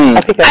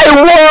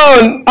 I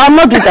won! I'm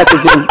not doing that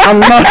again. I'm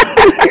not.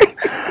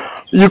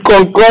 You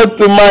concur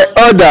to my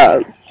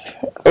orders.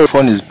 Oh,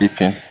 phone is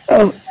beeping.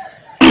 Oh.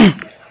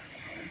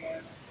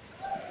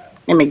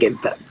 Let me get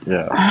that.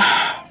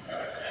 Yeah.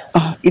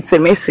 Oh, it's a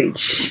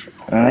message.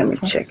 Let me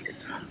check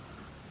it.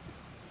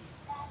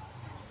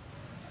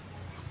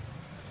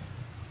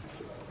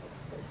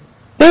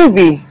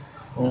 Baby,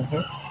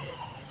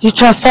 you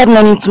transferred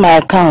money to my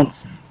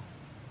account.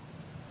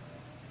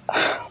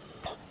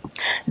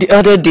 The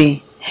other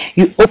day,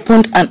 you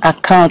opened an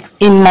account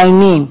in my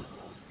name.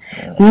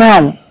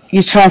 Now,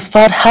 you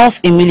transferred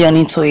 $500,000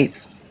 into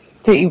it.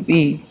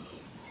 Baby.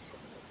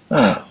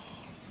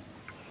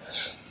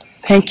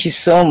 Thank you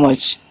so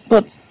much.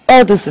 But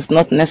all this is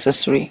not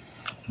necessary.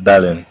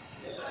 Darling,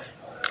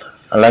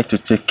 I like to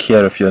take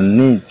care of your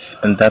needs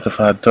and that of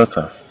our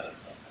daughters.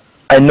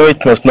 I know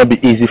it must not be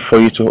easy for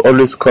you to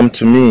always come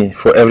to me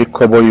for every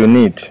kobo you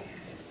need.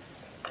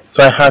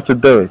 So I had to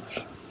do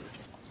it.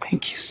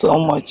 Thank you so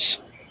much.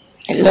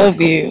 I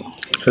love you.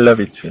 I love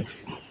you too.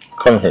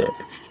 Come here.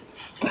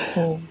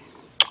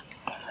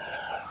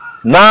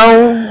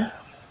 Now,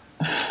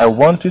 I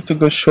want you to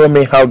go show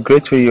me how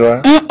grateful you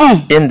are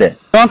in there.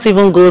 Don't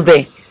even go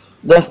there.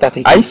 Don't start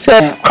it. I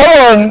said, come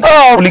on.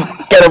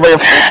 Stop. Get over your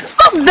phone.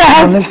 Stop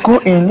that. On, let's go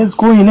in. Let's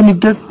go in. Let me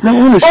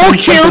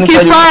show you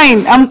Okay,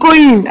 fine. I'm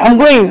going.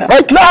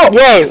 Right now?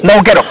 Yeah.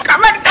 Now get up.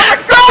 Come on.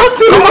 Stop.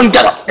 Come on,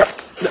 get up.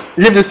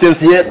 Leave these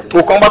things here.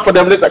 We'll come back for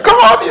them later. Come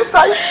on,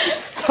 inside.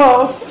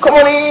 Oh, come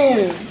on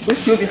in.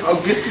 Let's show you how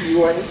grateful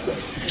you are.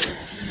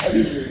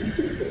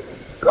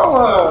 Come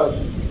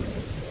on.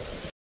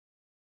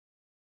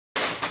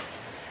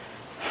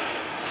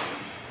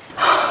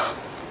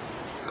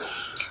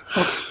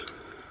 But,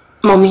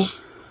 Mommy,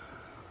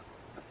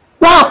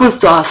 what happens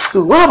to our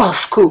school? What about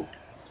school?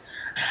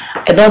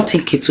 I don't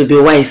think it will be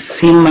wise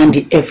seeing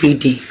Mandy every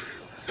day.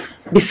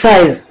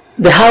 Besides,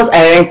 the house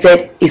I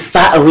rented is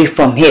far away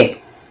from here.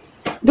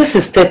 This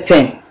is third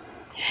term.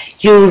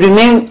 You will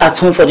remain at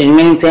home for the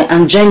remaining time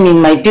and join me in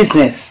my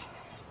business.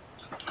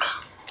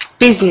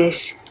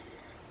 Business?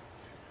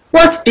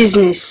 What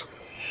business?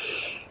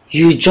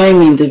 You join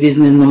me in the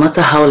business no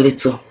matter how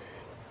little.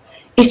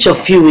 Each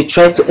of you will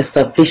try to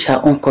establish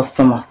her own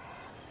customer.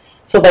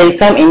 So by the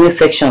time a new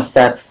section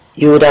starts,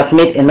 you would have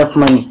made enough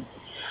money.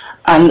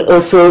 And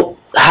also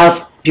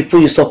have people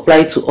you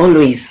supply to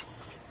always.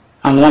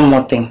 And one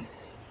more thing,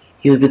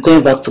 you will be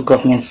going back to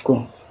government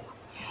school.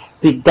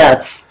 With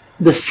that,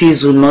 the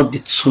fees will not be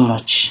too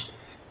much.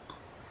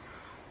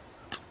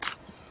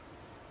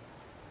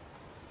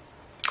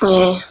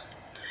 Yeah.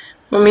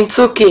 Mommy, it's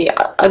okay.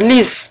 At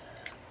least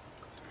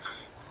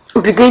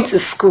we'll be going to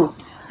school.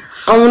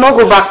 And we'll not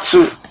go back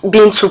to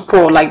being too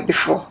poor like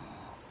before.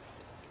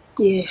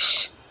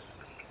 Yes.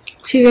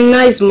 He's a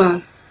nice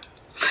man.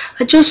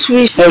 I just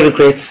wish... No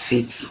regrets,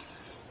 sweet.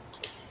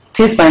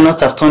 things might not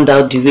have turned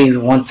out the way we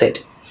wanted,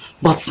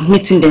 but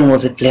meeting them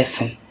was a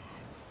blessing,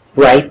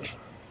 right?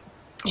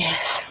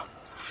 Yes.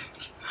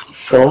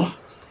 So,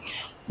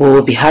 we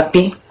will be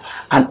happy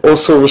and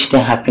also wish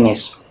them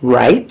happiness,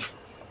 right?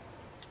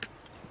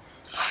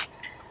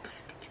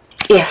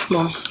 Yes,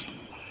 Mom.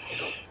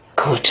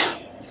 Good.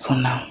 So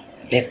now,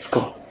 let's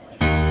go.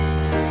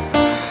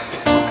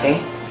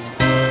 Okay?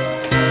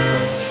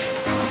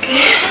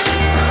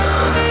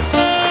 Okay.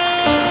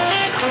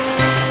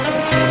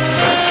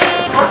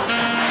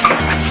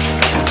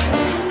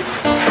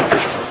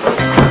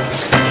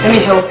 Let me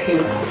help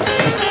you.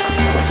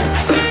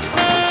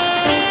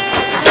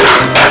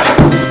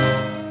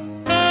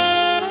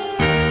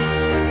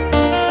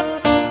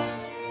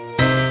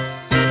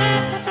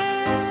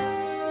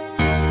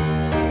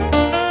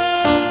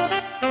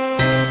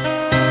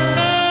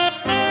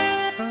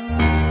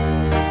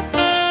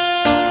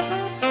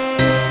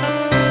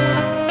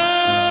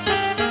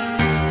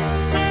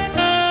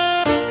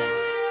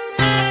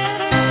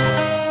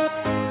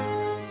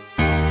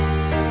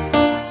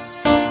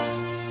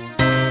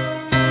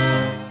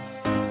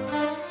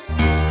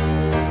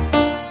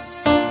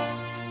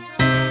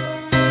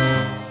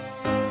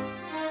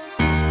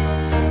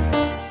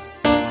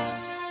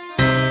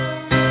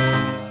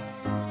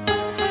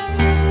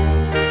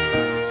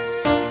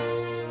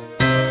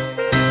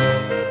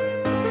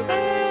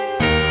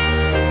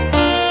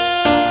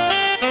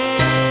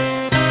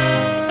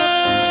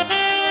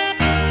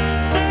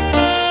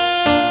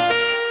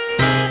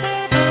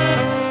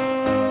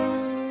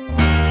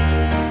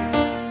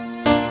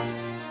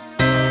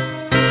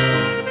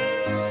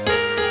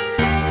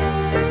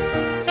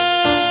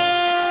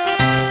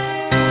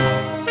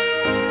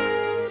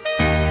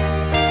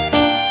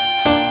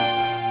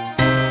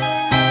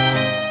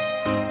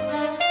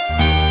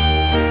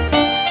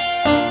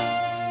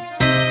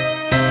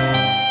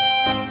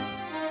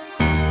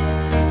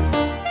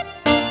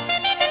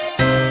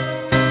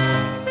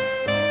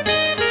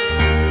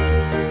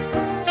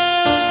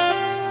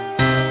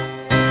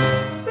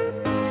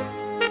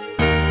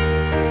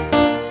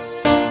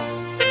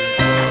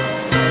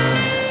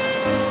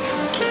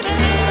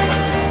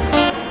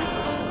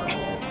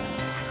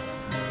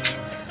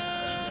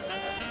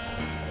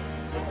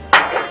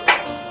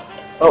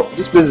 Oh,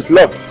 this place is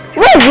locked.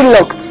 Why is it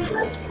locked?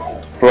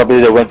 Probably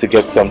they went to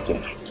get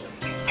something.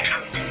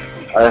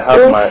 I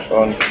have my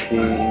own key.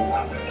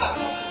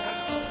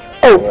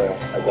 Oh,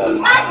 Yeah, I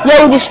got it.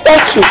 you're with the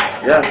spare key.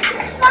 Yeah.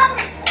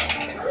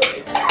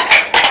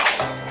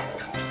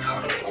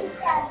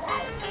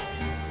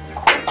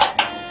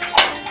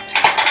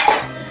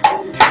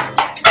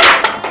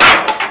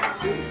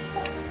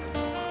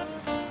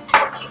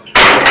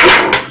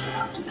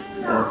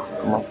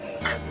 Come on.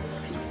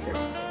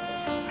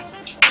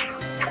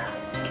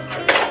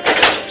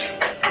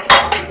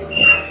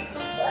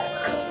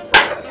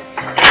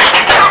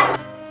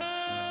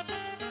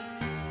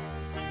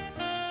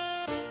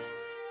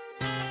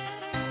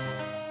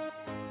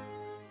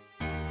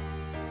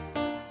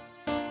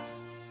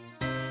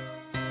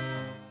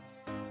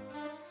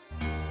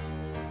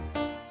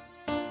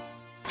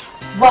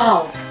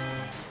 Wow.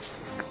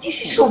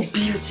 This is so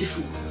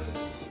beautiful.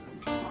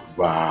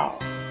 Wow.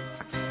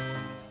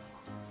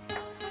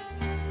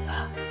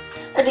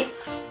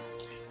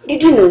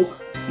 Did you know?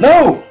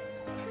 No!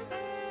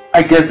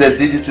 I guess they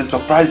did this to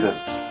surprise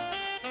us.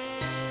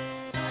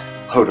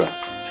 Hold on.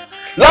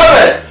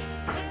 Love it!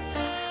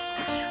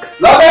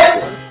 Love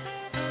it!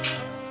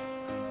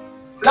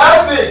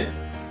 Lassie!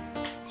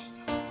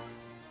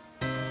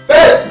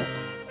 Faith!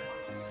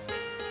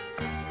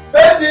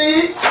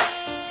 Betty!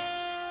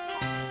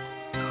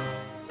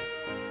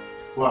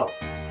 Wow.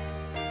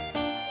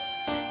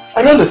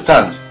 I don't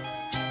understand.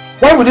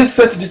 Why would they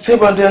set the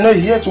table and they are not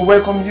here to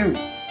welcome you?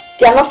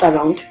 They are not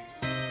around.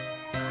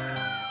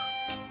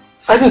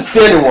 I didn't see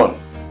anyone.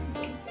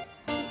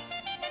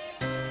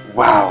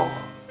 Wow.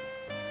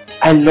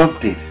 I love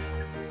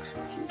this.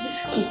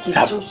 This cake is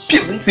It's so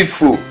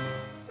beautiful.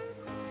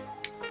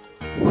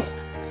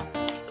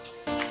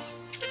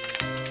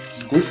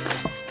 This.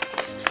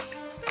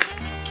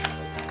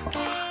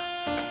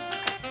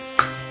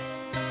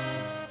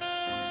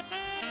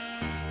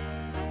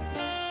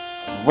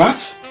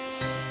 What?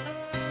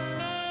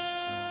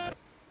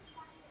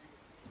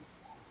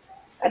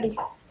 Daddy,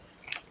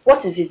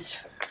 what is it?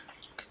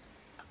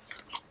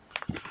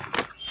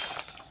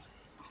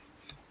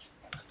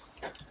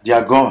 They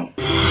are gone.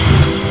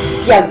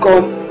 They are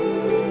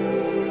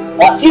gone.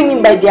 What do you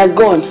mean by they are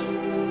gone?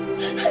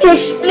 How do you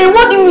explain?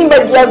 What do you mean by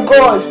they are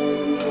gone?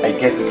 I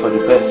guess it's for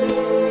the best.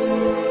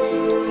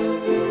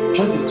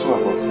 Just the two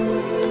of us.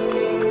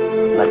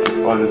 Like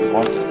you've always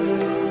wanted.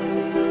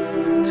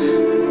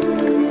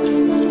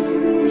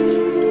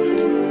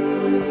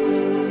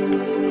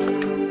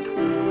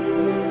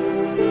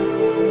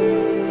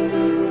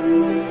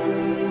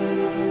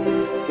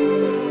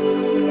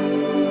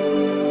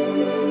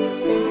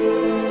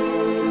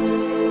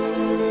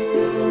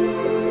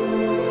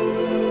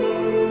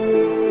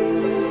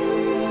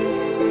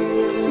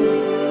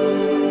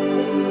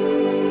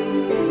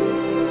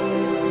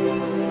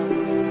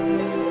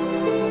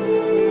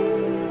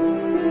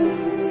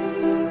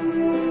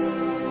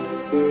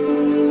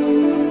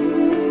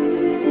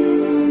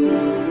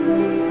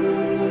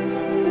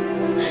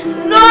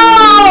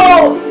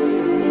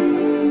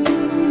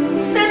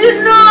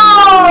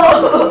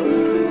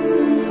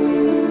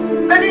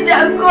 Daddy, they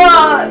are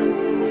gone.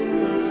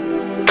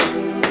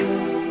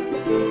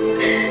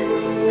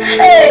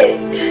 Hey.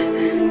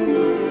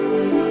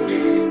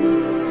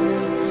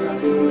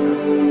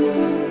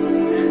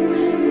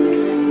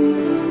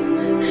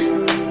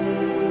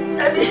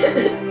 Daddy.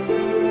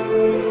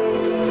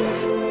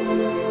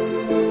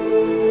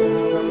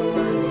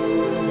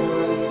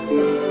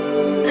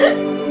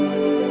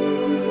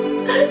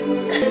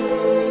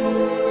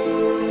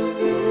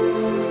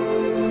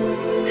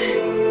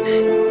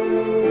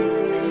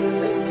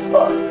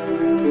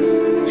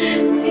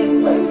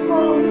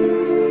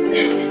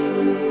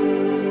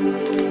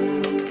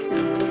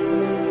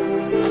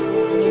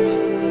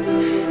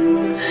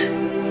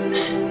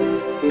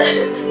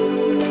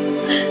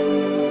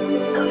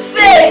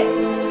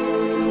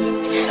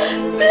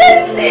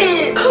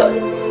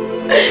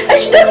 I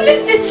should have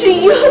listened to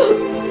you.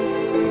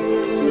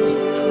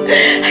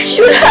 I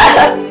should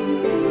have.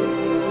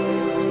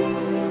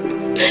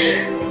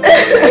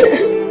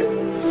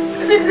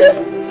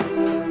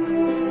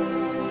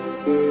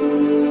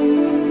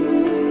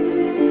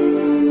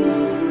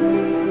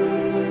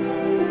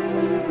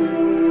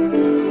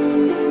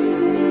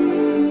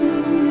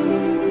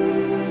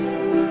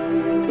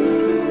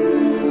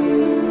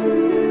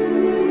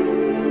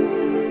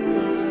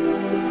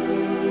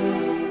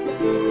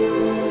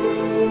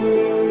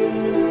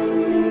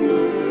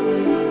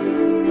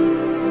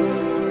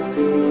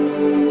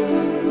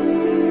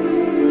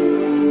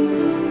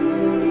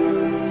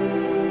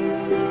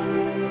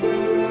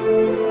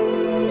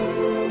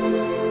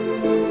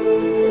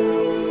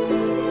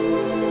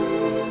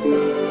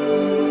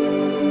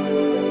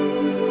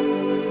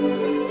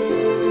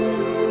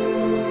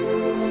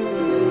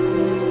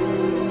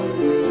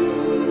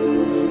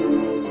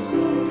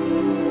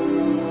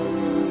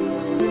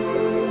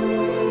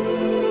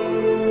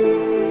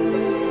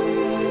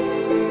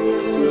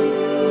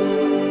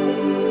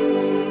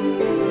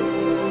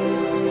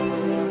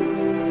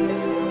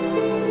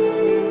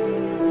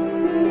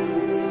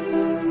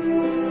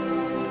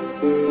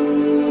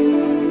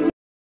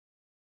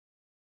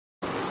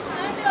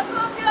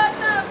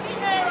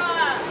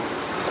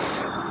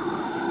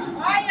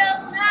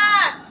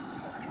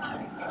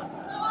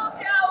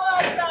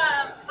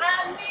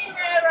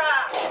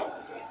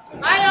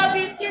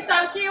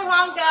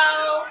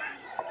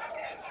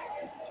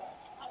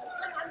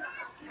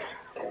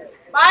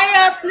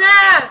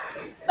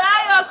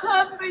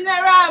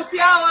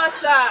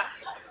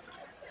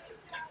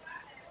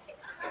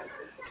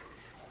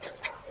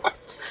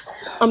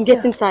 I'm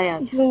getting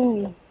tired. Even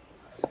me.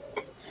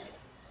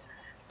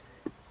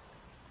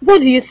 What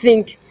do you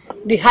think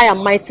the high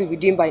and mighty will be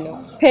doing by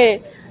now?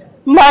 Hey,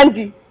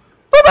 Mandy,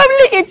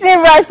 probably eating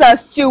rice and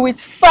stew with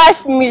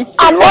 5 meats.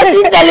 And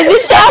watching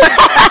television?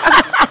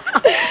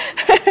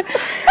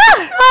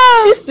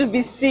 She used to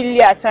be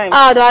silly at times.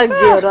 Ah, that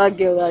girl.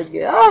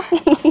 Ah.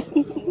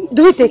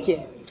 Do we take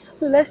care?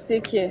 So let's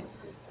take care.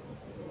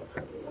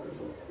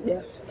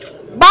 Yes.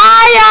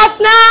 Buy your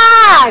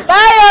snacks!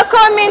 Buy your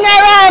cold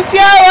mineral and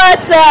pure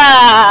water!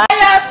 Buy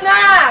your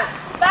snacks!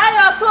 Buy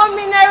your cold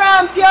mineral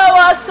and pure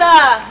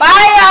water!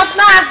 Buy your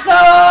snacks,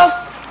 oh!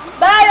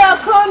 Buy your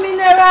cold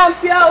mineral and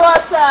pure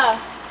water!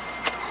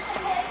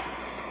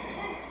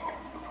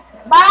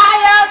 Buy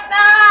your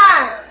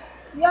snacks!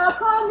 Your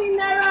cold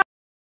mineral.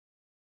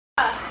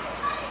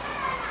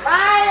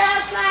 Buy your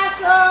snacks,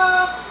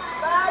 oh!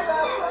 Buy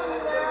your cold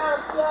mineral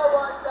and pure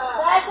water!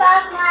 Buy your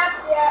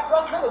snacks here!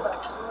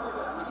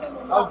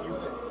 How do you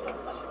think?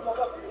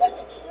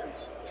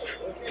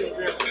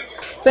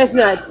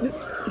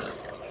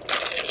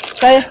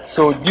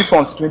 So this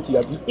one's 20,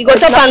 Abby. You go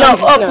chop and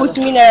up with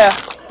mineral.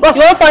 Boss,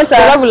 you want Fanta?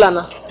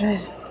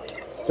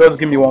 Just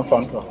give me one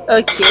Fanta.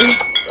 Okay.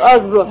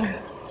 Us, bros.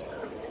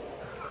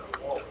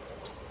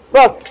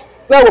 Boss,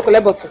 where will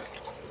collect bottle?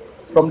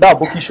 From that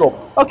bookie shop.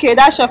 Okay,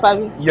 that shop,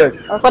 Abby.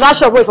 Yes. For that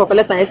shop, wait for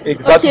collect and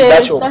exactly, okay,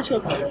 that shop. That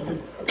shop.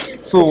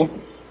 So,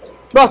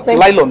 boss, thank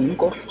you. Nylon,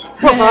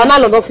 Boss, our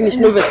nylon don't finish,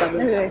 no better.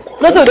 Yes.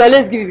 Not so they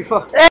always give you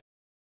before.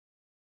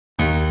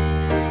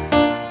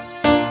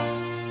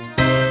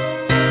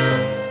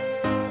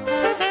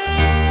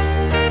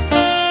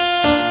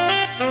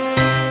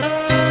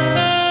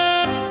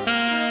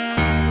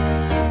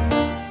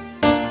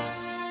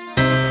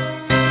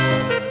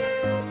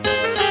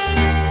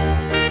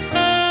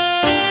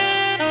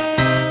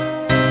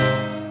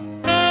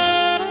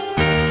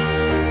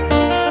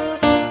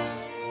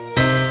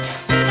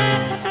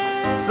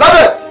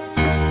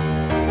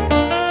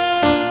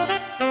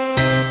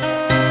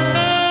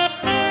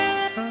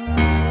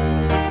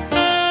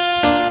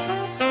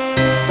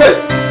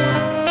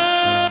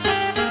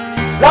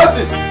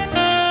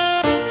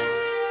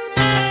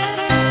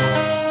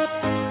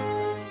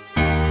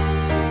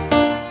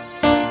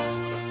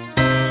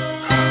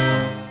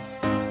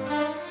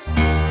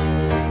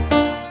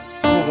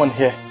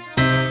 Here.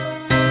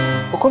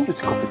 How come to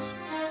take up it?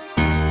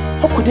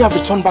 How could they have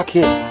returned back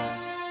here?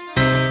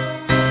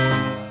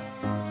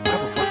 How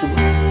possible?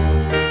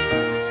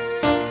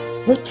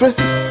 No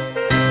traces.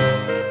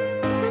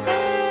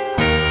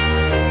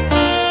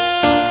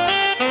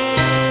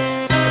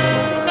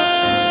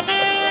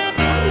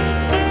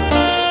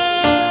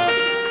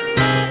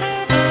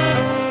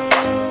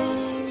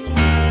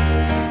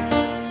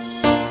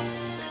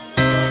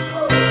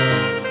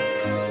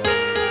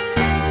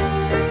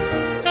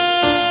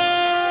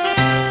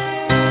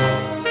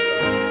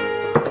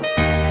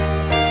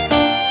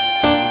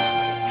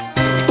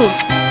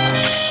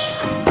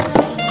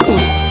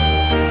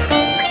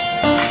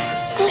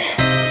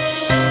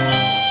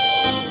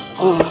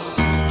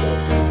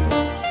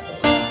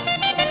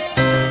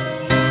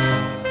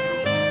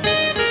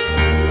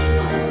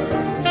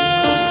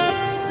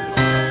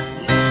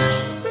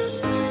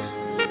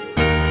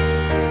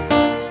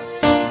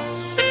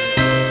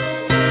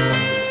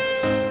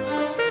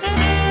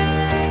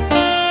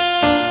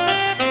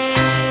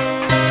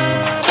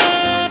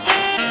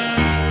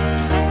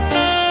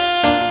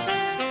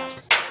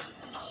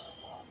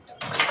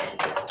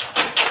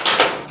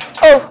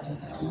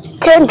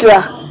 Kendra.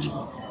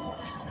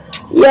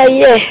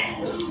 Yeah.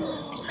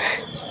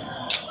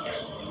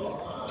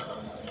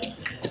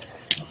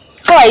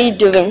 How are you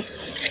doing?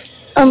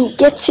 I'm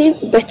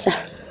getting better.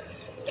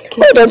 Okay.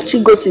 Why don't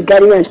you go to the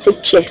garden and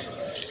take chairs?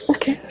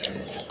 Okay.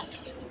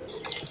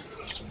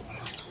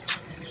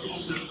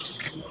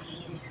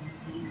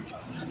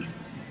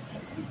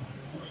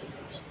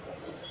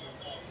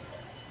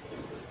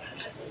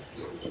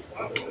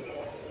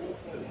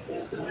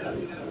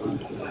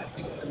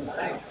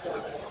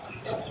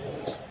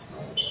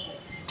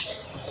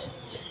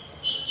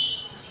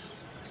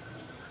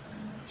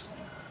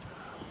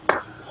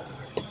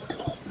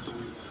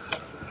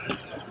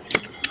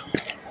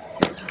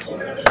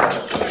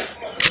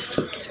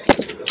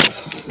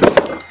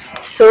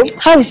 So,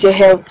 how is your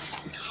health?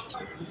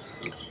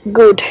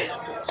 Good.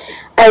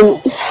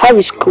 And how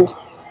is school?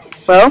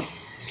 Well,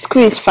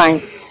 school is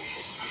fine.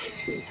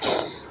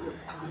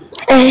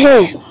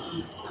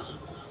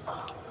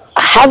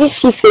 Have you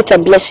seen Faith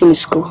and Blessing in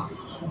school?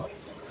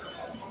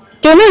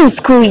 They were not in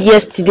school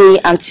yesterday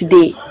and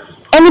today.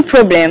 Any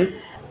problem?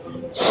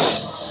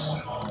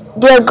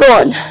 They are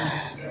gone.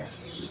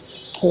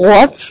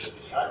 What?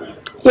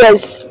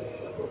 Yes.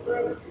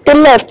 They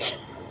left.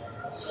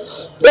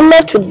 They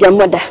left with their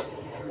mother.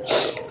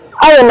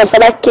 I and my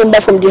father came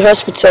back from the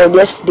hospital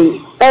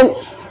yesterday and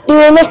they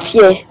were not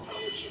here.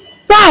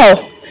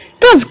 Wow!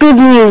 That's good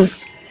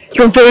news.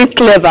 You're very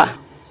clever.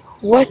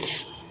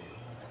 What?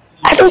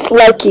 I don't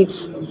like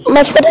it.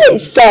 My father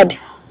is sad.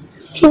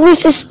 He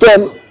misses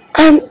them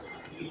and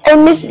I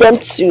miss them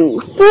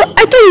too. But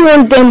I thought you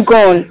want them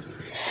gone.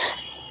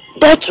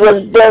 That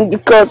was then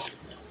because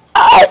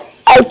I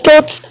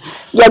thought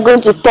they are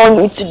going to turn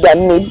me to their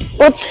maid.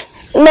 But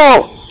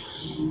now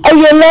I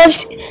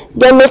realized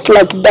they're not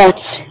like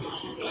that.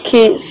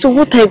 Okay, so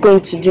what are you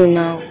going to do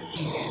now?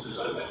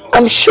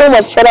 I'm sure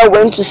my father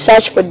went to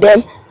search for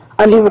them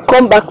and he will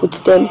come back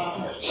with them.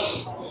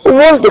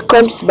 Once they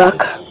comes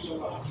back,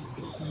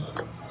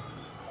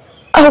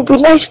 I'll be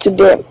nice to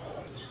them.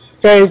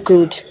 Very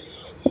good.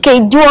 Okay,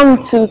 do you want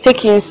me to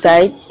take you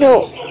inside?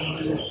 No,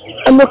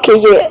 I'm okay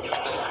here.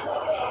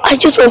 I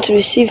just want to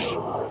receive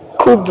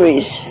cool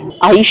breeze.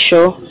 Are you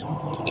sure?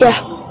 Yeah,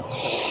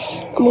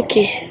 I'm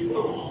okay.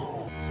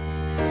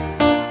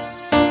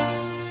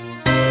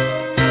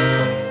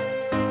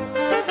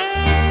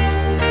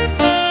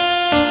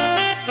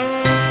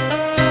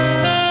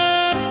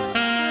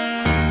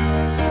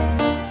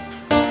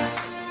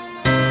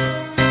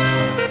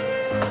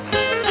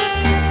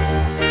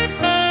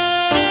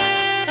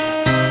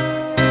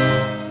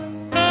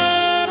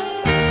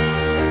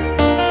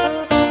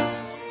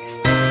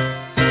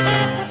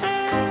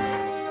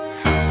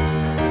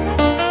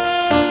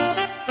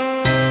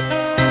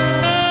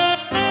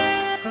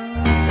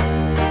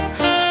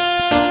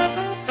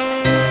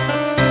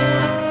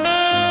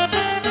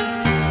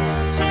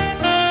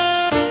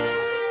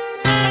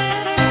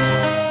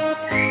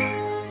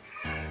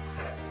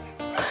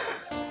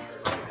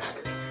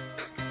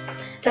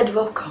 Dad,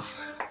 welcome.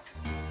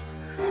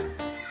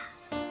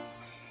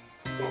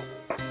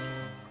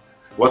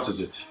 What is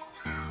it?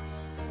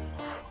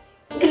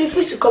 They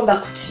refuse to come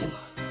back with you.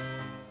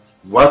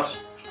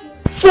 What?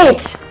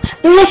 Faith,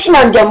 Blessing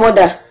and their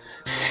mother.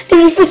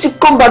 They refuse to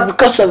come back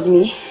because of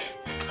me.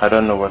 I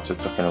don't know what you're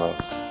talking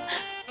about.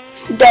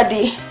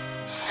 Daddy,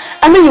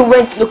 I know you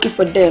went looking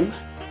for them.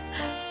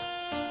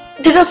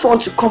 They don't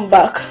want to come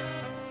back.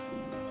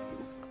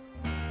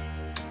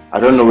 I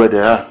don't know where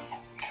they are.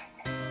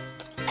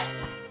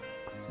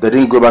 They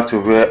didn't go back to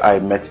where I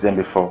met them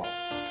before.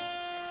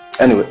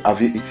 Anyway,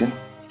 have you eaten?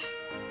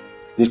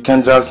 Did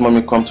Kendra's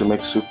mommy come to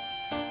make soup?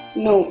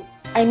 No,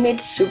 I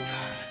made soup.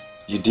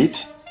 You did?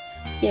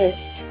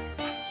 Yes.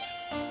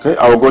 Okay,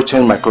 I will go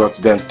change my clothes,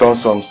 then turn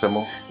some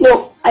semo.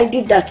 No, I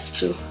did that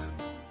too.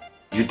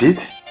 You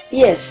did?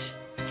 Yes.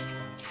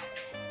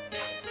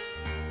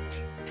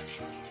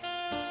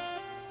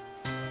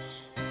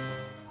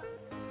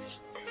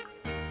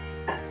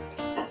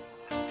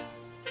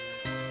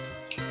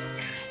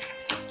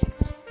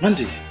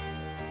 Mandy,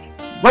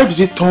 why did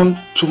you turn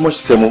too much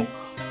semo?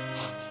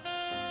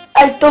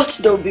 I thought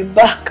they'll be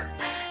back.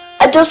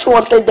 I just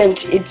wanted them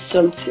to eat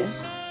something.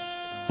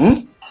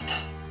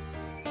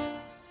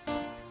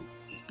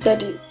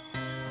 Daddy,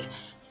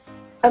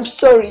 I'm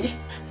sorry.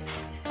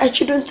 I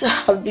shouldn't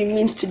have been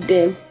mean to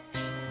them.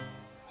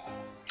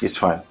 It's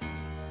fine.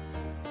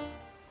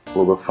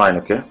 We'll be fine,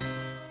 okay?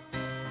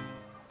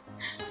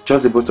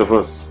 Just the both of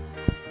us.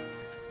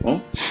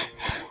 I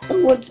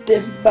want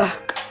them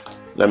back.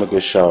 Let me go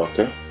shower,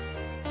 okay?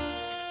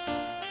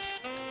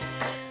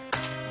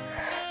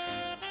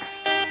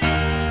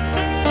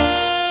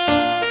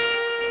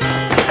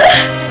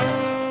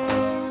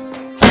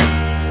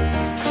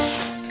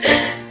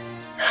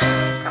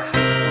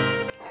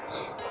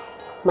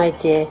 My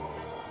dear,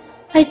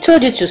 I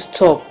told you to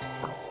stop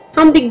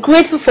and be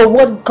grateful for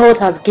what God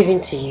has given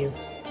to you.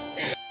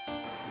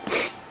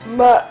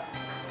 Ma,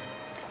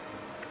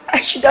 I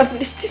should have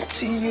listened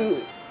to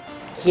you.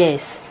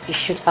 Yes, you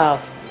should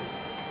have.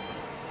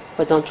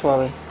 But don't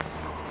worry,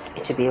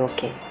 it will be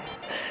okay.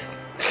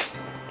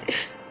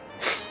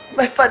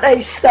 My father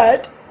is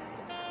sad.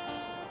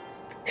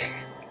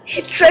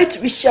 He tried to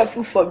be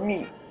cheerful for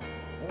me,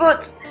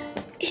 but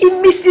he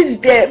misses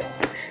them.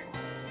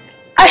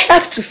 I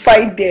have to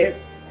find them.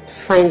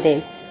 Find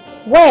them?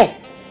 Where?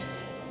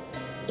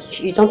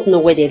 You don't know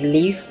where they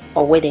live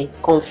or where they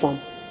come from.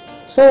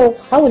 So,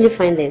 how will you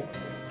find them?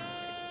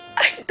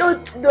 I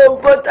don't know,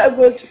 but I'm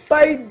going to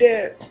find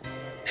them.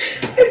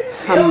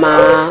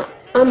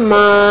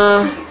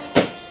 Amma,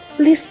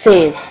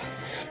 listen.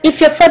 If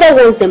your father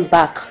wants them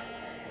back,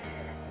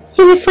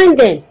 he will find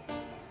them.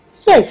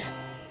 Yes.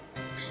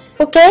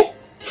 Okay?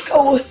 I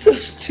was so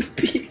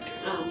stupid.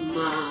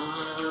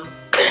 Amma.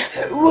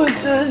 I was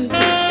so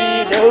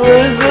stupid.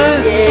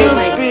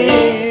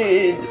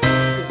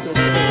 It's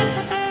okay.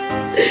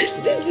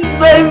 This is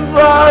my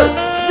fault.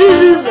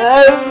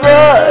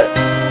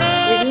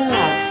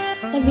 Relax.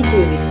 Everything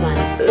will be fine.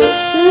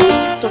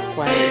 Stop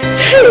crying.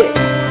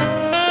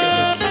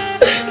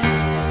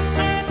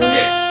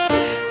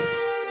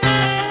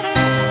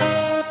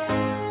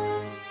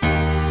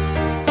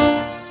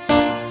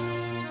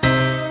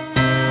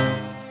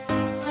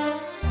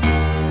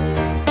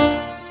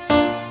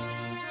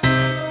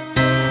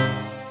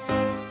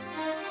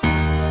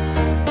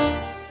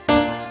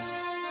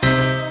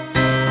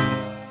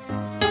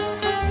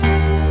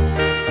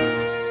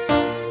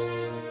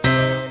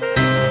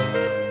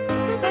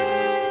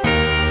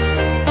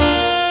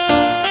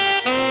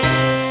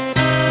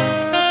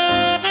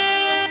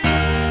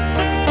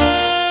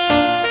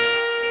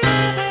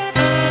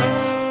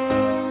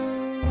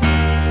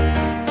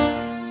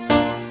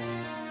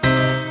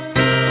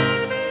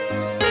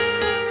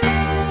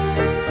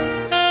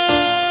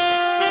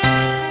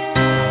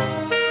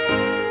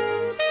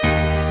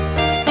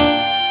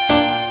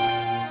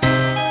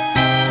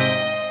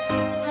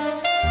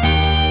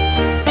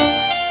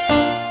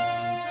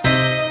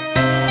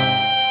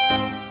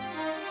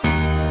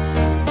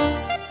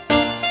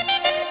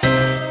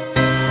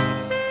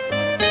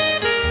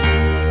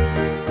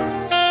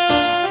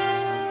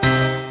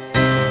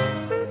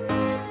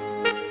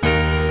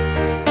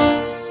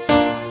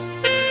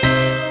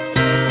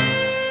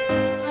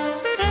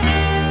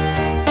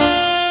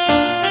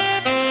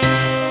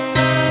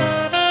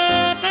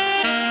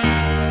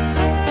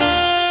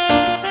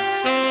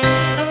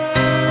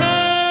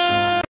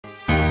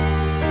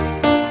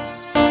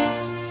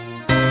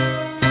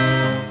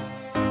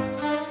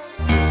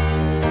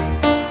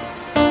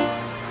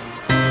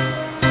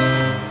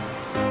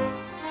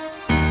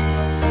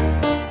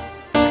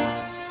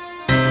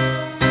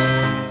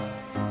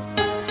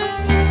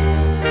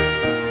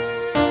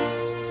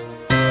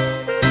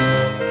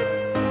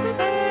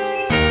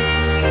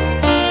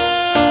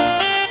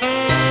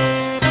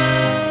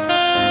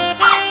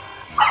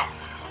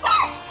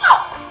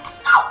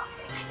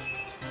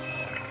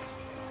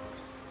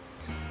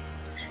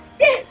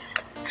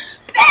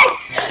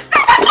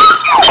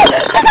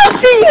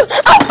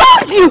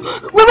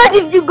 Where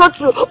did you go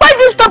through? Why did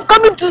you stop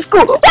coming to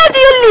school? Where do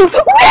you live?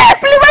 Where?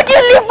 Please, where do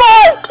you leave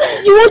us?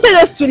 You wanted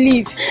us to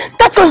leave.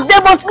 That was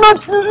then, but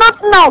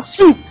not now.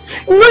 See,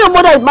 you know your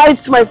mother is married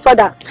to my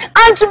father.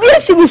 And to be a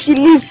sin if she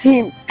leaves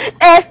him.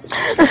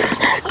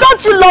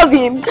 Don't you love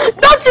him?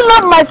 Don't you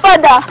love my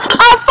father?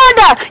 Our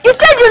father, you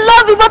said you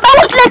love him, but I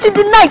won't let you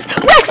deny.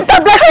 Where's Sister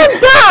Black?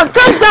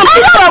 Calm down. I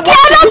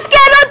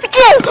don't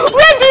care.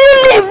 Where do you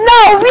live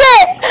now?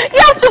 Where? You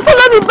have to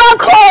follow me back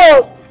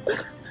home.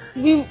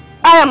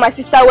 I and my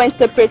sister went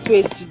separate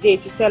ways today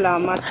to sell our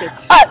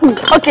market.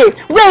 Okay,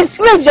 where's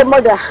your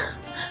mother?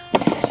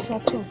 She's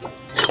at home.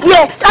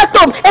 Yeah, at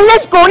home. And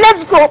let's go.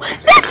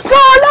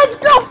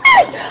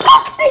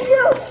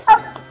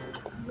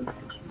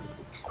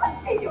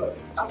 Hey,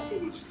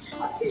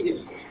 I'll see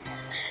you.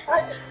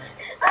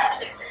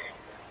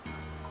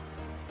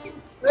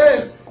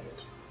 Yes.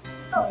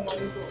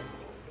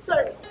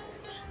 Sorry.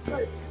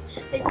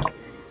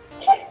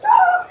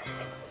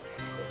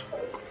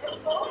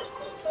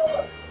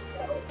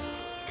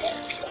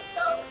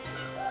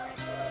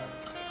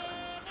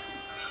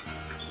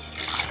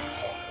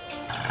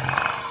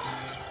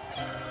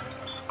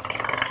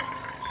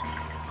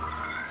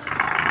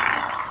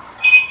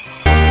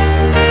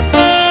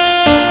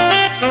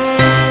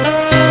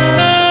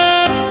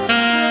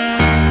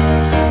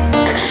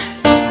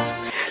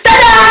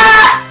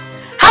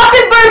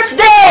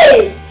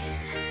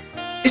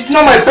 It's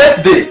not my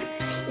birthday.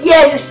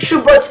 Yes, it's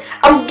true, but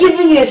I'm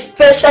giving you a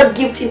special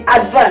gift in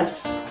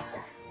advance.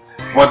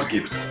 What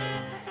gift?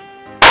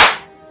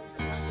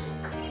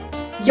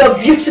 Your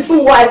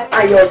beautiful wife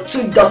and your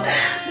 2 daughters.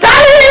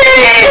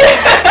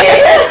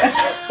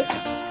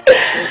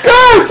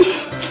 God!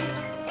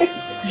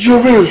 You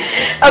will.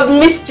 I've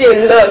missed you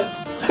a lot.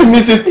 I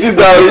miss it too,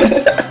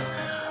 darling.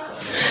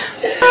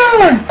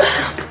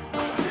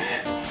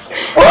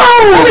 Wow!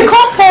 Let me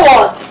come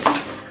forward.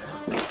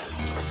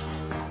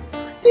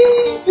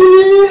 Easy.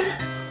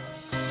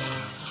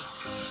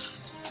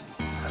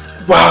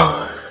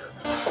 Wow.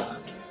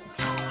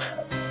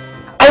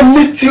 I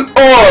missed you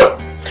all.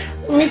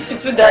 Miss you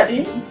too,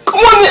 Daddy. Come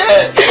on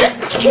here.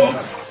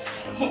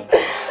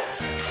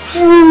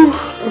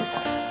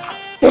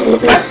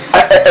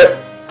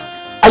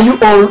 you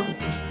all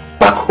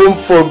back home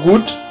for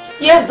good?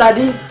 Yes,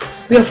 Daddy.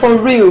 We are for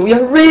real. We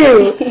are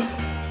real.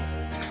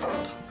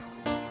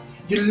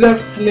 You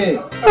left me.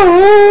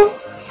 Oh.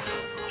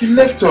 You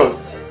left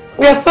us.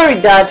 We are sorry,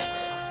 Dad.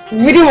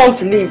 We didn't want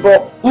to leave,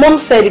 but Mom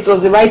said it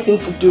was the right thing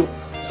to do.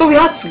 So we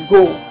had to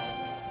go.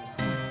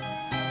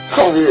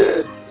 Come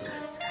here.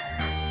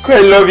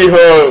 I love you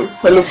all.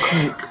 I love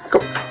you.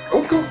 Come.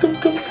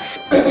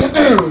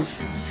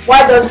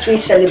 Why don't we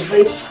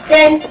celebrate,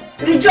 then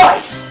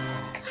rejoice?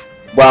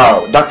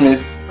 Wow, that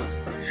means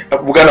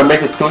we're gonna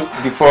make a toast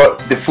before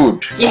the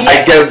food. Yes.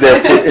 I guess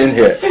there's food in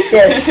here.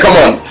 Yes. Come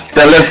on,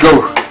 then let's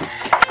go.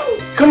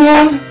 Come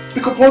on.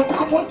 Pick up one.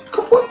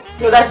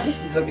 No, that this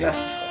is a glass.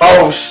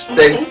 Oh,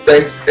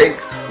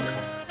 thanks.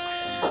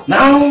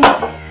 Now.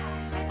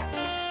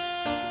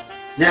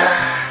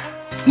 Yeah.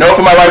 No,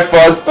 for my wife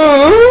first.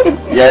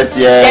 Yes.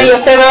 Yeah, your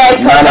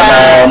favorite.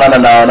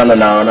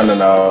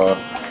 No.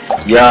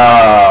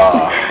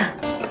 Yeah.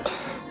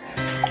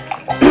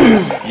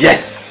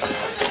 Yes.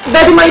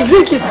 Daddy, my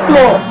drink is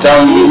small.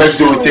 Then let's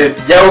do it.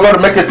 Yeah, we're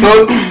gonna make a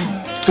toast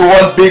to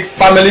one big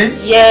family.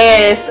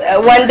 Yes, a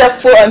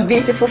wonderful and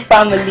beautiful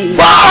family.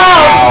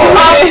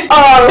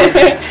 Wow!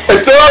 A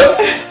toast!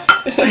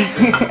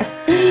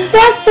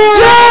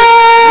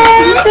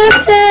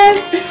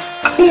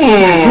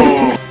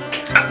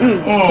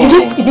 You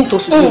didn't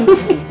toast me.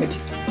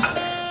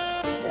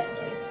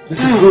 This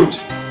is good.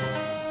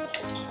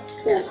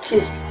 Yes,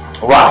 cheers.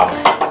 Wow.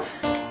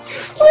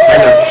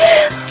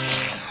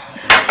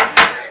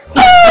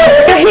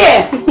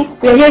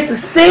 We're here to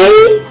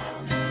stay.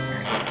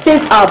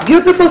 Since our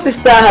beautiful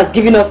sister has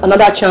given us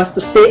another chance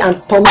to stay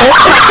and torment.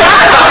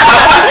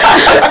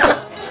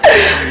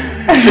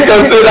 You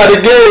can say that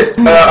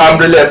again. I'm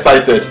really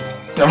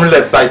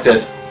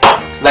excited.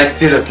 Like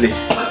seriously.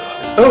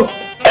 Oh,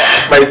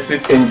 my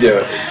sweet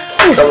angel.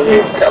 Come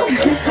here.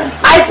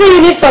 I see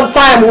you need some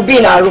time. We'll be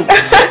in our room.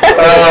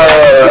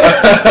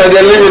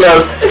 They're leaving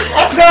us.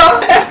 Let's go.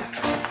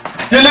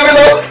 You're leaving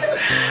us?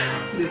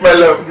 My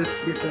love.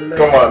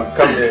 Come on,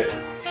 come here.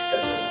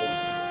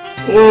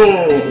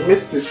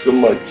 Missed it so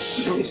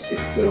much. Missed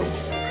it too.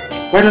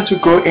 Why don't you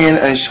go in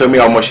and show me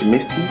how much you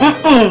missed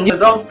it? You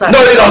don't start. No,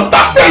 you don't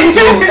start. Come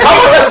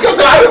on, let's go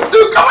to our room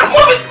too. Come on,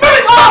 move it.